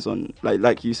Drake is on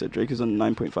like you said, Drake is on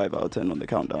 9.5 out of 10 on the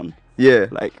countdown. Yeah,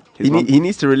 like he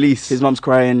needs to release. His mum's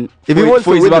crying. If he wants to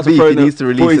win the beef, he needs to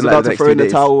release. He's about to throw in the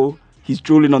towel. He's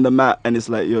drooling on the mat, and it's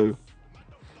like, yo,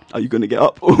 are you gonna get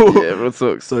up? Yeah, real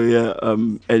talk. So yeah,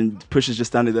 and Push is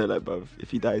just standing there like, bruv, if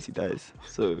he dies, he dies.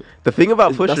 So the thing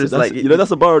about Push is like,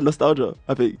 that's a bar of nostalgia,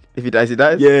 I think. If he dies, he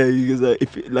dies. Yeah, because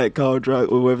like Carl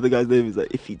Drake or whatever the guy's name is,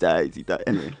 like, if he dies, he dies.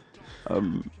 Anyway,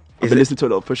 I've been listening to a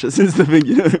lot of Pusha since the thing,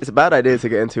 you know. It's a bad idea to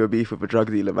get into a beef with a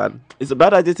drug dealer, man. It's a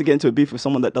bad idea to get into a beef with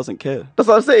someone that doesn't care. That's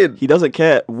what I'm saying. He doesn't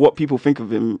care what people think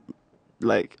of him.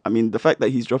 Like, I mean, the fact that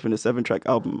he's dropping a 7-track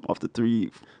album after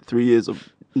three years of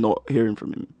not hearing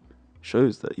from him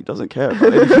shows that he doesn't care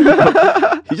about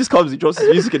anything. He just comes, he drops his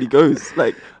music, and he goes.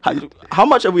 Like, how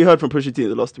much have we heard from Pusha T in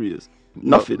the last 3 years?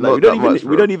 Nothing. Not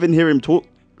We don't even hear him talk.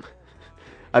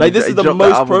 Like, this is the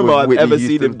most promo I've ever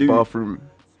seen him do. Bathroom.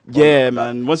 Yeah,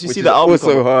 man. Once you Which see is the album, also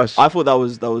cover, harsh. I thought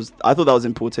that was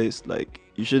in poor taste. Like,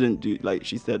 you shouldn't do, like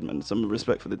she said, man. Some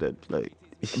respect for the dead. Like,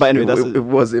 but anyway, it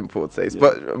was in poor taste. Yeah.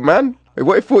 But man,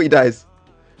 what if 40 dies?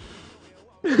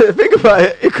 Think about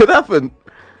it. It could happen.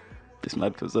 It's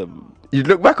mad because you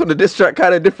look back on the diss track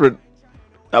kind of different.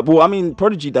 Well, I mean,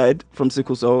 Prodigy died from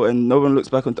sickle cell, and no one looks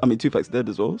back on. I mean, Tupac's dead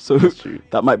as well, so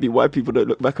that might be why people don't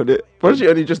look back on it. Prodigy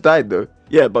only just died though.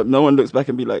 Yeah, but no one looks back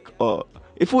and be like, oh,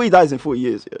 if 40 dies in 40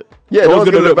 years, no one's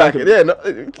gonna look back. Yeah, no.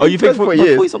 Oh, you think 40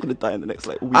 years? 40's not gonna die in the next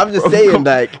week? I'm just saying,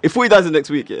 like, if 40 dies in the next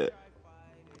week, yeah.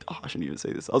 Oh, I shouldn't even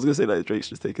say this. I was gonna say that Drake's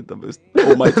just taken the most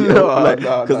almighty,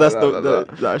 because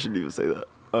I shouldn't even say that.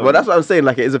 Well, that's what I'm saying.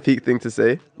 Like, it is a peak thing to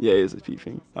say. Yeah, it is a peak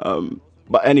thing.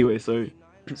 But anyway, so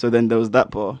then there was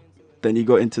that bar. Then he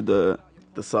got into the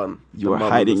son. You are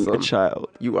hiding a child.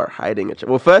 You are hiding a child.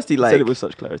 Well, first he said it with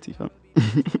such clarity, fam.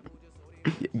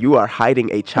 You are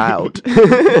hiding a child.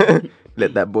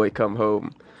 Let that boy come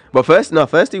home. But first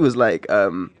he was like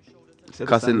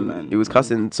cussing. He was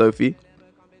cussing Sophie.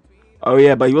 Oh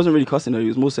yeah, but he wasn't really cussing her. He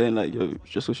was more saying like, "Yo,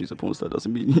 just because she's a porn star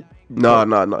doesn't mean." No.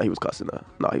 He was cussing her.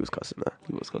 He was cussing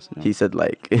her. He said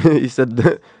like, what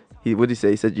did he say?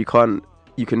 He said you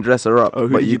can dress her up,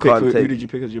 but you can't take. Who did you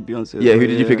pick as your Beyonce? Yeah, who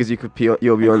did you pick as your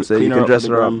Beyonce? You can dress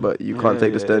her up, but you can't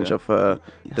take the stench off her.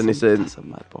 Then they said,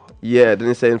 then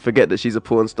they saying, forget that she's a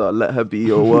porn star. Let her be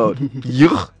your world.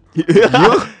 Yuck.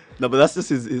 No, but that's just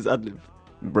his ad-lib.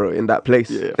 Bro, in that place.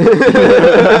 Yeah.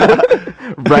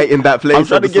 Right in that place. I'm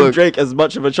trying to give Drake as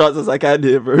much of a chance as I can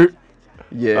here, bro.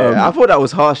 Yeah, I thought that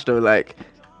was harsh though. Like,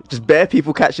 just bare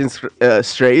people catching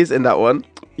strays in that one.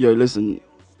 Yo, listen,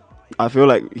 I feel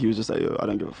like he was just like, yo, I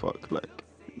don't give a fuck. Like,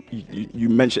 you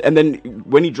mentioned, and then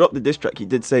when he dropped the diss track, he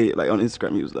did say, like, on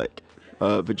Instagram, he was like,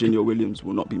 Virginia Williams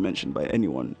will not be mentioned by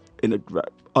anyone in a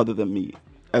rap other than me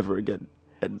ever again.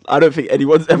 And I don't think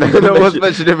anyone's ever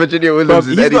mentioning Virginia Williams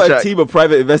in any track. He's got a team of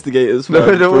private investigators.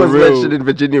 No one's mentioning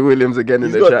Virginia Williams again in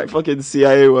the track. He's got fucking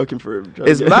CIA working for him.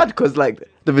 It's mad because, like,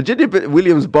 the Virginia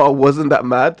Williams bar wasn't that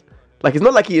mad. Like, it's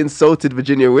not like he insulted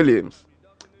Virginia Williams.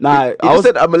 Nah, I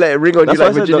said I'm gonna let it ring on you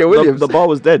like Virginia Williams. The bar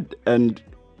was dead, and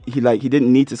he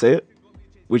didn't need to say it,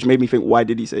 which made me think, why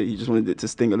did he say it? He just wanted it to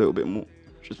sting a little bit more.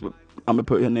 I'm gonna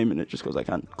put her name in it just because I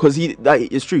can. Because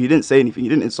it's true, he didn't say anything. He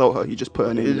didn't insult her. He just put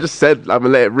her name. He just said, "I'm gonna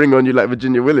let it ring on you like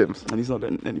Virginia Williams." And he's not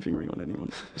letting anything ring on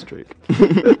anyone. It's Drake.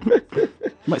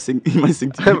 He might sing to you.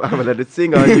 I'm gonna let it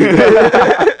sing on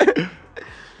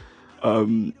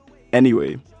you.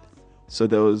 Anyway, so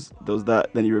there was that.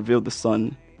 Then he revealed the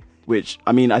son, which,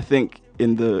 I mean, I think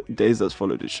in the days that's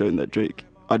followed, it's shown that Drake,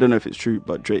 I don't know if it's true,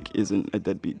 but Drake isn't a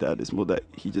deadbeat dad. It's more that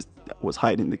he just was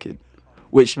hiding the kid.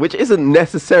 Which isn't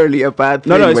necessarily a bad thing.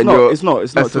 No, it's not.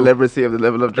 It's not a celebrity of the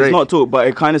level of Drake. It's not at all, but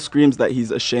it kind of screams that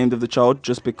he's ashamed of the child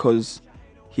just because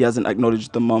he hasn't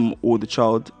acknowledged the mum or the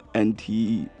child, and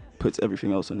he puts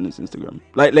everything else on his Instagram.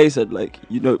 Like Lay said, like,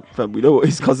 fam, we know what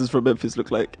his cousins from Memphis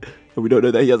look like, but we don't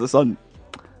know that he has a son.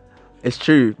 It's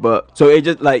true, but so it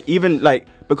just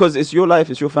because it's your life,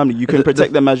 it's your family, you can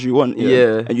protect them as you want,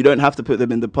 and you don't have to put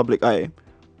them in the public eye,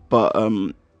 but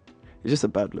it's just a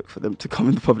bad look for them to come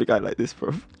in the public eye like this,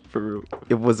 for real.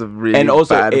 It was a really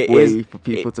bad way for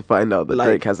people to find out that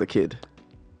Drake has a kid.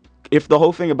 If the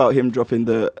whole thing about him dropping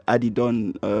the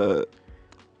Adidon,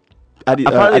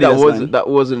 apparently that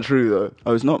wasn't true though.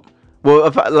 Oh, it's not.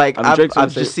 Well,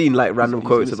 I've just seen like random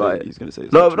quotes about it. He's gonna say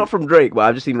no, not from Drake, but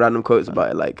I've just seen random quotes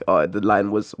about it. Like, the line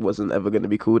wasn't ever going to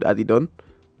be called Adidon.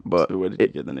 But so where did you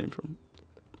get the name from?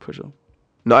 Pusha.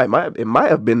 No, it might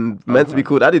have been meant to be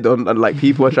called Adidon, and like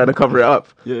people are trying to cover it up.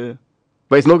 Yeah.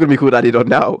 But it's not going to be called Adidon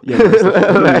now. Yeah,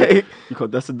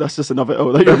 that's just another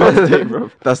L that you're about to take,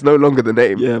 bro. That's no longer the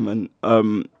name. Yeah, man.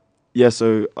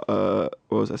 So what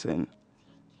was I saying?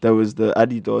 There was the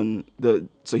Adidon.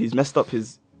 So he's messed up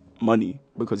his money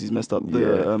because he's messed up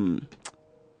the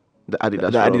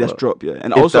Adidas drop. Yeah,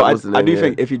 and also I do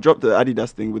think if he dropped the Adidas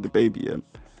thing with the baby,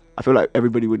 I feel like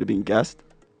everybody would have been gassed,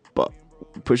 but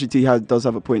Pusha T does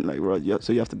have a point, like, right? Yeah,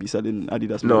 so you have to be selling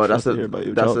Adidas. No,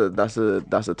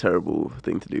 that's a terrible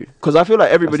thing to do. Because I feel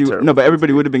like everybody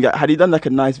would have been had he done like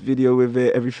a nice video with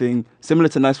it, everything similar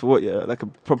to Nice for What, like a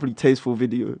properly tasteful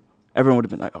video, everyone would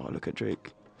have been like, oh, look at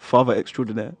Drake. father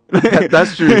extraordinaire.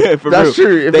 That's true. For That's real.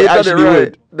 true. If They he had done it actually right,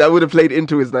 would. that would have played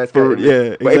into his nice guy.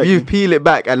 Yeah, But if you exactly. peel it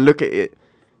back and look at it,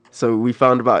 so we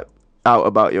found out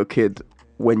about your kid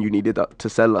when you needed to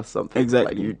sell us something.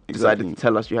 Exactly, Like you decided exactly. to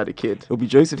tell us you had a kid. It'll be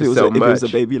jokes if To it was sell a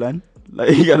merch. baby line.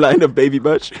 Like you got a line of baby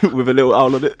merch with a little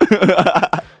owl on it.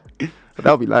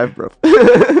 That'll be live, bro.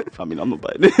 I mean, I'm not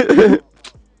buying it.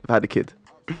 I've had a kid,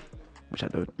 which I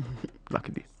don't.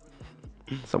 Luckily,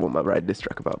 someone might write this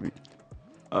track about me.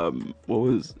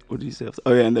 What did you say?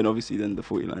 Oh yeah, and then obviously then the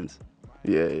 40 lines.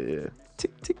 Yeah.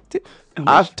 Tick tick tick. How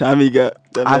much time he got?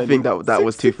 I think that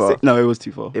was too far. No, it was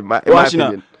too far. In my Well, actually, no.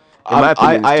 opinion. In my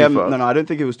opinion, I it's too am far. no, I don't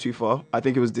think it was too far. I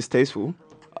think it was distasteful.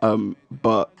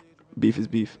 But beef is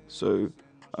beef. So,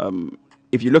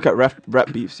 if you look at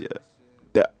rap beefs,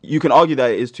 that you can argue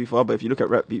that it is too far. But if you look at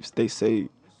rap beefs, they say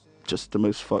just the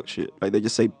most fuck shit. Like they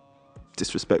just say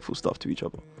disrespectful stuff to each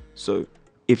other. So,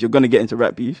 if you're gonna get into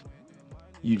rap beef,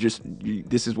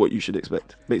 this is what you should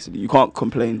expect. Basically, you can't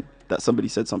complain that somebody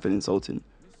said something insulting,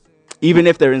 even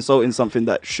if they're insulting something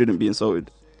that shouldn't be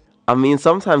insulted. I mean,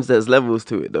 sometimes there's levels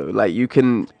to it though. Like you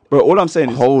can Bro, all I'm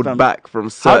saying is hold back from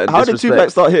certain How did disrespect. Tupac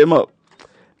start hitting him up?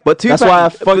 But Tupac, That's why I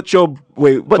fucked your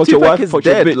but fucked your Tupac wife, is fucked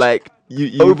your dead. bitch. Like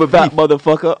you over fat beef.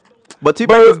 motherfucker. But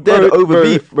Tupac is dead over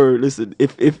beef. Bro, listen.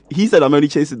 If he said I'm only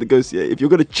chasing the ghost, if you're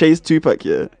gonna chase Tupac,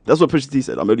 that's what Pusha T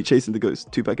said. I'm only chasing the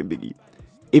ghost, Tupac and Biggie.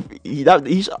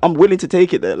 I'm willing to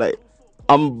take it there. Like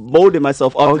I'm molding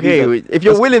myself up. Okay, if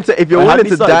you're willing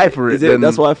to die for it, then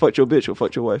that's why I fucked your bitch or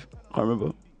fucked your wife. Can't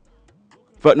remember.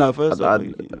 But no, first I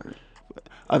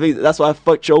think that's why I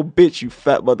fucked your bitch, you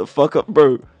fat motherfucker,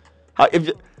 bro.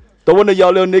 Don't one of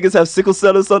y'all little niggas have sickle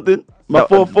cell or something? My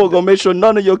 4-4 gonna make sure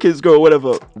none of your kids grow or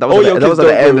whatever. That was at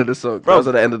the end of the song. That was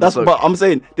at the end of the song. But I'm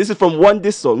saying this is from one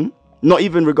diss song, not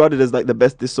even regarded as like the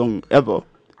best diss song ever,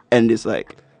 and it's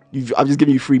like I'm just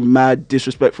giving you 3 mad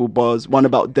disrespectful bars. One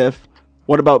about death.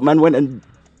 One about man went and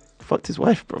fucked his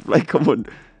wife, bro. Like, come on,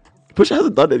 Pusha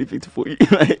hasn't done anything to 40.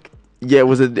 Like, yeah, it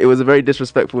was a very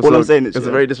disrespectful song. All I'm saying is it was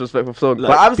a very disrespectful song. Like,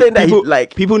 but I'm saying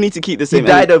that people need to keep the same. He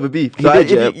died over beef. He So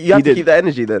did, you have to keep that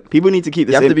energy then. People need to keep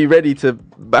the same. You have to be ready to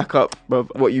back up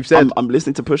what you've said. I'm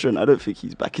listening to Pusha and I don't think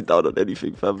he's backing down on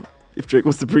anything, fam. If Drake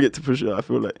wants to bring it to Pusha, I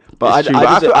feel like. But It's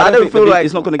true, I don't feel like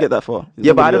it's not gonna get that far.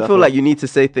 Yeah, but I don't feel like you need to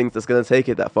say things that's gonna take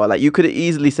it that far. Like you could have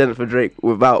easily sent it for Drake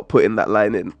without putting that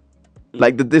line in.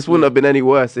 Like this wouldn't have been any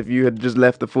worse if you had just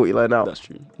left the 40 line out. That's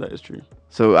true. That is true.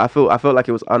 So I felt like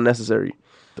it was unnecessary.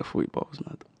 The 40 bar was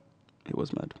mad. It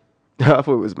was mad. I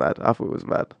thought it was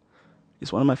mad.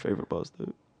 It's one of my favorite bars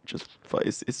though.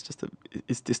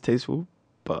 It's distasteful,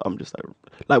 but I'm just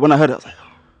like when I heard it, I was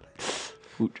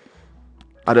like,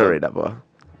 I don't rate that bar.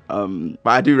 But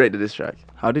I do rate the diss track.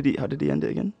 How did he end it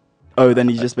again? Oh, then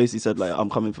he just basically said like, I'm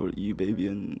coming for you, baby,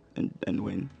 and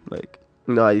Wayne. Like,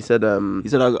 no, he said I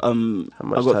got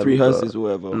much 3 time you hearses got? or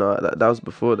whatever. No, that was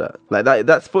before that. Like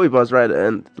that's 40 bars right at the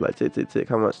end. Like tick tick tick.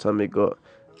 How much time we got?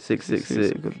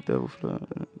 666. Devil flow.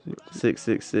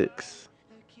 666.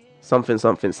 Something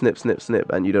snip snip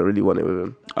snip, and you don't really want it with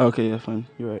him. Okay, yeah, fine.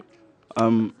 You're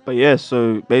right. But yeah,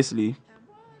 so basically,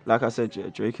 like I said,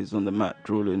 Drake is on the mat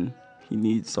drooling. He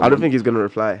needs someone. I don't think he's gonna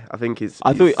reply. I think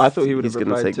I thought he would have gonna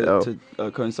replied take it out.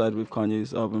 to coincide with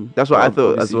Kanye's album. That's what I But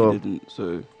thought as obviously well. He didn't,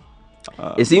 so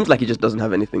It seems like he just doesn't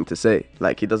have anything to say.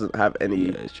 Like he doesn't have any.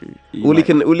 yeah, it's true. All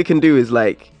he can do is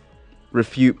like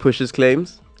refute Pusha's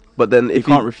claims. But then he if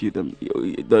can't refute them.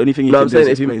 The only thing he No, can I'm do is saying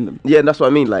if explain them. yeah, that's what I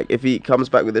mean. Like if he comes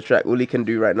back with the track, all he can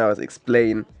do right now is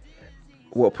explain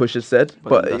what Pusha said.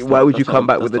 But that's why not- would you that's come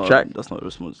not- back with the that's track? not- That's not a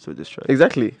response to this track.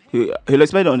 Exactly. He'll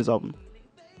explain it on his album.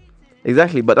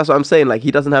 Exactly. But that's what I'm saying. Like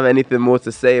he doesn't have anything more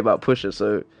to say about Pusha,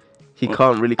 so he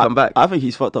can't really come back. I think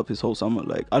he's fucked up his whole summer.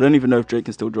 Like I don't even know if Drake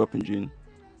can still drop in June.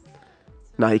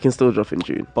 Nah, he can still drop in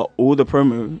June. But all the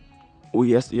promo,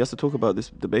 he has to talk about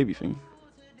the baby thing.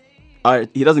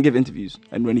 He doesn't give interviews,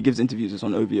 and when he gives interviews, it's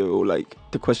on OVO or like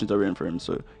the questions are written for him,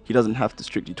 so he doesn't have to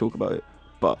strictly talk about it.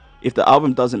 But if the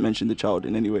album doesn't mention the child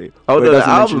in any way, Oh or it no,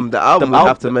 doesn't the album would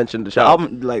have to mention the the child.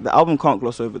 album can't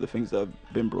gloss over the things that have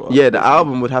been brought up. Yeah, the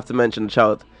album would have to mention the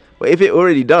child. But if it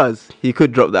already does, he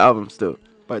could drop the album still.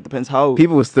 But it depends how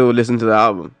People will still listen to the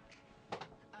album.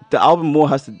 the album more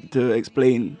has to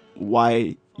explain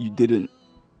why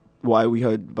we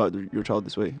heard about your child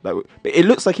this way. Like it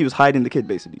looks like he was hiding the kid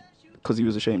basically because he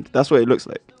was ashamed. That's what it looks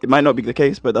like. It might not be the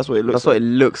case, but that's what it looks That's like. what it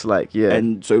looks like, yeah.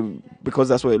 And so because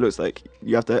that's what it looks like,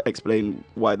 you have to explain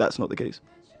why that's not the case.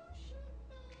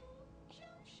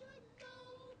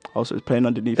 Also, it's playing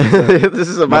underneath. This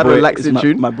is a mad relaxing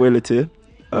tune. My boy Latir.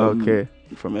 Okay.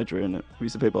 From Edra, innit? We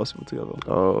used to play basketball together.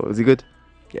 Oh, is he good?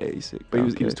 Yeah, he's sick. But he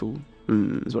was Okay. tall.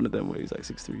 It's one of them where he's like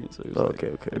 6'3", so it was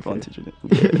Okay. advantage in it.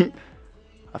 Yeah.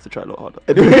 I have to try a lot harder.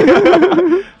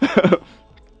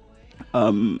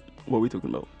 What are we talking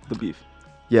about? The beef.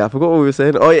 Yeah, I forgot what we were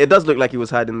saying. Oh, yeah, it does look like he was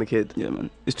hiding the kid. Yeah, man.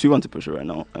 It's 2-1 to Pusha right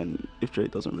now, and if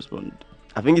Drake doesn't respond,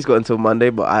 I think he's got until Monday,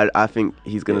 but I think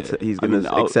he's gonna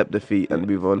I'll- accept defeat and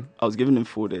move on. I was giving him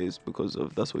 4 days because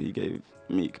of that's what he gave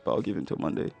Meek, but I'll give him till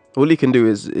Monday. All he can do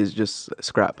is just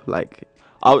scrap. Like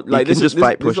I'll like can just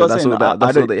fight Pusha. That's all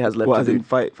that's all that he has left to do.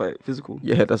 Fight physical.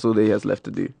 Yeah, that's all that he has left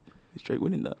to do. Is Drake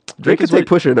winning that? Drake could take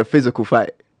Pusha in a physical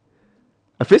fight,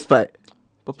 a fist fight.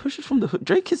 But Pusha's from the hood.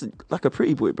 Drake is like a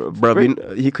pretty boy, bro. Bro,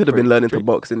 he could have been learning to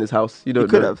box in his house. You don't He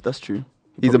could know. have. That's true.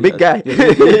 He's a big guy.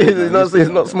 Yeah, he's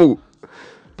not small.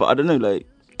 But I don't know, like.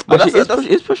 But Actually, that's-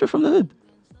 is Pusha from the hood?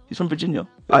 He's from Virginia.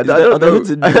 I Is there don't other know.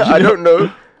 hoods in I Virginia? don't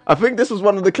know. I think this was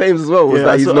one of the claims as well. Was Yeah,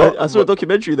 that he's not? I saw a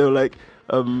documentary. They were like,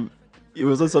 it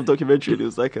was on some documentary. And it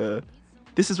was like,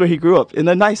 this is where he grew up in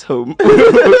a nice home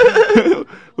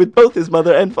with both his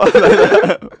mother and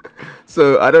father.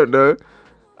 So I don't know.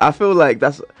 I feel like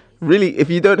that's really, if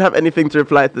you don't have anything to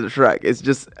reply to the track, it's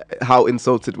just how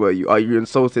insulted were you? Are you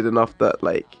insulted enough that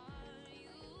like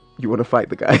you want to fight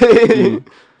the guy?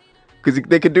 Because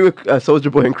they could do a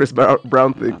Soulja Boy and Chris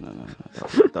Brown thing. No.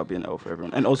 That'd be an L for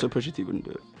everyone. And also Pusha T wouldn't do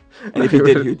it. And if he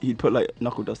did, he'd put like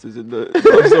knuckle dusters in the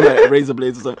so like razor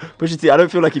blades or something. Pusha T, I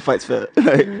don't feel like he fights fair.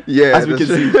 Like, Yeah, as we can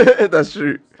true. see. That's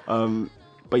true.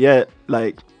 But yeah,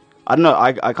 like I don't know.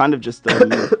 I kind of just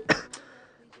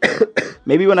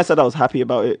maybe when I said I was happy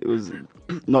about it, it was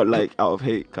not like out of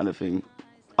hate kind of thing.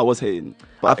 I was hating.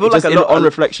 But I feel it just like a lot on of-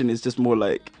 reflection, it's just more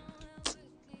like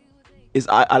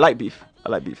I like beef. I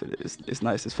like beef. It's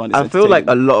nice. It's fun. It's I feel like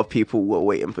a entertaining. lot of people were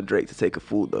waiting for Drake to take a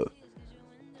fall though.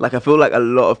 Like I feel like a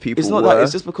lot of people. It's not were. that.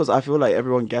 It's just because I feel like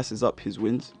everyone gasses up his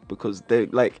wins because they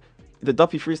like the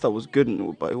Duppy freestyle was good and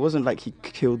all, but it wasn't like he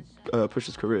killed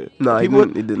Push's career. No, he people,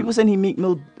 didn't. People saying he Meek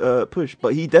Mill Push,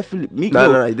 but he definitely Meek No,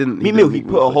 Mill. no, he didn't. He Meek Mill, didn't he Meek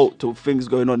put Mill a Push. halt to things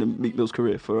going on in Meek Mill's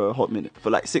career for a hot minute. For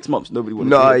like 6 months, nobody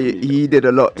wanted. No, to hear from Meek Mill. he did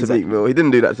a lot to Exactly. Meek Mill. He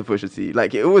didn't do that to Pusha T.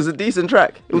 Like it was a decent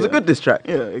track. It was a Yeah. good diss track.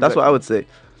 Yeah, That's exactly. what I would say.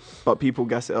 But people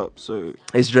gas it up, so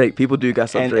It's Drake. People do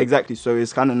gas up and Drake. exactly. So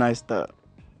it's kind of nice that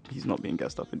he's not being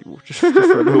gassed up anymore. Just for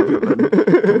a little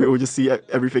bit, and we'll just see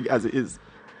everything as it is.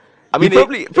 I mean,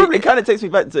 probably- it kind of takes me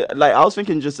back to like I was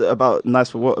thinking just about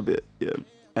Nice for What a bit, yeah,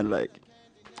 and like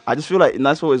I just feel like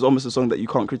Nice for What is almost a song that you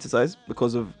can't criticize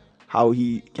because of how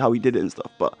he did it and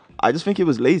stuff. But I just think it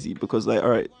was lazy because like, all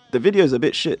right, the video is a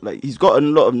bit shit. Like he's got a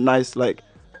lot of nice like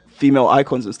female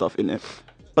icons and stuff in it,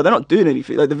 but they're not doing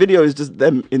anything. Like the video is just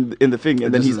them in the thing,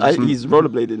 and then he's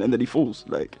rollerblading and then he falls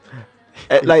like.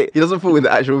 Like he doesn't fall in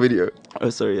the actual video. oh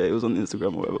sorry, yeah, it was on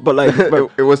Instagram or whatever. But like, bro,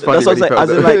 It was funny That's what when I'm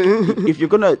saying. he As in, felt like, if you're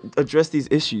gonna address these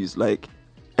issues, like,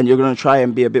 and you're gonna try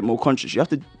and be a bit more conscious, you have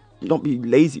to not be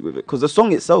lazy with it because the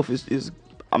song itself is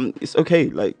it's okay.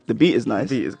 Like the beat is nice,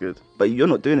 Beat is good. but you're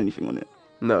not doing anything on it.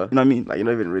 No, You know what I mean? Like you're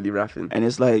not even really rapping. And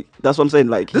it's like that's what I'm saying.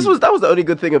 Like That was the only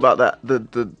good thing about that the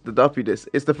Duppy disc.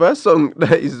 It's the first song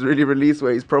that he's really released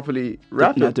where he's properly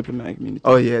rapping. not diplomatic community.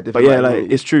 Oh yeah, But yeah, Diplomatic like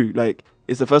Community. it's true. Like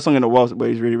it's the first song in a while where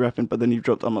he's really rapping, but then he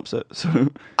dropped "I'm Upset." So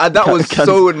And that was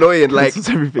so annoying. Like cancels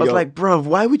I everything was out. like, bruv,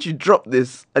 why would you drop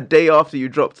this a day after you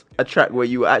dropped a track where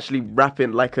you were actually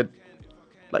rapping like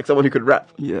someone who could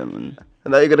rap? yeah, man.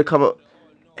 And now you're gonna come up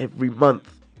every month.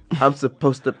 I'm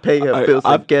supposed to pay her bills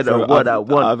and get her what I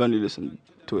want. I've only listened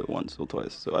to it once or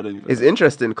twice, so I don't even. It's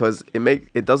interesting because it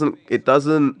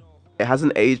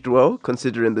hasn't aged well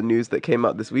considering the news that came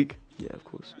out this week. Yeah, of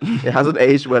course. It hasn't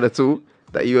aged well at all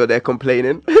that you are there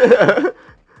complaining.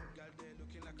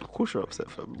 Of course you're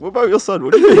upset, fam. What about your son?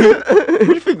 What do you think? What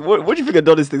do you think? What do you think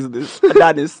Adonis thinks of this?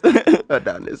 Adonis.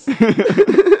 Adonis.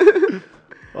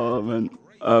 Oh man.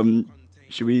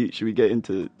 Should we get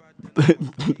into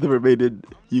the remaining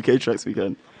UK tracks we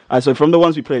can? Alright, so from the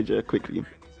ones we played, yeah, quickly.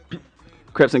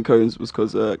 Creps and Cones was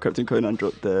because Creps and Conan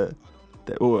dropped their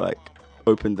all like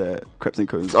opened their Creps and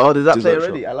Cones. Oh, does that play dessert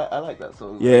already? shop. I like that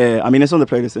song. Yeah, I mean it's on the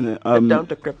playlist, isn't it? Down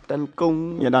to Crept and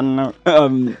Cone. Yeah, no.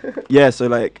 Yeah, so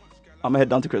like I'm gonna head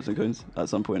down to Crips and Cones at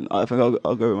some point. I think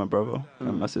I'll go with my brother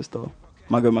and my sister.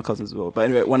 Might go with my cousins as well. But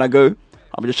anyway, when I go,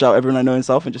 I'm just shout everyone I know in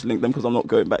South and just link them because I'm not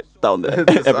going back down there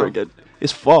ever South. again.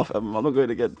 It's far, fam. I'm not going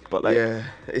again. But like, Yeah,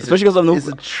 especially because I'm It's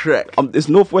a trek. it's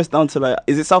northwest down to like,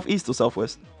 is it southeast or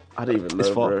southwest? I don't even know, It's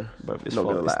far, bro. It's Not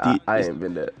far. gonna It's lie, deep. I It's- ain't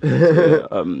been there. Yeah,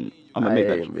 I'm gonna I make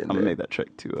that. ain't been I'm gonna there. make that trek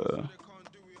to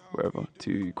wherever,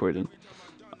 to Croydon.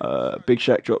 Big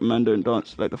Shaq dropped Mando and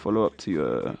Dance, like the follow up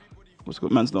to what's it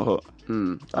called, Man's Not Hot.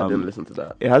 I didn't listen to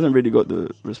that. It hasn't really got the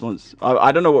response.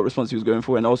 I don't know what response he was going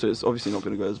for, and also it's obviously not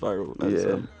going to go as viral. As,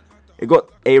 Yeah. it got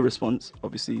a response,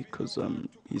 obviously, because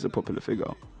he's a popular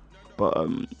figure. But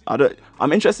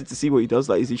I'm interested to see what he does.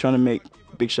 Like, is he trying to make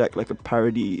Big Shaq like a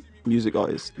parody music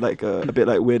artist, like a bit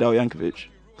like Weird Al Yankovic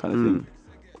kind of thing,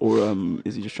 or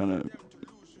is he just trying to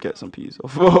get some peas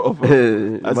off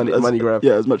money grab?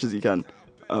 Yeah, as much as he can.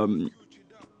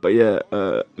 But yeah,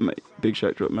 Big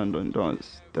Shaq dropped Man Don't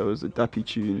Dance. There was a Dappy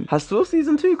tune. Has Swill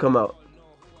season 2 come out?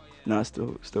 Nah,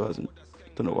 still hasn't.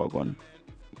 Don't know what I've won.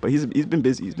 But he's been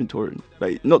busy. He's been touring.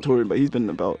 Like, not touring, but he's been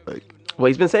about like. Well,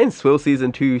 he's been saying Swill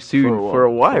season 2 soon for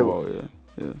a while.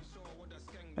 Yeah.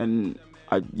 And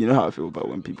you know how I feel about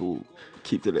when people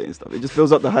keep delaying stuff. It just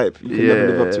builds up the hype. You can never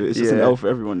live up to it. It's just an L for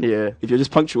everyone. Yeah. If you're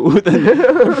just punctual, then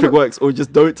everything works. Or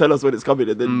just don't tell us when it's coming,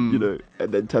 and then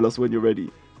and then tell us when you're ready.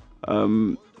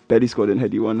 Belly Squad and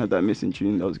Heady One had that missing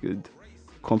tune. That was good.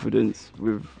 Confidence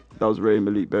that was Ray and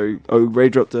Malik Berry. Oh, Ray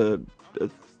dropped a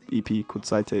EP called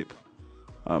Side Tape,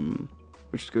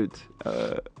 which is good.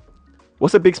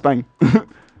 What's a Big Spang?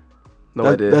 No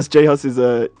idea. That's J Hus's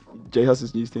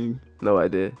new thing. No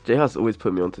idea. J Hus always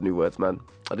put me onto new words, man.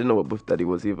 I didn't know what Buff Daddy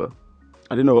was either.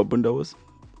 I didn't know what Bunda was.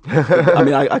 I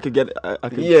mean, I could get it. I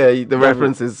could, the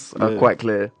references are quite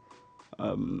clear.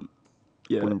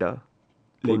 Bunda.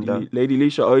 Lady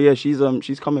Leisha. Oh yeah,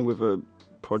 she's coming with a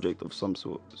project of some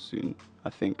sort soon, I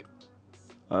think.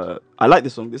 I like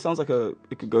this song. This sounds like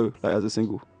it could go like as a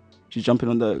single. She's jumping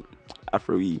on the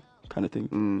Afro-y kind of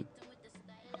thing.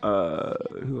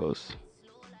 Who else?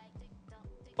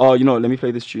 Oh, you know, let me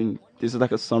play this tune. This is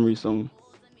like a summary song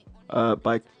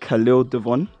by Khalil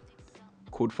Devon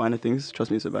called Finer Things.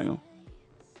 Trust me, it's a banger.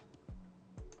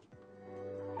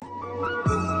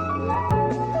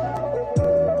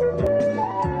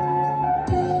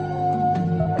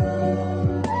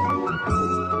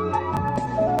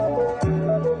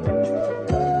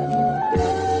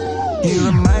 You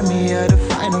remind me of the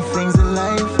finer things in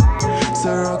life.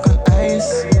 Syrup on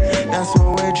ice, that's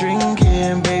what we're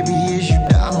drinking. Baby, is you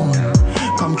down?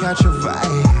 Come catch a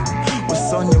vibe.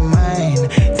 What's on your mind?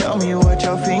 Tell me what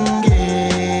you're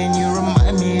thinking. You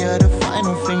remind me of the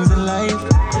finer things in life.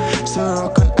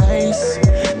 Syrup on ice,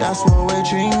 that's what we're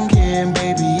drinking.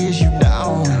 Baby, is you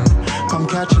down? Come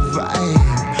catch a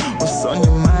vibe. What's on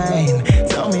your mind?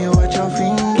 Tell me what you're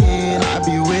thinking. I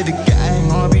be with the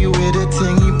gang, or be with the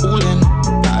ting he bullin'.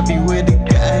 I be with the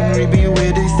gang, we be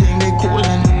with this thing they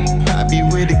callin'. I be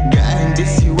with the gang,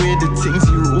 this he with the things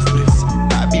he ruthless.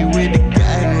 I be with the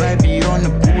gang, right be on the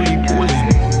bully bullin'.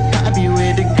 I be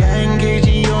with the gang,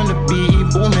 KG on the beat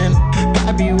booming.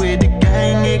 I be with the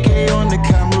gang, AK on the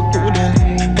camera golden.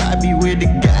 I be with the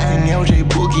gang, LJ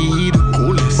Boogie, he the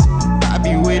coolest. I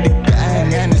be with the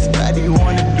gang, and this body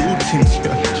wanna do things.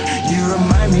 You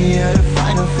remind me of the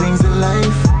finer things in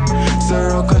life.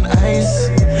 Syrup on ice,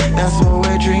 that's what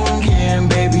we're drinking.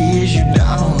 Baby, is you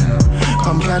down?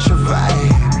 Come catch a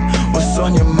vibe. What's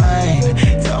on your mind?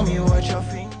 Tell me what you're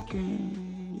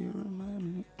thinking. You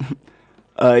remind me.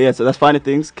 Yeah, so that's Finer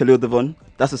Things, Khalil Devon.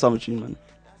 That's a summer tune, man.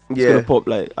 It's gonna pop,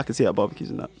 like, I can see it at barbecues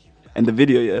and that. And the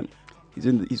video, yeah,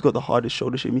 he's got the hardest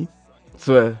shoulder shimmy.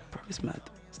 Swear. Bro, it's mad.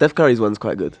 Steph Curry's one's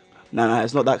quite good. Nah,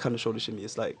 it's not that kind of shoulder shimmy.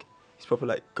 It's like, he's proper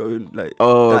like going like.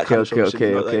 Oh, that okay, kind of shoulder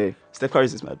shimmy, okay. Like, Steph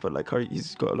Curry's is mad, but like Curry,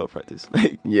 he's got a lot of practice.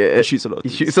 Like, yeah, he shoots a lot. He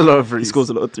shoots a lot of threes. He scores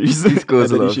a lot of threes. He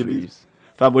scores a lot of threes.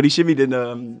 Fam, when he shimmied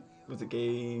in was it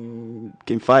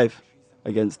game 5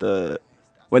 against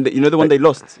when they, you know the one they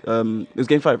lost. It was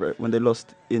game 5, right? When they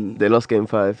lost game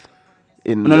 5.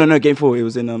 No, game 4. It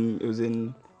was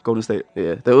in Golden State.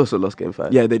 Yeah, they also lost game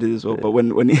 5. Yeah, they did as well. Yeah. But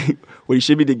when he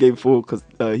shimmied in game 4, because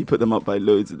he put them up by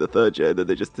loads in the third, and then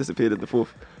they just disappeared in the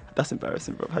fourth. That's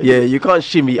embarrassing, bro. You can't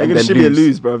shimmy and then shimmy and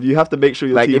lose, bro. You have to make sure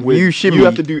your team wins. If you shimmy, you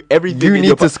have to do everything. You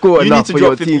need to score enough for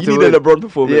your team to win. You need a LeBron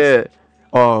performance. Yeah.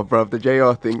 Oh, bro, the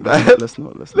JR thing. Let's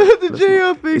not. The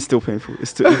JR thing. It's still painful.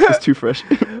 It's too fresh.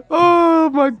 Oh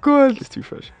my god. It's too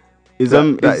fresh.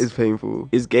 That is painful.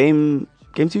 Is game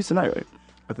 2 tonight, right?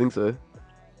 I think so.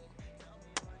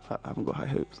 I haven't got high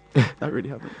hopes. I really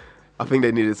haven't. I think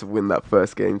they needed to win that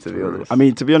first game, to be honest. I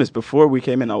mean, to be honest, before we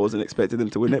came in, I wasn't expecting them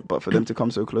to win it, but for them to come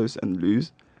so close and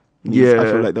lose, I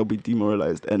feel like they'll be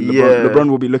demoralized. And LeBron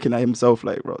will be looking at himself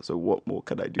like, bro, so what more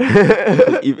can I do?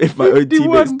 if my own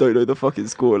teammates don't know the fucking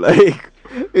score, like...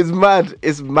 It's mad.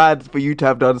 It's mad for you to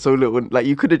have done so little. Like,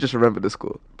 you could have just remembered the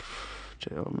score.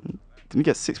 JR, man. Didn't he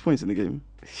get 6 points in the game?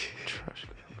 Trash,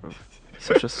 bro.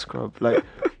 Such a scrub. Like,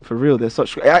 for real, they're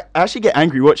such... I actually get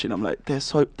angry watching. I'm like, they're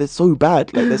so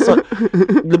bad. Like, they're so...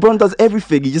 LeBron does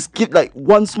everything. He just give, like,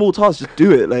 one small task, just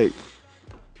do it. Like...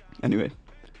 Anyway.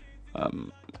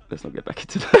 Let's not get back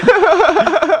into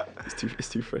that. It's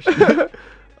too fresh.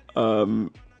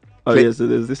 Oh yeah, so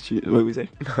there's this tune. What did we say?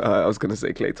 I was gonna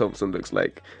say Klay Thompson looks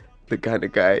like the kind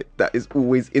of guy that is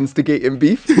always instigating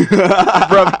beef.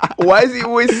 Bruv, why is he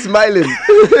always smiling?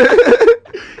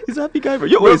 He's a happy guy, bro.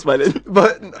 You're always smiling.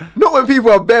 But not when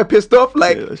people are bare pissed off.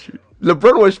 Like, that's true.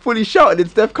 LeBron was fully shouting in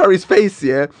Steph Curry's face,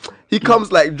 yeah? He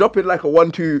comes like dropping like a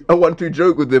 1-2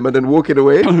 joke with him and then walking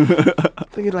away.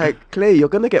 Thinking like, Klay, you're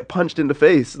gonna get punched in the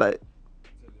face. Like,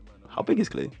 how big is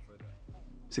Klay?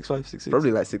 6'5", 6'6"?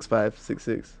 Probably like 6'5",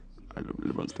 6'6".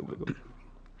 LeBron's still big.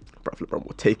 Bruv, LeBron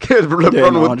would take it.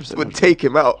 LeBron would take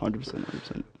him out.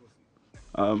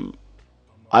 100%.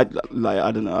 I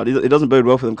don't know. It doesn't bode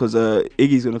well for them because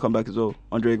Iggy's gonna come back as well.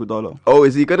 Andre Iguodala. Oh,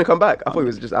 is he gonna come back? I thought he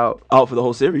was just out. Out for the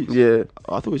whole series. Yeah.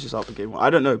 I thought he was just out for game 1. I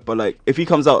don't know, but like if he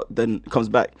comes out, then comes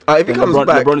back. If he comes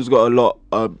back, LeBron's got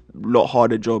a lot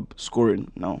harder job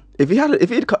scoring now. If he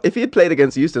had played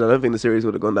against Houston, I don't think the series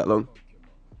would have gone that long.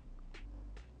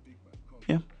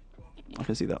 Yeah, I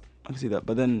can see that.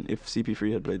 But then if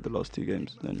CP3 had played the last 2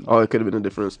 games, then it could have been a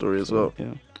different story as well.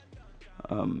 Yeah.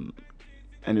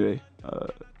 Anyway,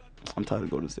 I'm tired of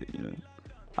Golden State. You know,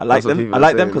 I like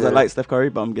them because I like Steph Curry,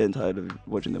 but I'm getting tired of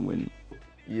watching them win.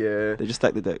 Yeah, they just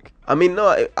stack the deck. I mean,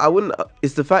 no, I wouldn't.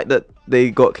 It's the fact that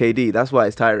they got KD. That's why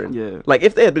it's tiring. Yeah. Like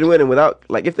if they had been winning without,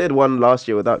 like if they had won last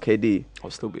year without KD,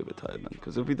 I'll still be a bit tired, man,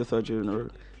 because it'll be the 3rd year in a row.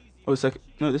 Oh, second.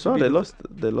 No, this. No, they lost.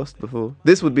 They lost before.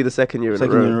 This would be the second year in a row.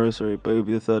 Second year in a row, sorry, but it'll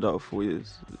be the 3rd out of 4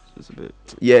 years. It's a bit.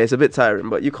 Yeah, it's a bit tiring,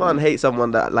 but you can't hate someone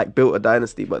that like built a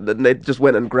dynasty, but then they just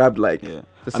went and grabbed like the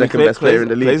second best player in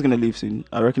the league. Clay's gonna leave soon.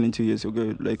 I reckon in 2 years he'll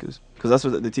go Lakers because that's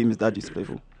what the team his dad used to play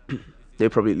for. They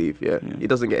probably leave. Yeah, he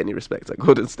doesn't get any respect at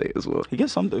Golden State as well. He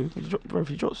gets some though. Bro, if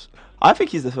he drops, I think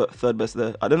he's the 3rd best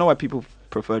there. I don't know why people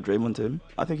prefer Draymond to him.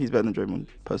 I think he's better than Draymond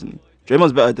personally.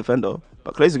 Draymond's better defender,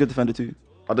 but Clay's a good defender too.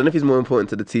 I don't know if he's more important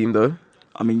to the team though.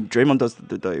 I mean, Draymond does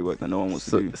the dirty work that no one wants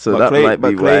to do. So that might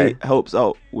be Clay why. helps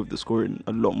out with the scoring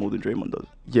a lot more than Draymond does.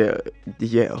 Yeah,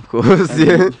 of course.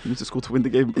 Yeah, he needs to score to win the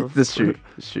game, bro. That's true.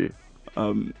 It's true.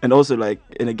 And also, like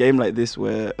in a game like this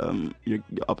where you're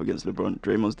up against LeBron,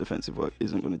 Draymond's defensive work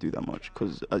isn't going to do that much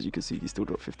because, as you can see, he still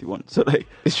dropped 51. So like,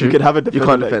 you can have a defender. You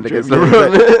can't defend like against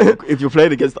LeBron. Like, if you're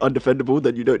playing against the undefendable,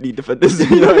 then you don't need defenders.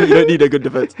 you don't need a good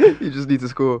defense. You just need to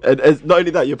score. And not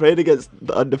only that, you're playing against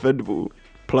the undefendable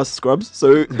plus scrubs.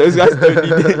 So those guys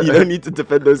you don't need to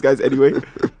defend those guys anyway.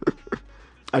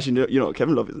 Actually, you know,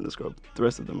 Kevin Love isn't a scrub. The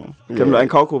rest of them are. Kevin Love and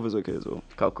Kyle Korver's okay as well.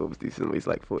 Kyle Korver's decent. He's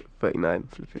like 39.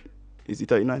 Is he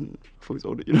 39? I thought he's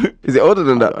older, you know. Is he older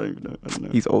than that? I don't even know.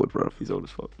 He's old, bro. He's old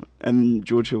as fuck. Man. And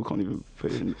George Hill can't even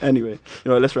put it in. Anyway,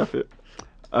 you know, let's wrap it.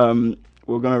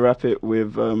 We're going to wrap it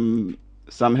with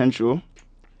Sam Henshaw,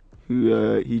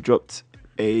 who he dropped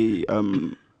his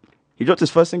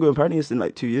first single, apparently it's in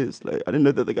like 2 years. Like, I didn't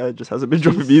know that the guy just hasn't been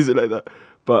dropping music like that.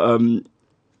 But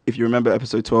if you remember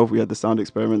episode 12, we had the sound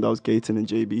experiment. That was Gaten and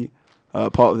JB.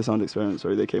 Part of the sound experiment,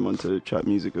 sorry, they came on to chat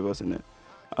music with us in it.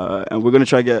 And we're going to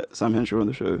try to get Sam Henshaw on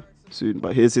the show soon.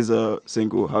 But here's his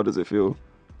single, How Does It Feel?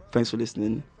 Thanks for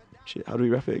listening. Shit, how do we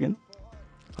wrap it again?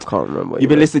 I can't remember. You've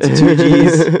been listening to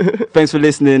 2Gs. Thanks for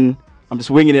listening. I'm just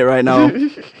winging it right now.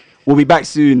 We'll be back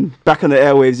soon. Back on the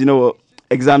airwaves. You know what?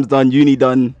 Exams done. Uni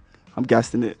done. I'm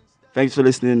gassed in it. Thanks for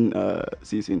listening.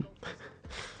 See you soon.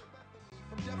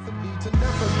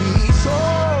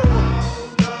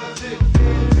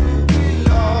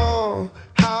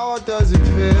 How does it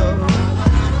feel?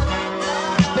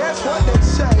 That's what they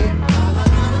say.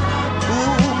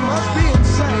 Ooh, must be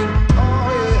insane. Oh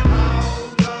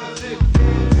yeah.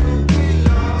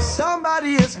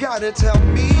 Somebody has got to tell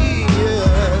me.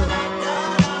 Yeah.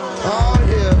 Oh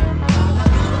yeah.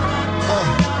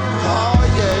 Oh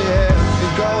yeah.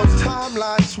 It goes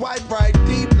timeline, swipe right,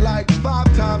 deep like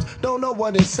 5 times. Don't know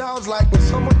what it sounds like, but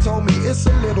someone told me it's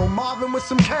a little Marvin with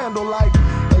some candlelight.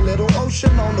 A little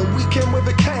ocean on the weekend with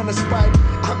a can of Sprite.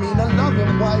 I mean a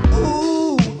loving wife.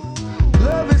 Ooh,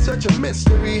 love is such a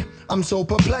mystery. I'm so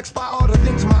perplexed by all the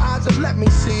things my eyes have let me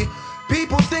see.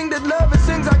 People think that love is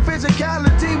things like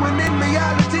physicality.